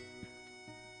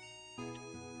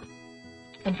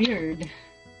 A beard.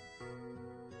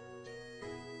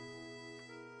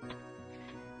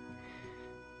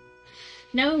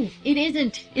 No, it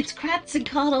isn't. It's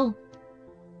Quetzalcoatl.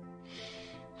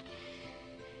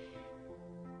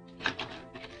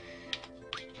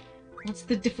 What's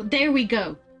the There we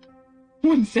go.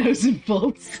 1,000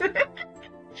 volts.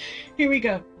 Here we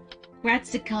go.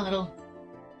 Quetzalcoatl.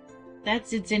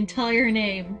 That's its entire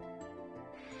name.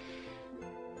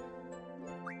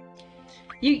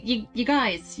 You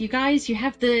guys, you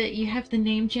have the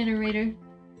name generator.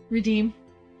 Redeem.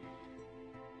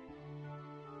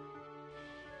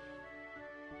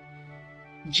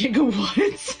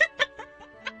 Gigawatts.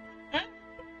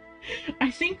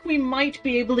 I think we might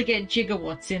be able to get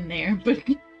gigawatts in there, but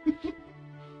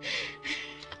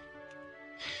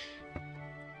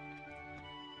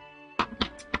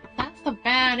that's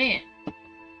about it.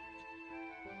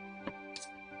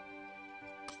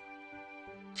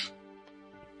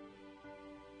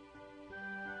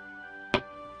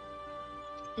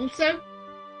 Also,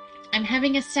 I'm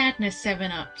having a sadness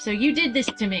 7-up, so you did this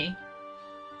to me.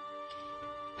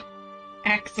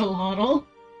 Axolotl.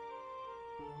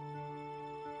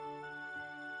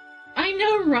 I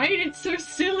know, right? It's so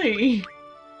silly.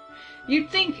 You'd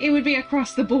think it would be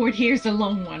across the board, here's a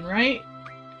long one, right?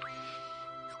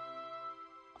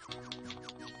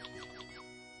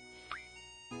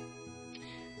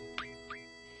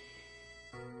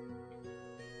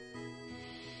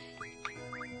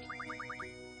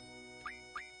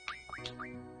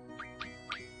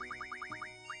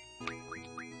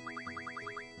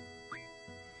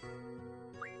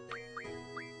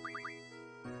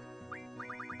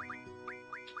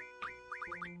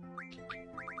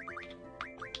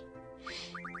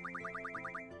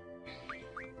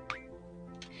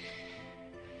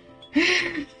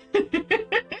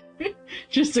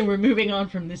 Just so we're moving on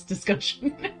from this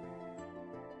discussion.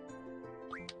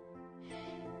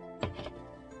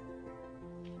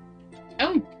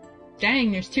 Oh,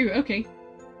 dang, there's 2. Okay.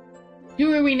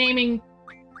 Who are we naming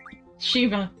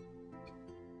Shiva?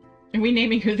 Are we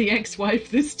naming her the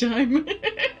ex-wife this time?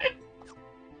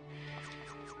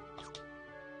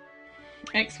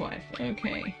 Ex-wife,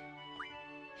 okay.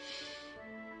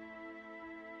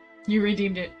 You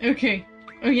redeemed it. Okay.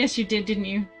 Oh yes, you did, didn't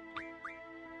you?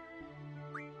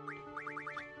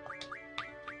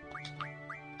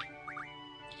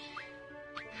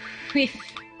 Whiff.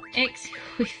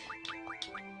 Ex-whiff.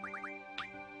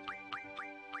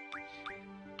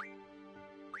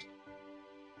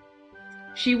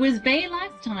 She was bae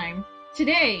last time.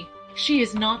 Today, she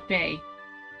is not bae.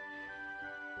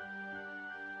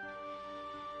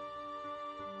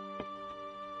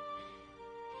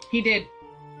 He did.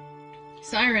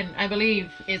 Siren, I believe,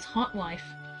 is hot wife.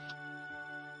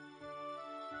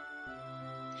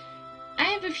 I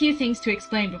have a few things to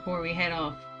explain before we head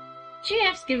off.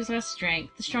 GFs gives us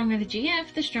strength. The stronger the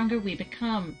GF, the stronger we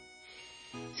become.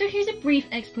 So here's a brief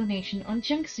explanation on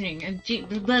junctioning of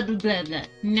blah blah blah blah.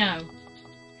 No.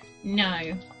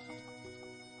 No.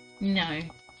 No.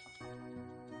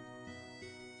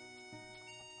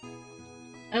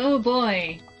 Oh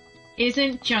boy.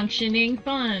 Isn't junctioning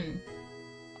fun?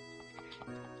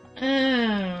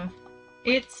 Oh,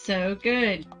 it's so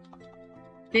good.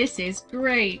 This is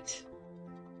great.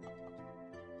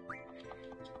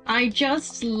 I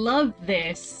just love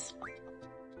this.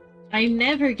 I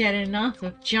never get enough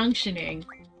of junctioning.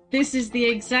 This is the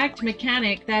exact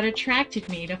mechanic that attracted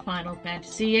me to Final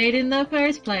Fantasy VIII in the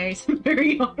first place.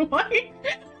 Very hot wife.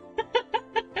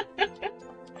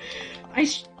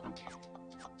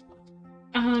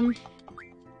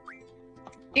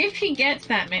 If he gets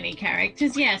that many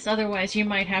characters, yes, otherwise you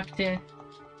might have to...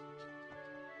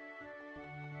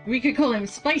 We could call him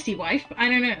Spicy Wife, I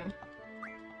don't know.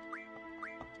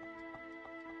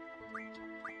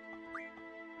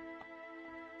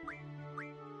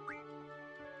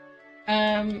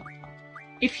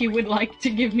 If you would like to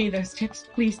give me those tips,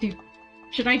 please do.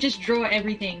 Should I just draw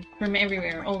everything from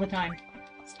everywhere all the time?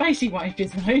 Spicy Wife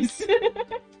is nice.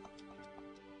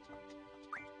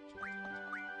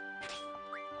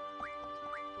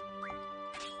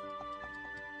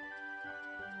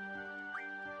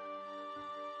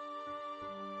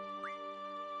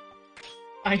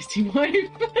 Icy Wife.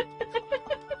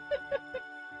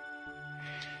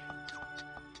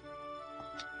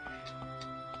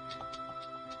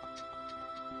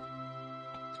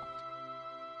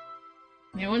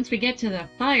 Now, once we get to the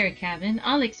fire cabin,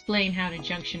 I'll explain how to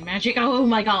junction magic. Oh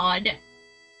my god!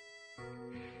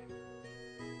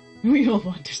 We all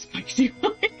want a spicy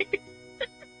wine.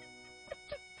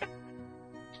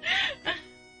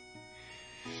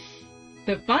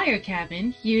 The fire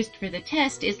cabin used for the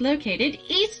test is located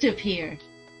east of here.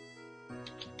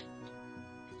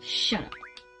 Shut up.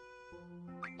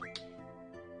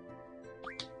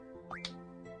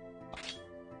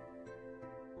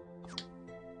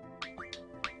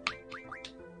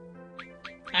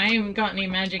 I haven't got any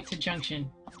magic to junction.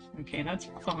 Okay, that's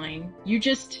fine. You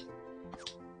just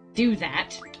do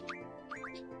that.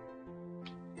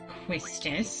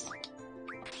 Quistis.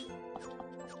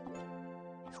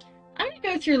 I'm gonna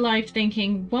go through life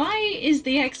thinking, why is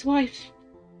the ex-wife?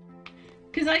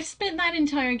 Because I spent that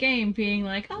entire game being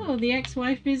like, oh, the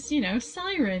ex-wife is, you know,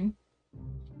 Siren.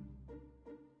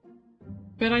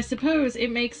 But I suppose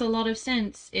it makes a lot of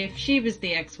sense if she was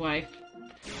the ex-wife.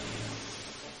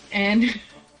 And...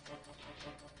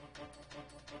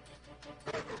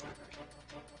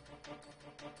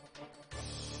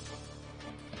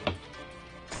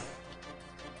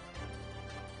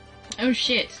 oh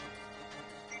shit.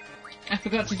 I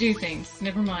forgot to do things.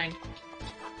 Never mind.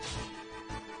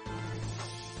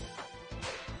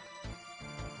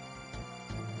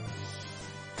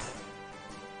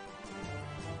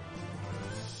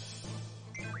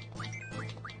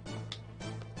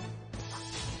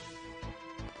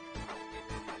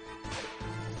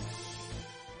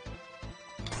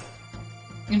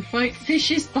 And fight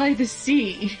fishes by the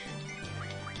sea.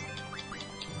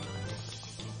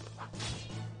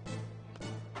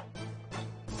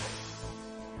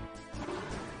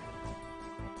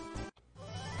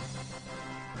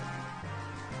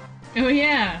 Oh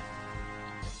yeah.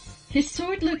 His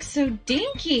sword looks so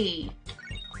dinky.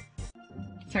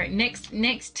 Sorry,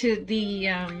 next to the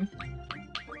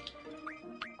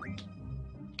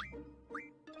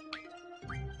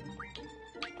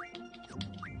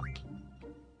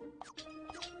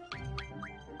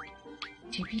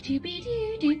doopy doopy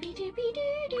doo doopy doopy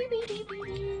doo doopy doopy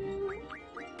doo.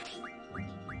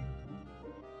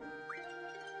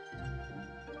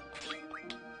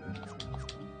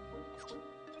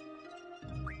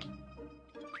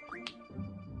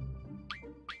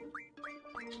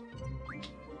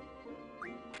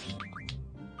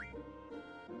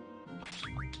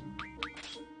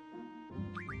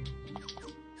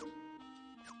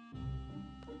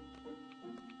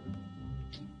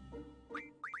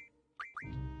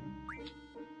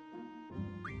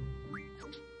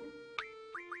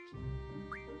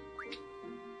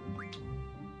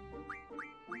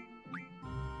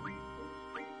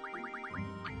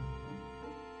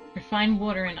 Refine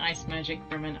water and ice magic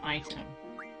from an item.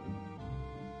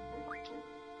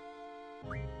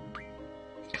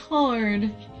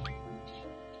 Card.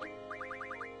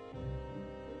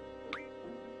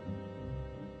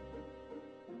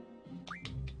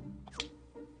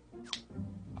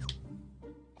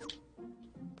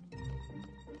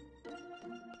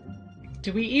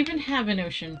 Do we even have an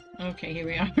ocean? Okay, here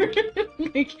we are.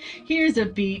 Like, here's a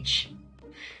beach.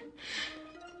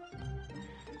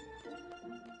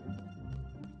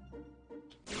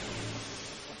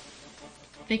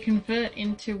 They convert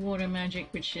into water magic,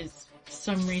 which is, for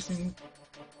some reason,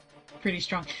 pretty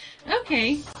strong.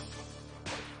 Okay.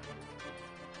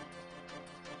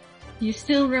 You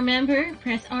still remember?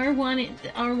 Press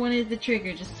R1. R1 is the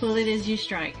trigger. Just pull it as you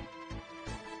strike.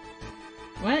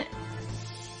 What?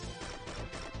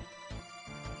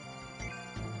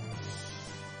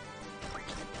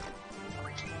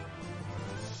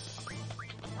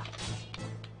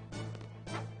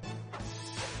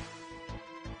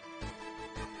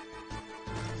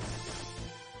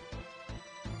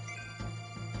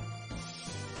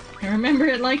 I remember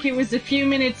it like it was a few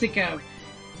minutes ago.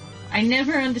 I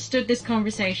never understood this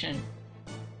conversation.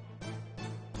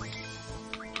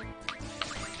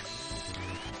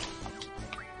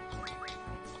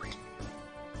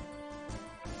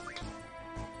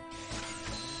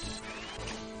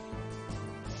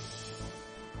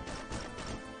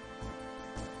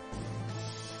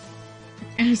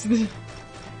 As the...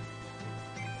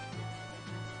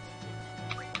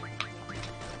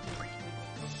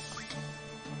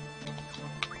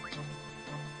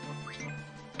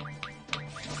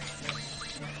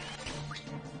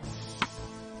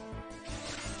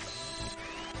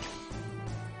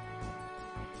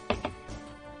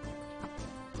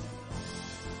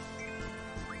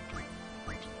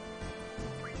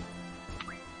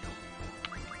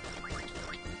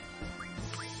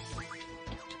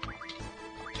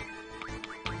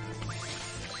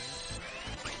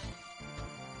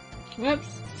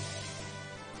 Whoops.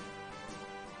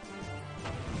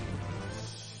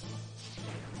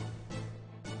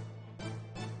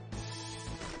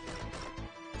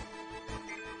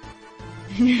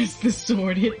 As the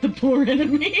sword hit the poor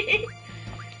enemy.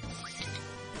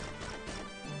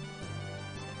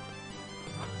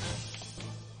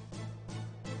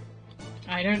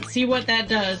 I don't see what that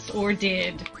does, or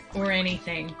did, or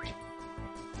anything.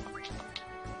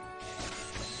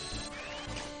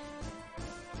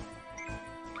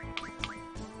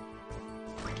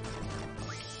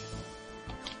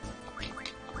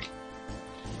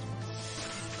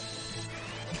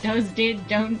 Does, did,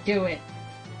 don't do it.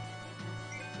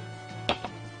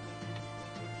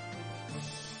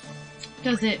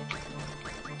 Does it?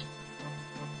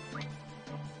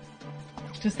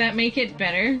 Does that make it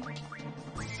better?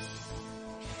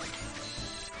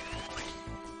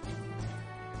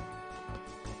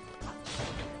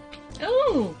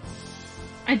 Oh!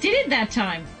 I did it that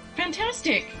time!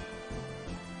 Fantastic!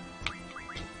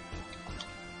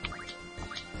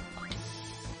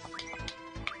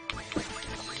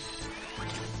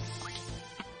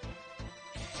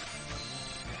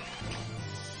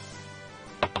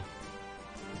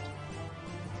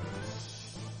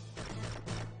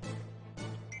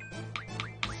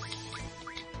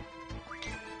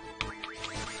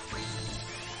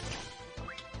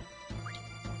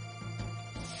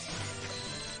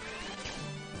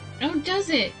 Oh, does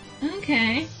it?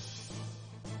 Okay.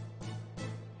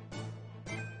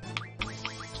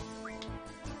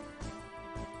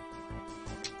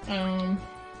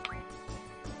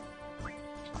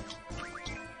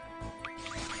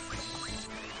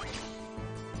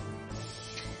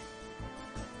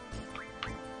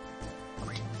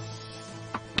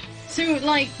 So,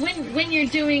 like, when you're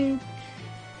doing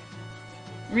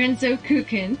Renzo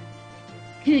Kuken,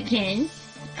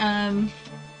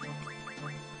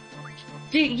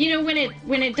 you know when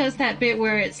it does that bit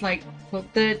where it's like, well,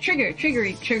 the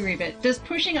triggery bit, does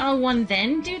pushing L1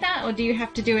 then do that, or do you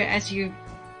have to do it as you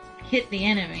hit the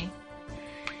enemy?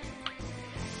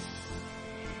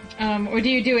 Or do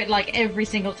you do it like every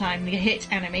single time the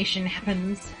hit animation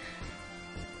happens?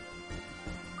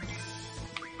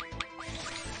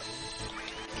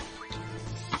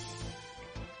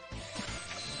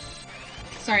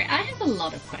 Sorry, I have a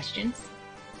lot of questions.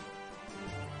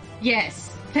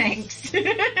 Yes, thanks. You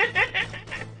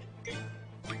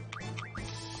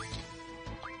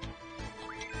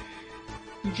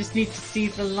just need to see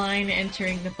the line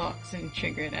entering the box and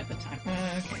trigger it at the time.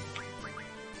 Okay.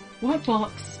 What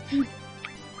box?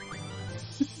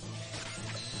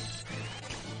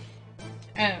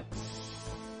 Oh.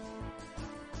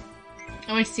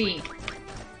 Oh, I see.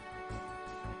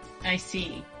 I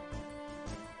see.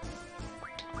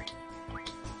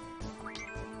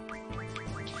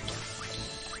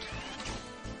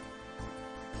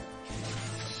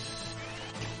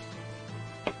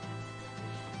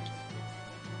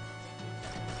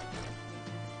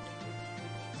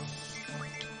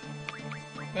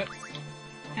 Whoops.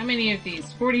 How many of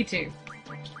these? 42.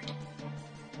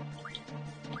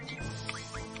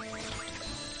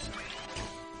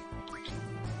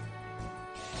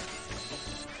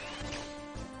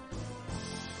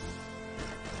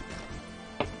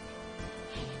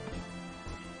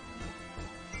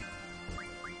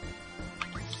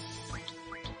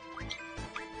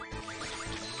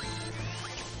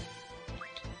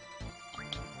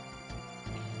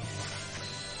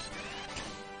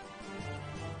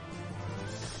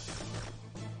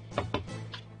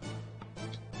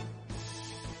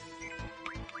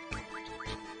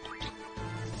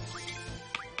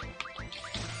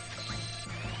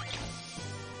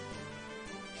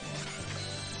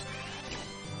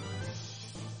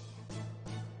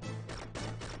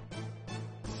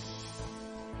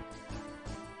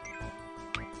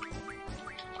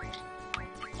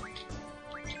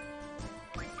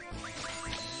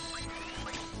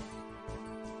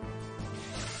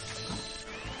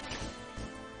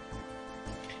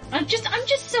 I'm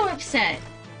just so upset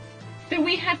that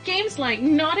we have games like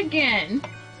Not Again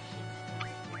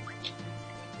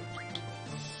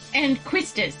and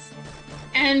Quistis,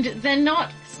 and they're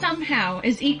not somehow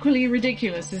as equally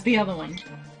ridiculous as the other one.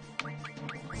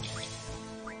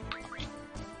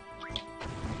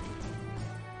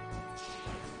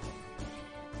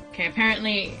 Okay,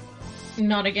 apparently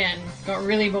Not Again got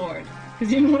really bored because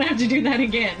he didn't want to have to do that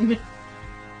again.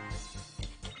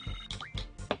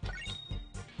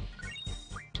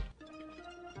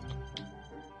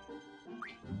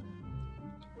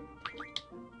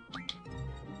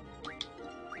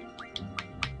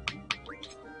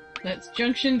 Let's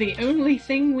junction the only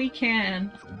thing we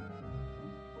can.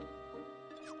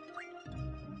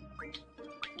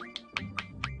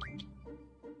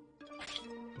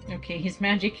 Okay, his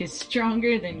magic is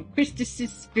stronger than Quistis'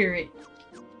 spirit.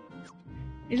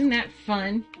 Isn't that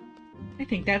fun? I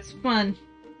think that's fun.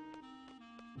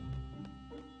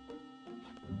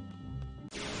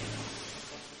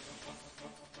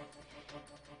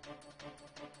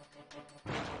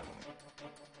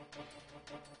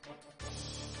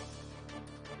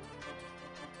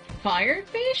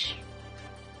 Firefish?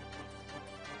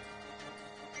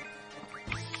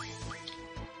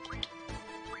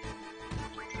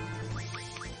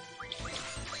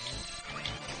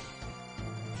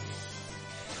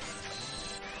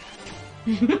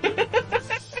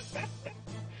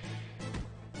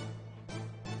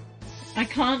 I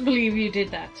can't believe you did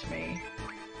that to me.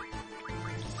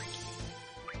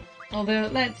 Although,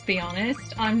 let's be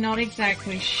honest, I'm not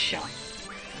exactly shocked.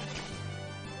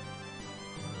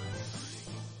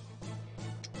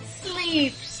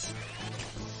 Sleeps!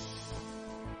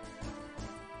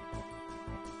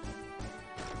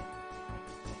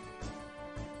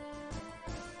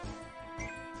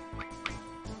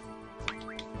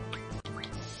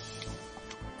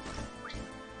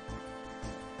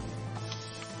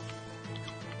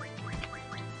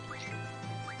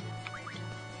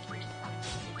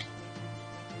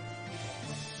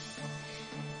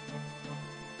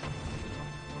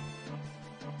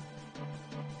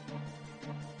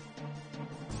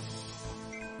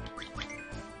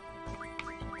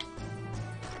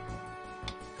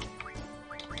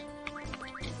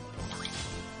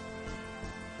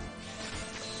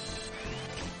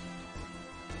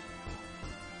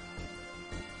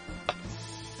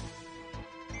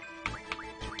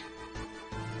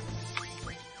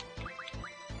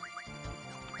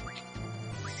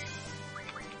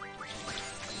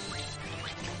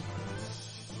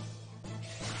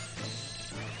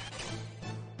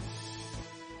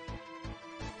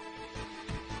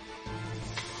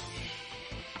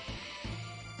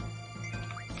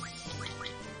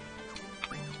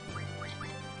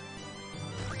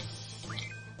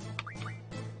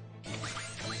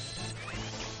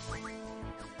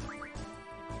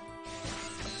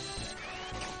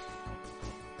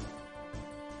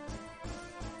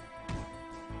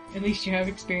 At least you have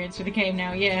experience with the game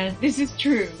now. Yeah, this is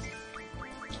true.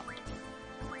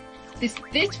 This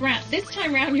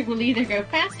time round you will either go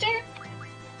faster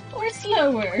or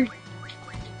slower.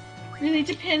 Really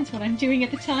depends what I'm doing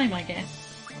at the time, I guess.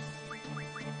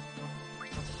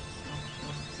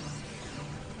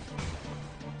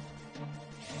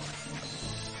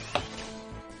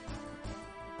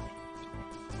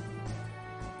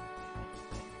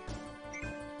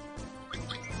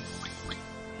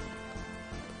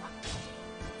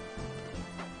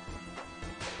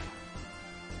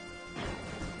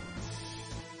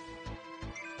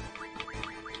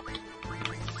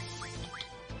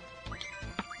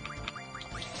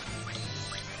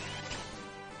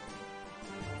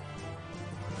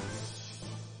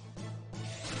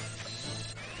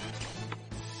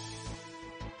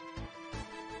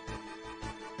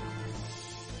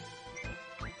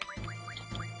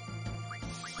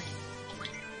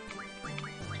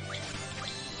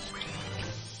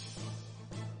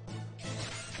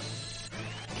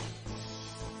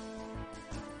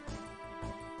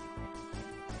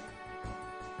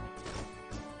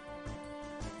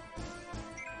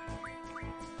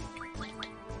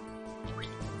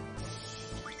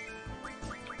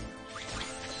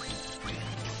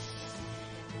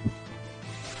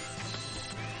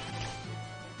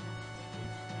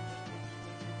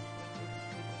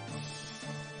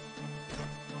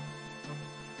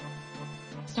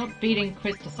 Stop beating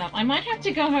Christus up. I might have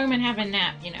to go home and have a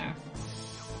nap, you know.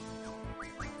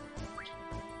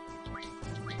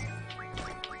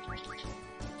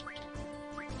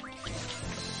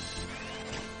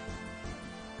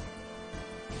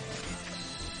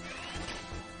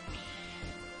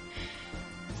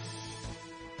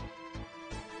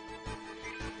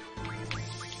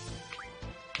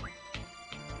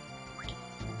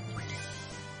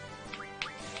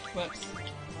 Whoops.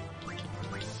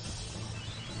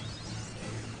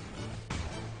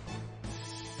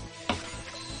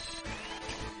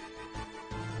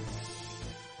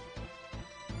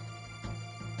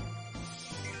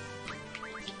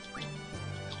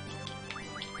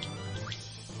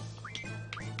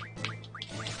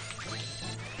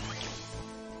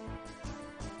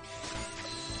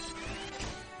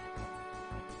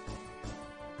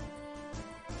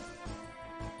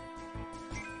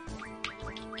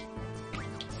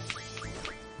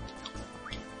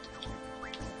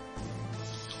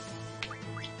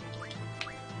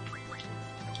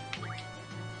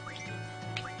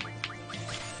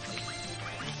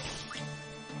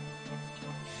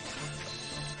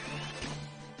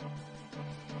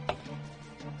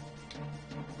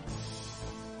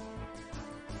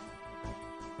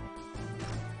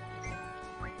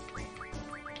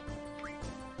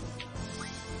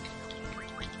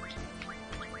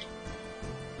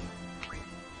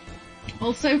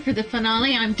 Also, for the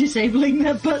finale, I'm disabling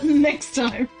that button next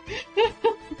time.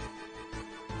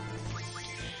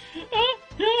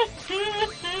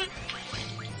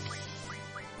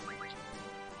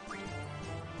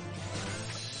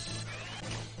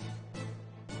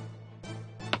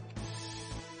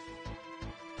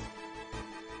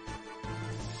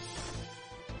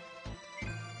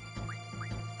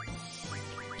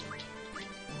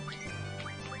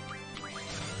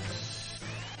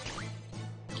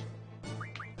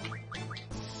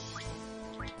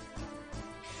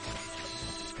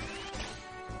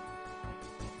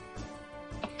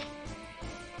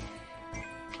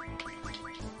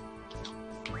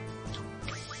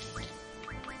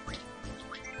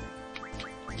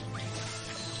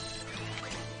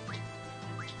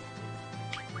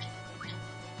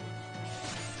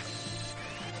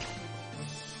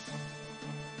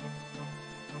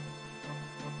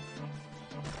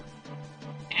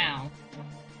 Ow.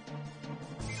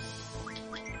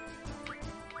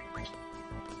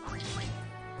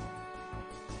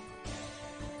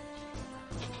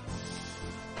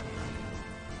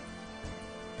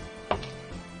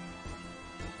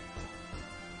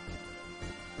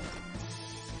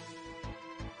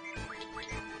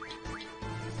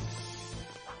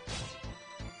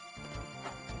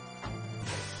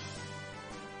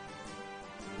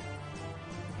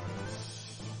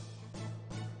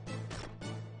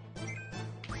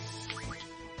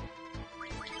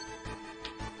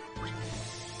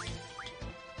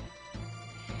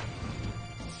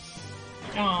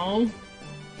 Oh.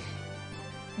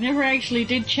 Never actually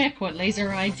did check what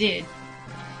Laser Eye did.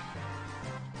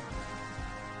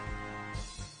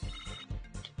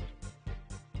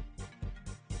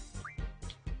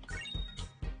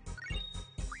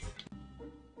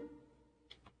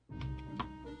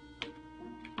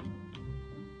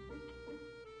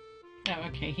 Oh,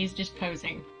 okay, he's just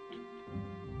posing.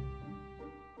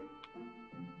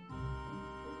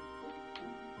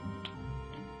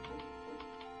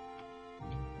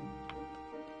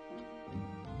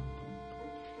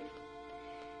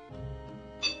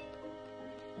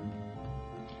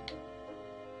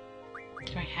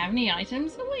 Do I have any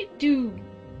items? Oh, I do.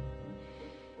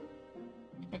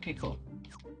 Okay, cool.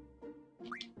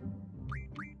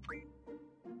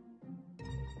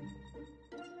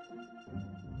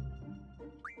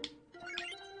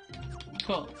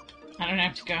 Cool. I don't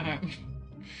have to go home.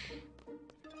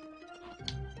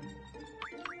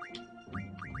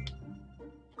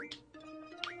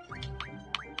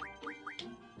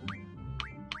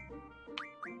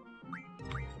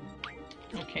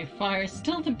 Okay, fire is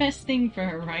still the best thing for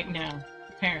her right now,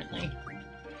 apparently.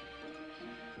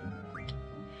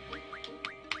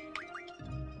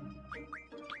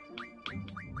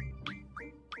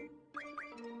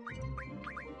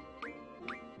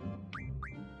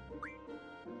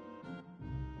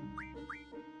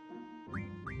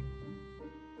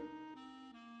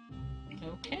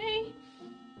 Okay.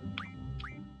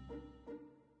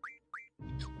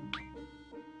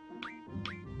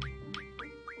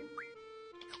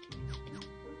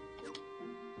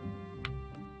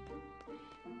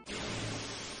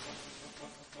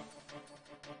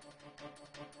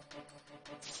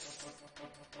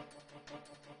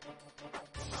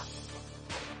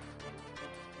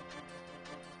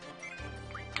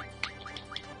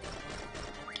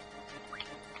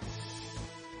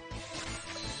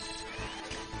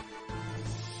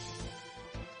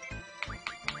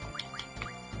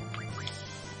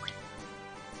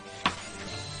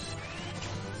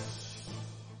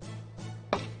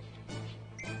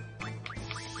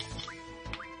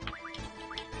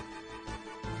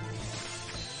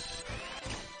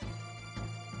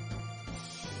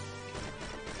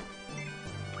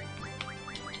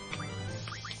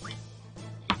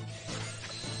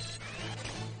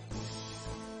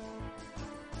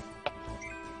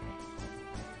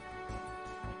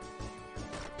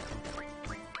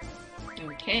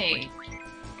 Okay.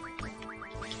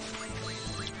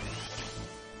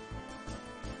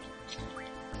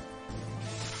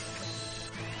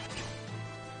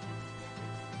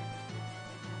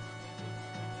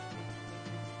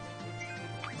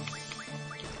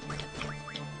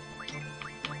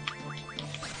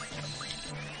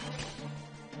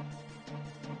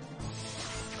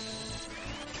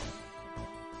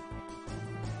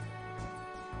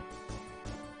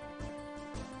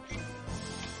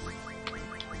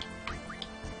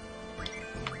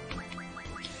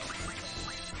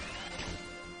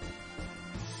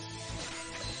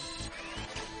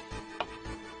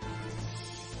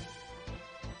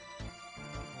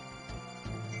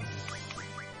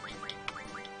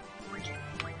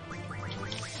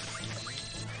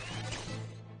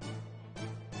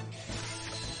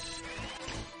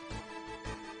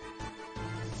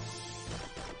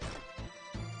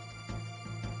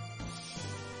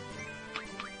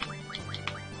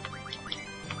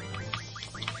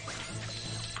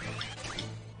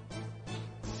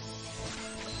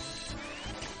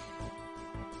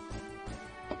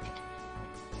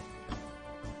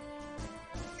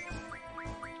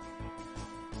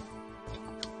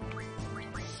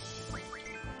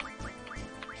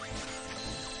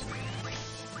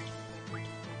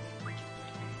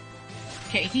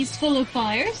 Okay, he's full of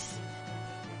fires.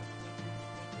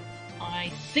 I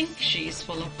think she's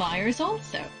full of fires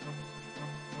also.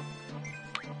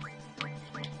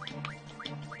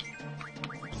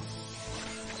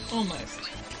 Almost.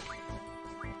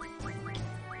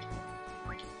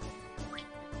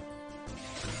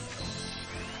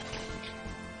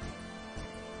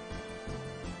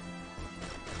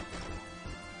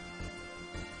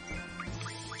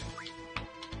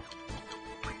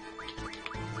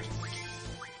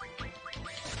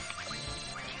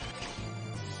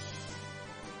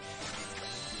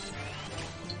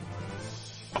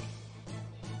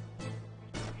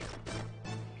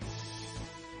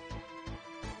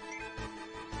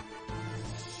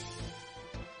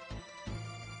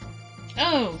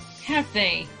 Oh, have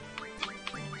they?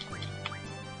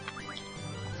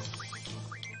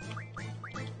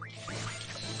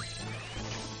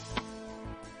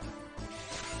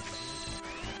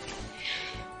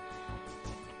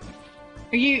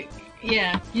 Are you...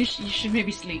 Yeah, you should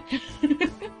maybe sleep.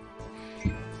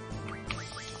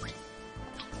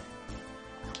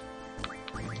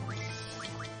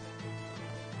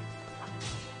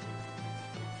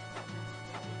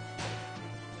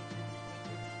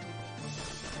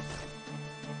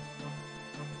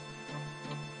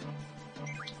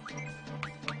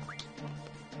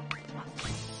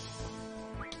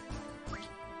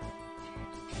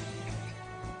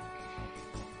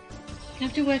 You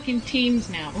have to work in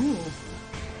teams now. Ooh.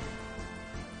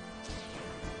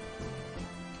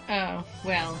 Oh,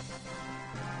 well.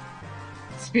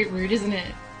 It's a bit rude, isn't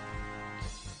it?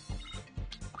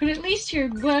 But at least your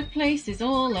workplace is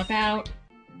all about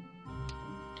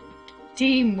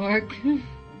teamwork.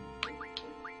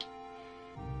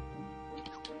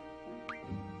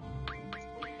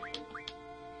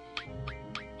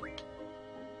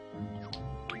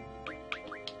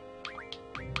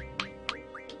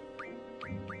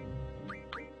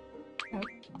 Oh,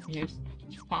 yes,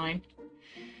 fine.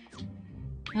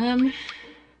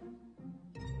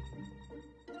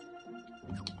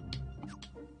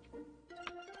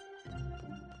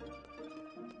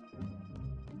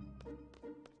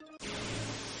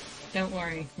 Don't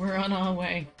worry, we're on our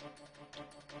way.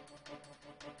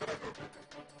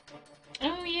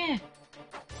 Oh, yeah.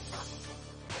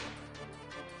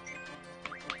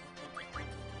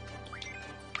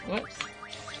 Whoops.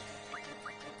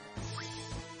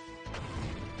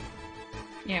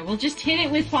 Yeah, we'll just hit it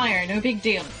with fire, no big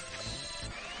deal.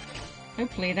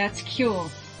 Hopefully that's cure.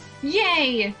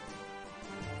 Yay!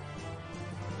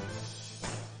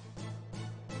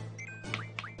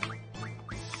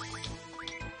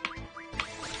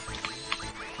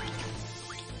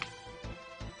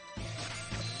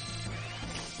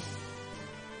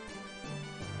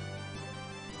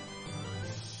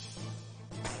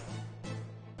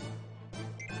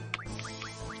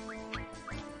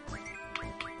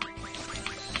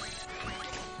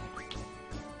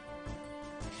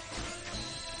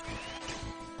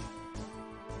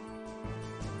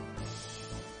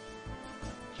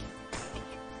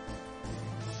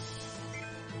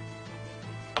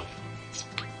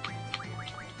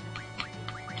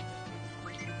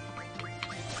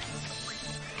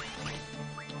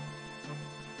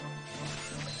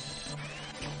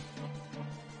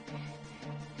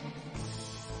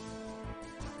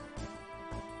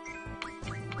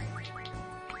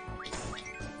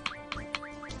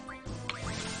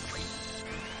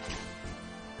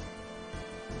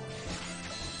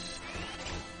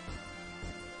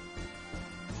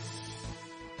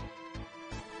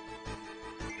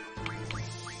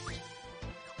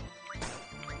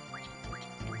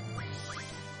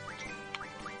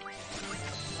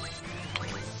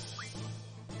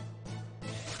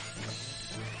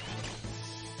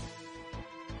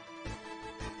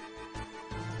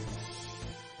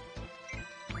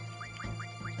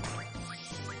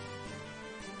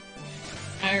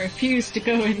 I refuse to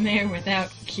go in there without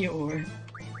cure.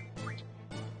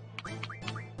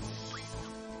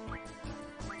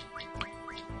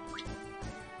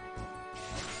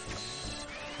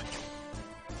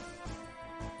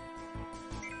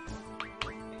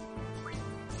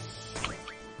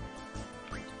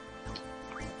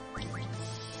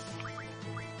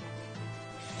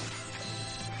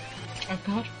 I've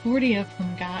got 40 of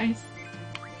them, guys.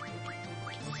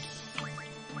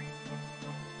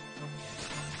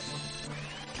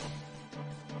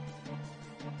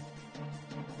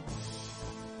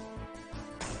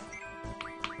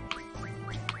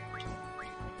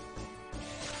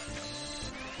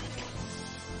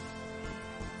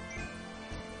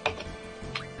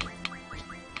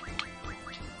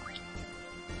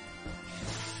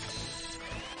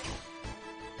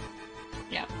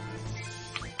 Yeah.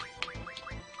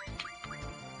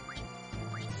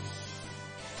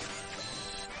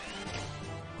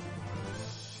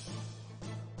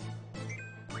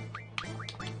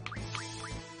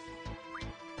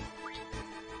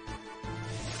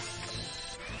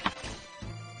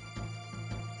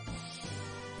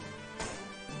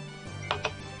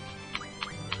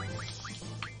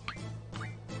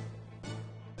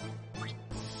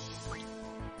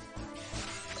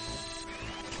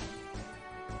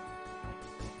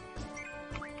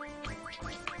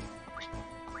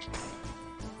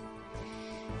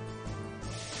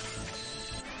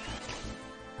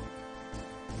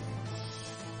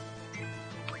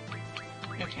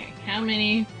 Okay, how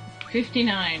many?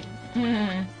 59.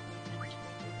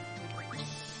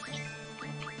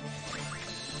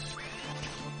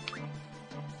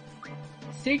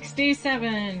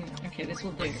 67. Okay, this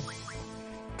will do.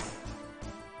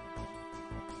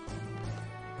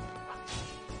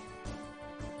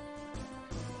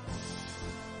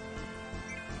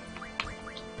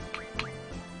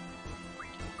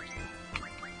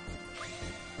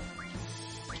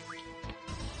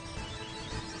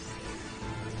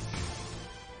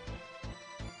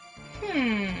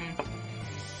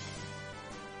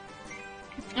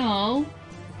 Oh,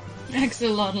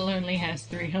 Axolotl only has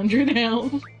 300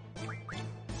 health.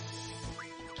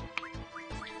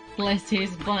 Bless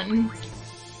his buttons.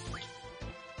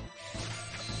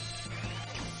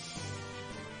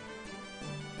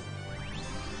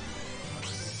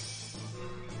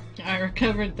 I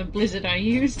recovered the blizzard I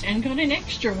used and got an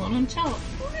extra one on top.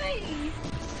 Hooray!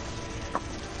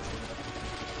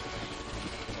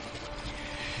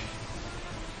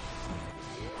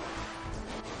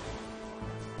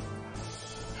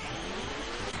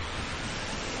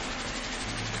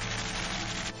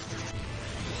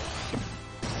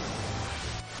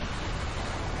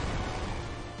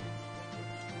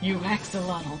 You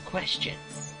axolotl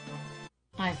questions.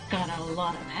 I've got a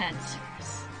lot of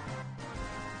answers.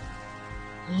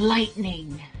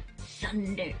 Lightning,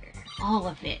 thunder, all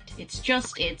of it. It's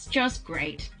just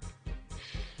great.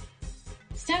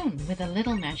 Stone with a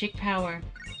little magic power.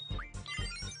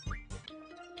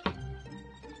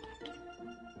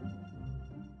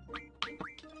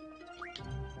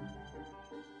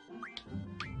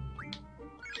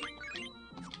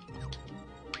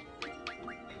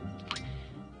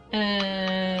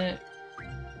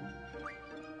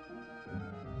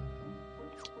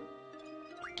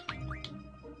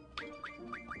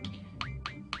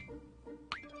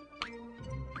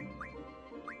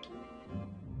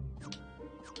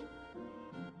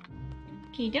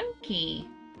 Okie dokie.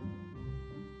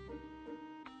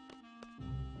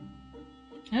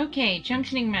 Okay,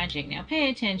 junctioning magic. Now pay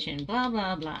attention. Blah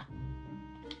blah blah.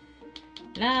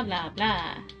 Blah blah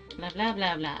blah. Blah blah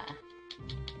blah blah.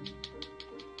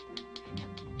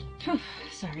 Whew,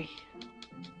 sorry.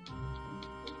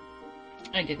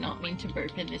 I did not mean to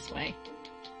burp in this way.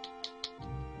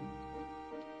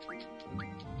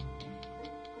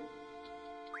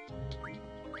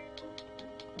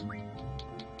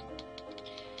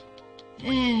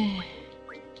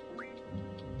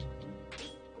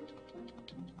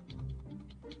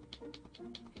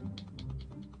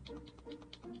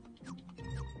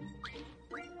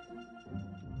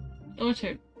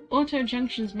 Auto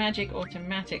junctions magic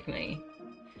automatically.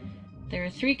 There are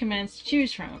 3 commands to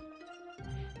choose from.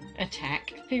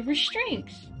 Attack favors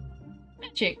strength.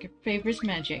 Magic favors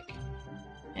magic.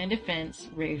 And defense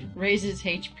raises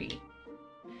HP.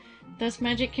 Thus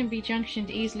magic can be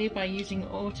junctioned easily by using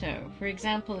auto. For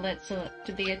example, let's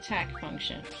select the attack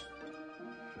function.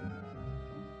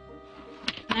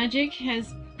 Magic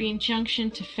has been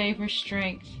junctioned to favor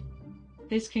strength.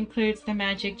 This concludes the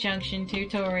magic junction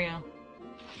tutorial.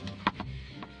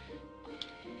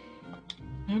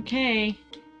 Okay.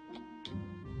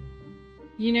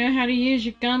 You know how to use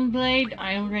your gunblade?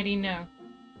 I already know.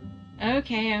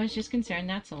 Okay, I was just concerned,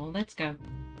 that's all. Let's go.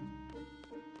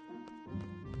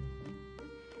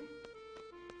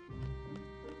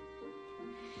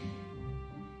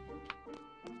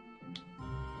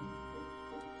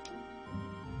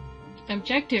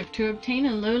 Objective: to obtain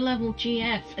a low-level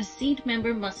GF, a seed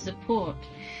member must support.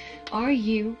 Are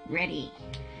you ready?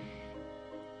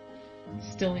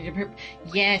 Still need a perp.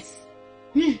 Yes!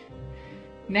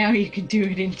 Now you can do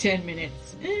it in 10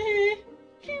 minutes.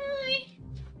 Can I?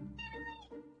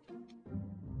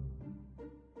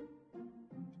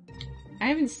 I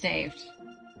haven't saved.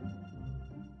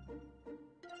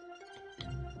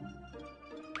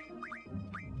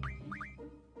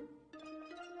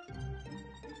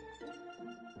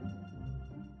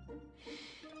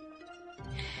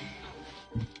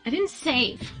 I didn't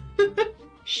save.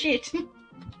 Shit.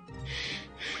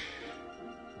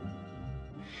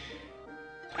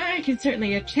 I can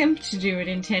certainly attempt to do it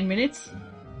in 10 minutes.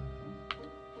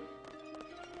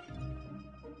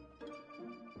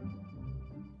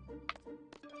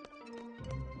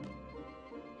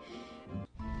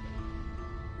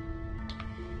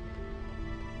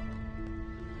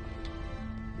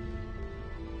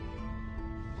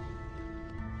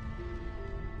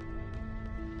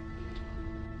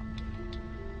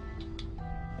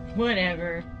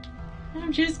 Whatever.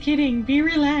 I'm just kidding. Be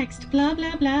relaxed. Blah,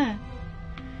 blah, blah.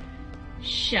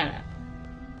 Shut up.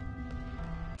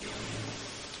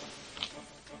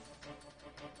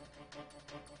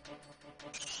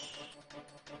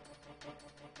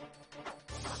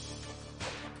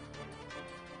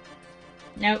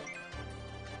 Nope.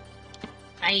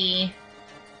 Bye.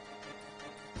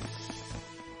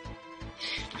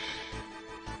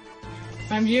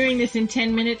 If I'm doing this in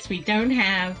 10 minutes, we don't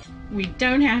have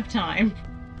time.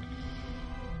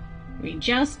 We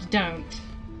just don't.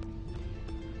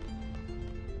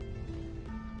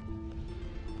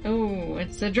 Oh,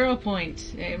 it's a draw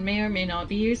point. It may or may not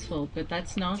be useful, but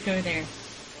let's not go there.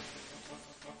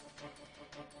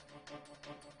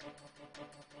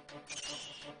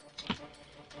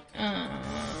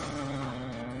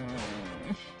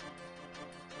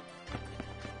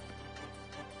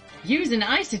 Use an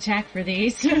ice attack for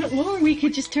these, or we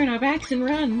could just turn our backs and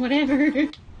run, whatever.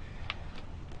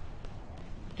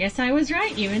 Guess I was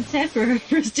right, you and Seth were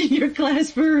first in your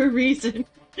class for a reason.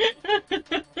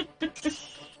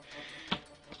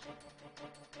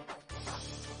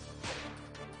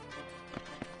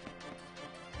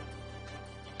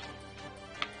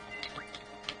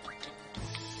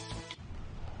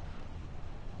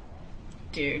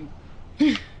 Dude.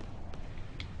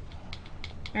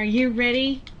 Are you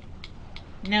ready?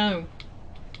 No.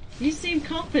 You seem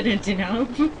confident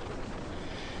enough.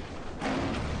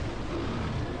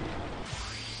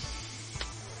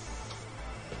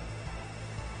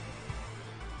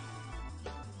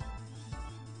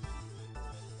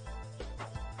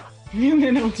 And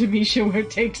then Ultimisha won't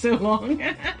take so long.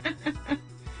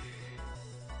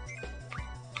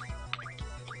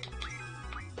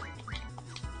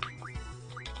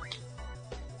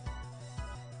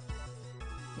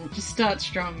 We'll just start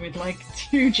strong with like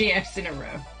 2 GFs in a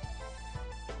row.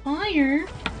 Fire?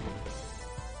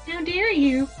 How dare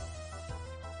you?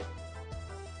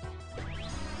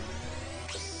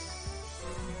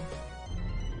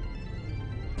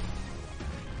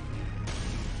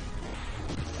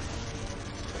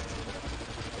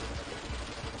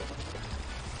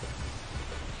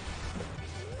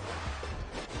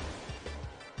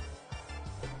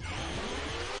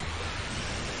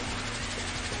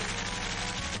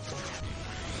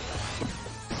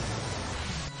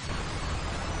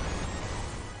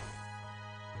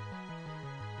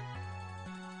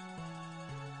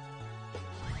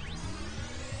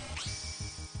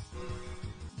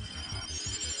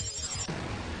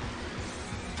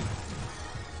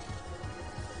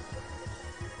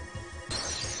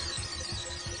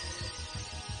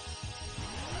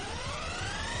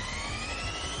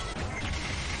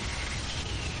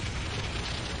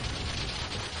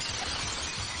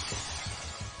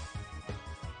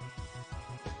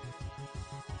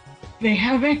 They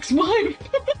have ex-wife!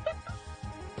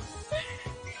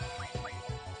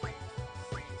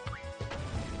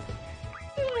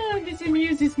 Oh, this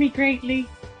amuses me greatly.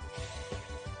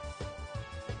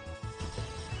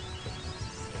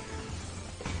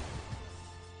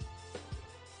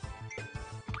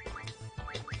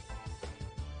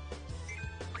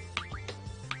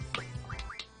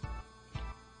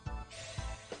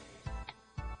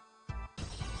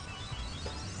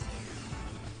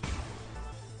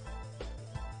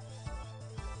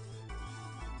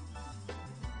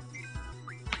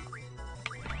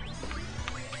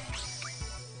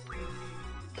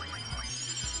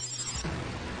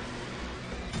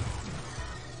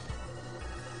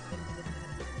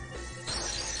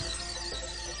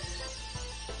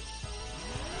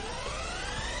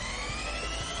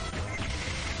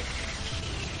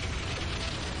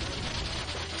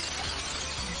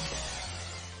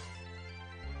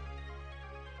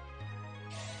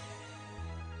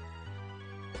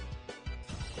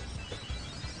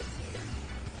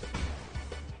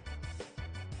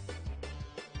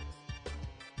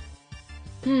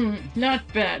 Not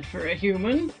bad for a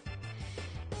human.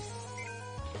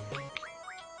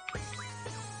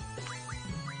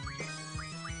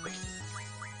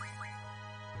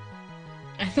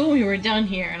 I thought we were done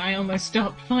here and I almost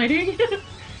stopped fighting.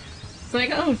 It's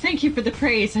like, oh, thank you for the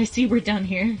praise. I see we're done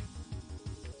here.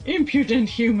 Impudent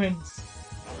humans.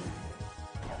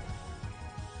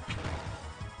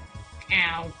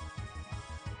 Ow.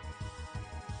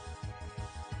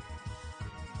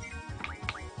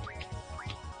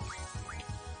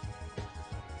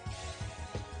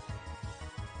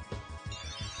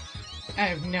 I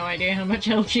have no idea how much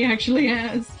health she actually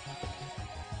has.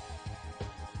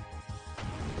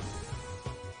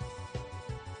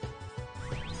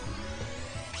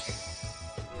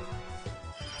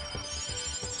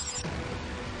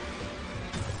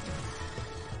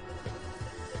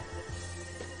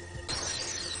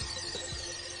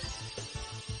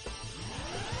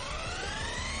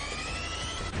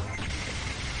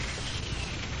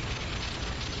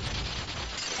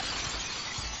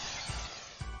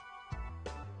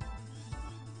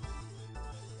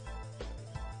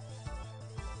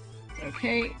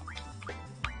 Okay.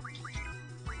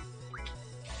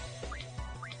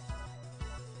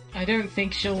 I don't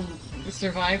think she'll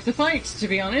survive the fight, to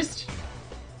be honest.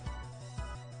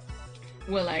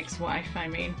 Well, ex-wife, I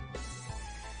mean.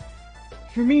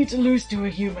 For me to lose to a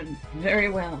human, very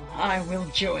well, I will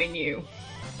join you.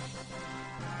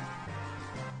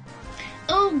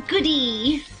 Oh,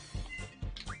 goody!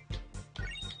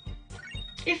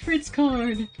 Ifrit's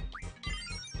card.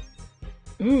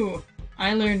 Ooh,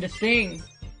 I learned a thing.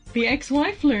 The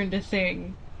ex-wife learned a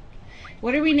thing.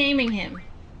 What are we naming him?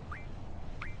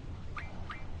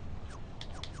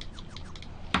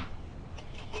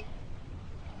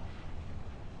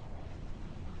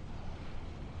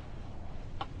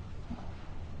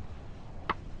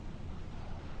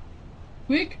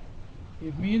 Quick,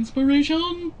 give me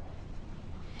inspiration.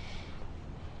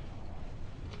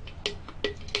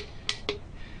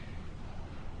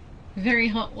 Very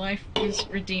hot wife was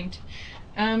redeemed.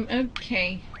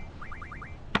 Okay.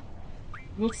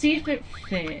 We'll see if it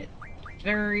fit.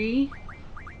 Very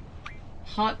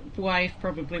hot wife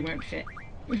probably won't fit.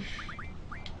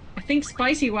 I think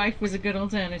spicy wife was a good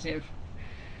alternative.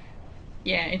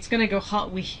 Yeah, it's gonna go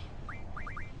hot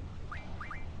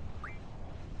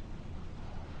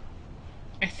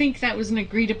I think that was an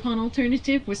agreed upon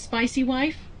alternative, was spicy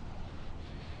wife.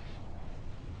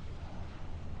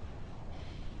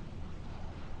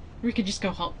 We could just go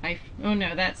hot wife. Oh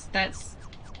no, that's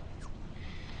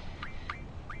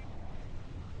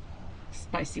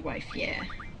spicy wife, yeah.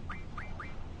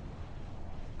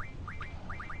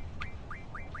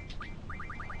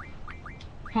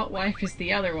 Hot wife is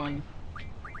the other one.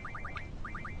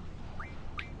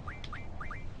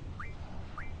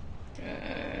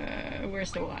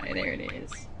 Where's the Y? There it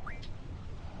is.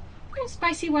 Oh,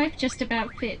 spicy wife just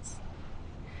about fits.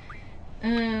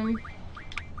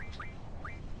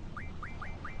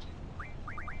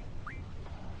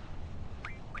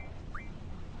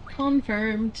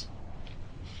 Confirmed.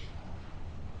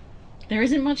 There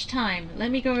isn't much time. Let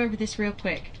me go over this real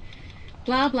quick.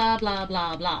 Blah, blah, blah,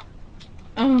 blah, blah.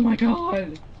 Oh my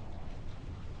god.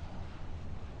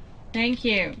 Thank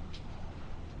you.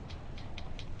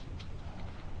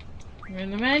 When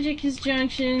the magic is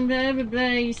junction, blah, blah,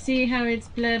 blah, you see how it's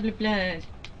blah, blah, blah.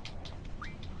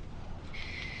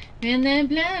 And then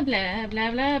blah, blah,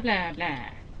 blah, blah, blah, blah.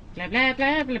 Blah, blah,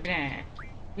 blah, blah, blah.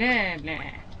 Blah,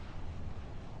 blah.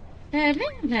 Blah,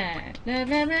 blah, blah, blah,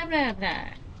 blah, blah, blah, blah.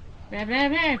 Blah, blah,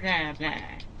 blah, blah, blah.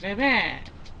 Blah, blah.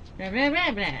 Blah, blah,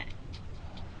 blah, blah.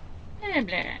 Blah,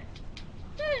 blah.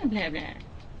 Blah, blah, blah.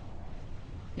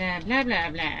 Blah, blah, blah,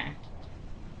 blah.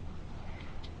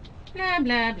 Blah,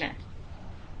 blah, blah.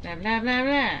 Blah, blah, blah,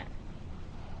 blah.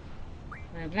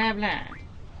 Blah, blah, blah.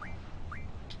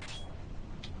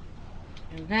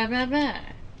 Blah, blah, blah.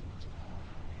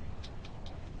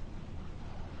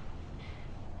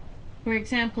 For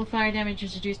example, fire damage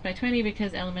is reduced by 20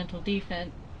 because elemental defense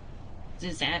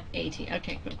is at 80.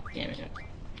 Okay, cool. Yeah, we do it.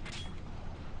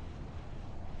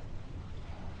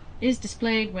 Is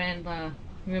displayed when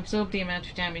you absorb the amount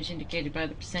of damage indicated by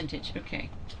the percentage.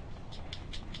 Okay.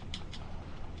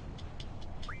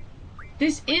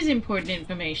 This is important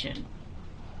information.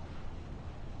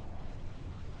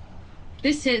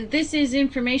 This is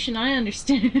information I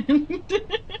understand.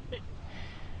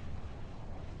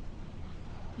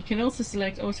 You can also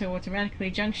select auto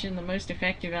automatically junction the most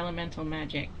effective elemental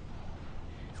magic.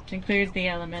 It includes the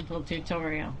elemental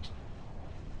tutorial.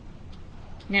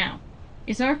 Now,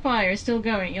 is our fire still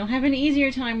going? You'll have an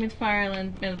easier time with fire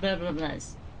and blah blah blah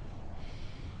blahs.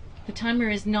 The timer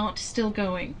is not still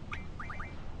going.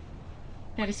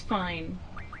 That is fine.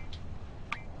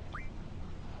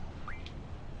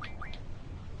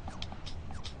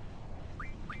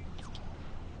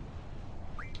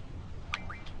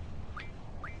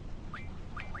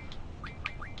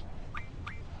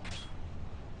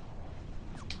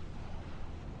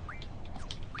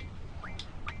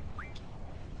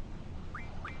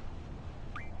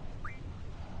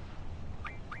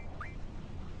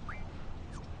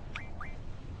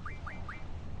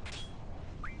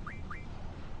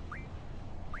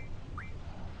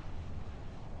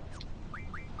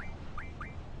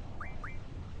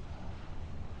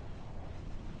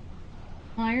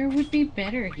 Fire would be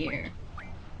better here.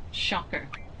 Shocker.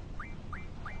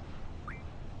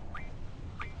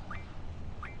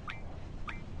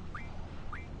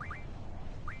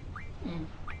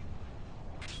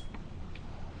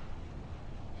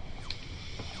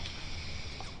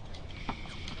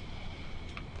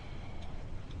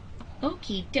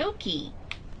 Okie dokie.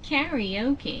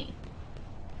 Karaoke.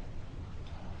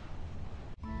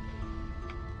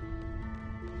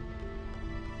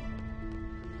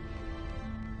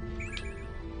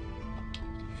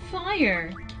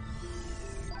 fire.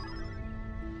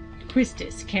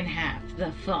 Quistis can have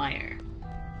the fire.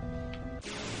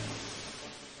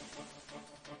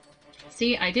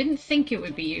 See, I didn't think it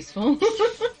would be useful.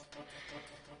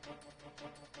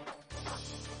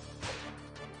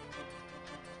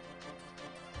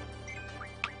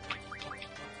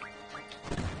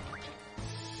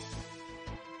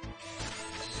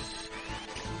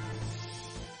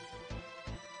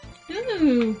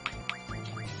 Ooh.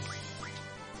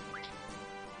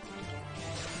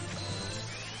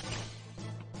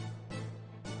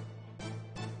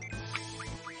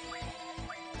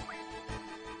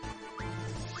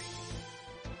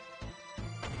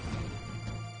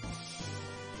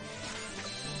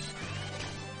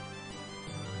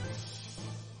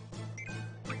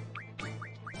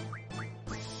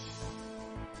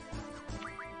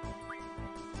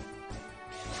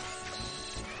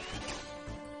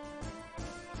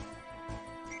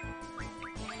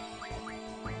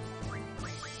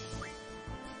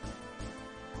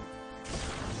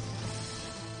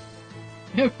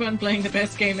 Have fun playing the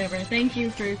best game ever. Thank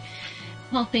you for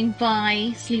popping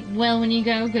by. Sleep well when you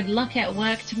go. Good luck at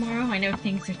work tomorrow. I know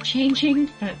things are changing,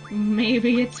 but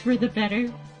maybe it's for the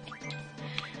better.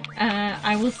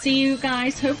 I will see you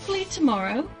guys hopefully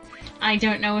tomorrow. I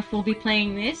don't know if we'll be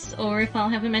playing this or if I'll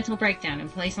have a mental breakdown and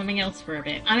play something else for a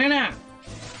bit. I don't know.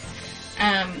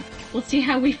 We'll see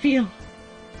how we feel.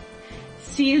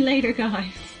 See you later,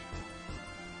 guys.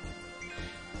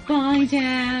 Bye,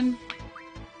 Dan.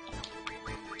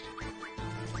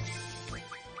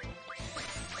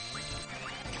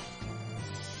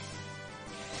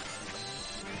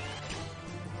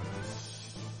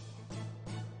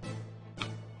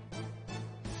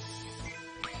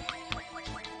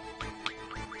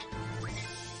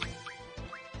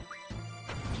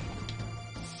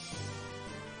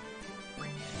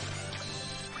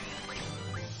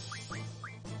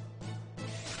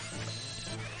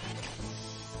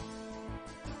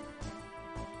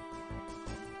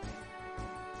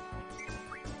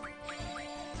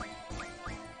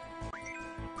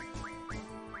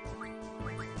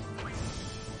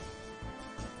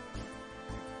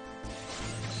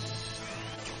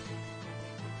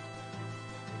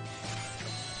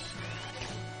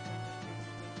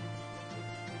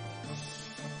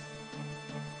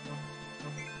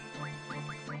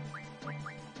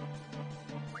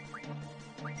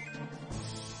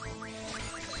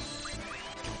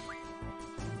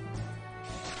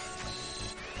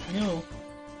 No.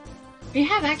 We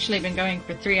have actually been going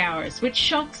for 3 hours, which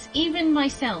shocks even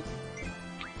myself.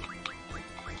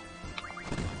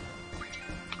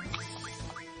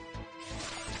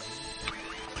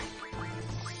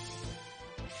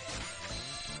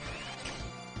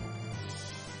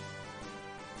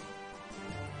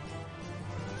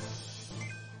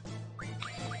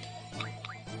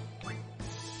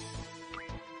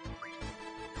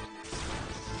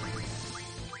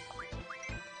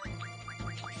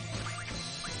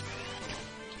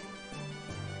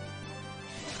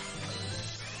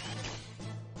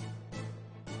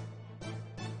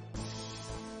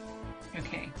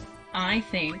 Okay, I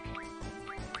think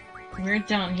we're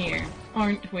done here,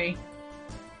 aren't we?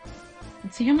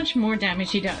 Let's see how much more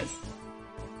damage he does.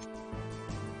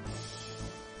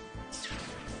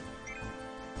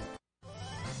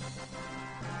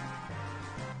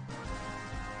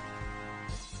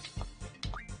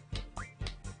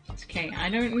 It's okay, I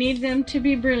don't need them to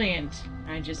be brilliant.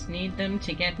 I just need them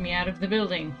to get me out of the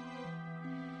building.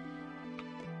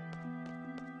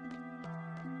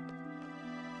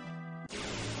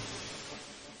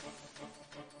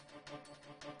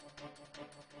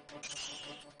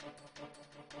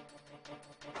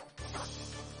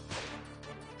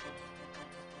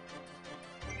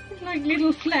 Like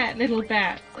little flat little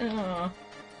bats. Oh.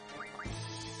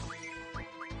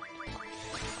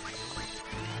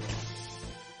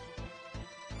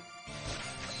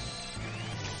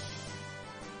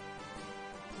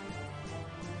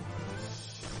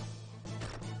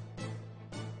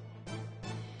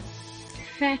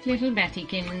 Fat little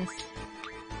battykins.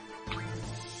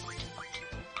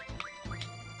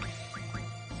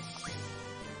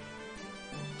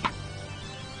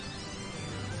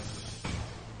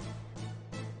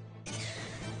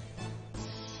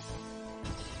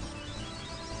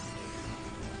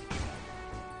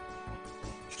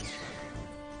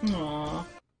 Aww.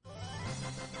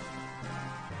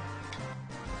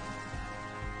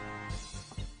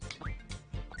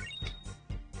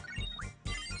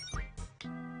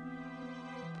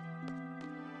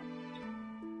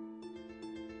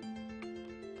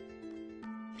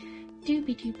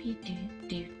 Doopy doopy doo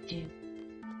doo doo.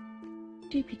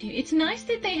 Doopy doo. It's nice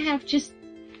that they have just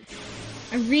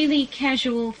a really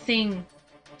casual thing.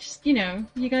 Just, you know,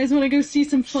 you guys want to go see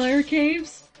some fire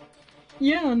caves?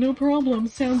 Yeah, no problem.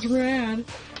 Sounds rad.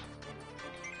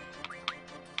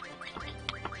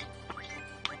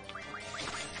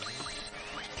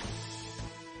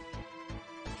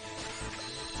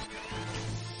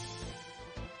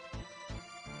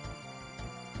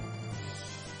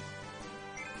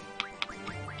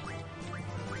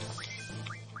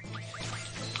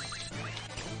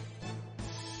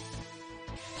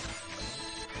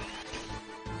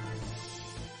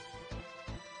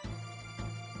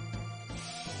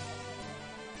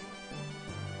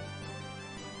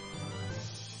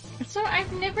 So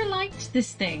I've never liked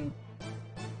this thing.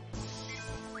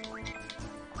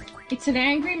 It's an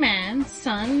angry man,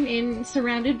 sun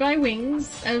surrounded by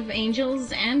wings of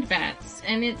angels and bats,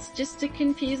 and it's just a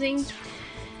confusing.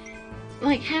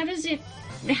 Like, how does it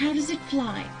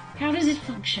fly? How does it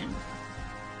function?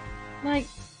 Like,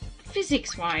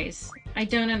 physics-wise, I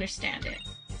don't understand it.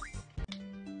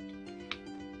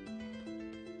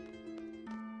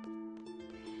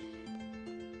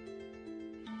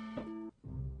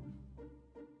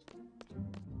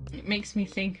 It makes me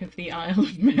think of the Isle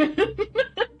of Man.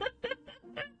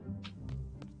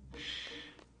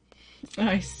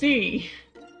 I see.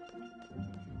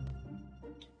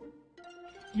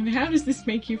 And how does this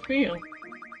make you feel?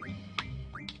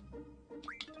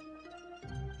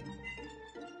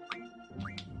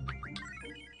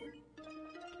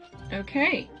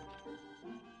 Okay.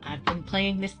 I've been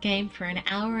playing this game for an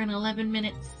hour and 11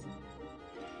 minutes.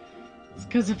 It's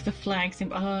because of the flag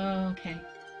symbol. Oh, okay.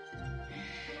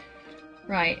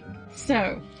 Right,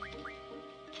 so.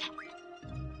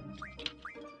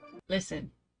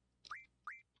 Listen.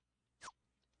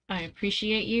 I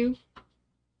appreciate you.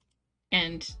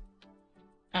 And,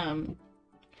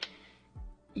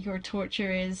 your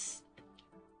torture is,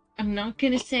 I'm not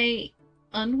gonna say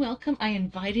unwelcome. I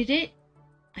invited it.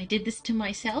 I did this to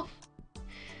myself.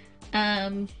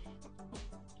 So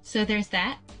there's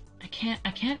that. I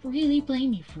can't really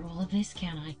blame you for all of this,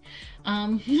 can I?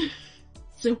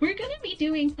 So we're gonna be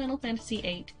doing Final Fantasy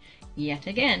VIII yet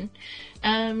again.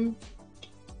 And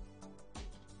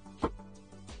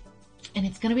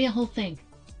it's gonna be a whole thing.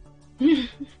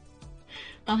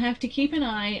 I'll have to keep an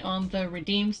eye on the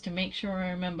redeems to make sure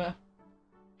I remember.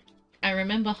 I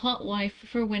remember Hot Wife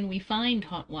for when we find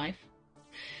Hot Wife.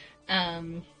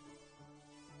 We'll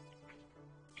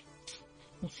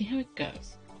see how it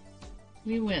goes.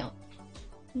 We will.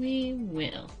 We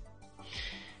will.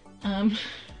 I'm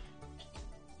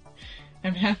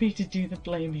happy to do the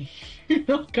blaming.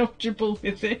 Not comfortable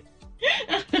with it.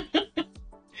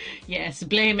 Yes,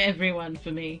 blame everyone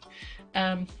for me.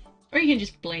 Or you can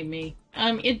just blame me.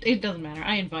 It doesn't matter.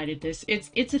 I invited this.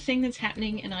 It's a thing that's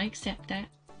happening and I accept that.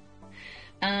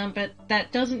 But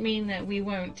that doesn't mean that we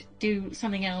won't do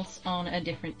something else on a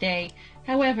different day.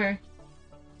 However,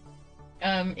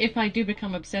 if I do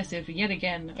become obsessive yet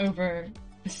again over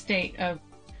the state of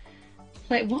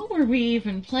play, what were we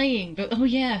even playing? But oh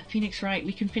yeah, Phoenix Wright,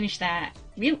 we can finish that.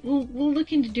 We'll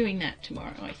look into doing that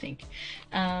tomorrow, I think.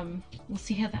 We'll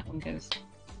see how that one goes.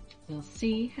 We'll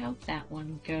see how that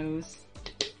one goes.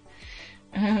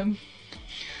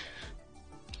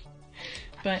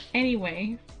 But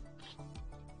anyway,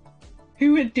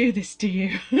 who would do this to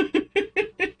you?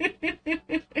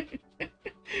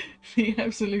 The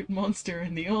absolute monster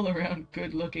and the all-around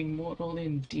good-looking mortal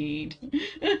indeed.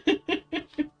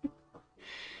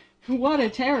 What a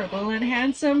terrible and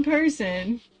handsome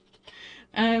person.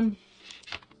 So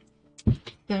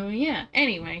yeah,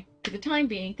 anyway, for the time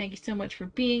being, thank you so much for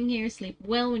being here. Sleep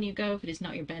well when you go. If it is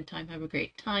not your bedtime, have a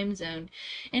great time zone.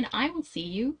 And I will see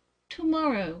you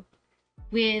tomorrow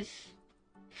with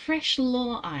fresh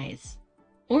law eyes.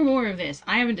 Or more of this.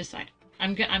 I haven't decided.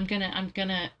 I'm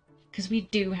gonna, because we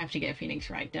do have to get Phoenix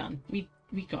Wright done. We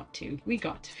got to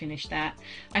finish that.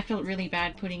 I felt really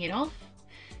bad putting it off,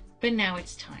 but now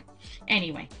it's time.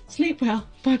 Anyway, sleep well.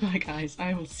 Bye bye, guys.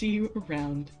 I will see you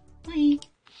around. Bye.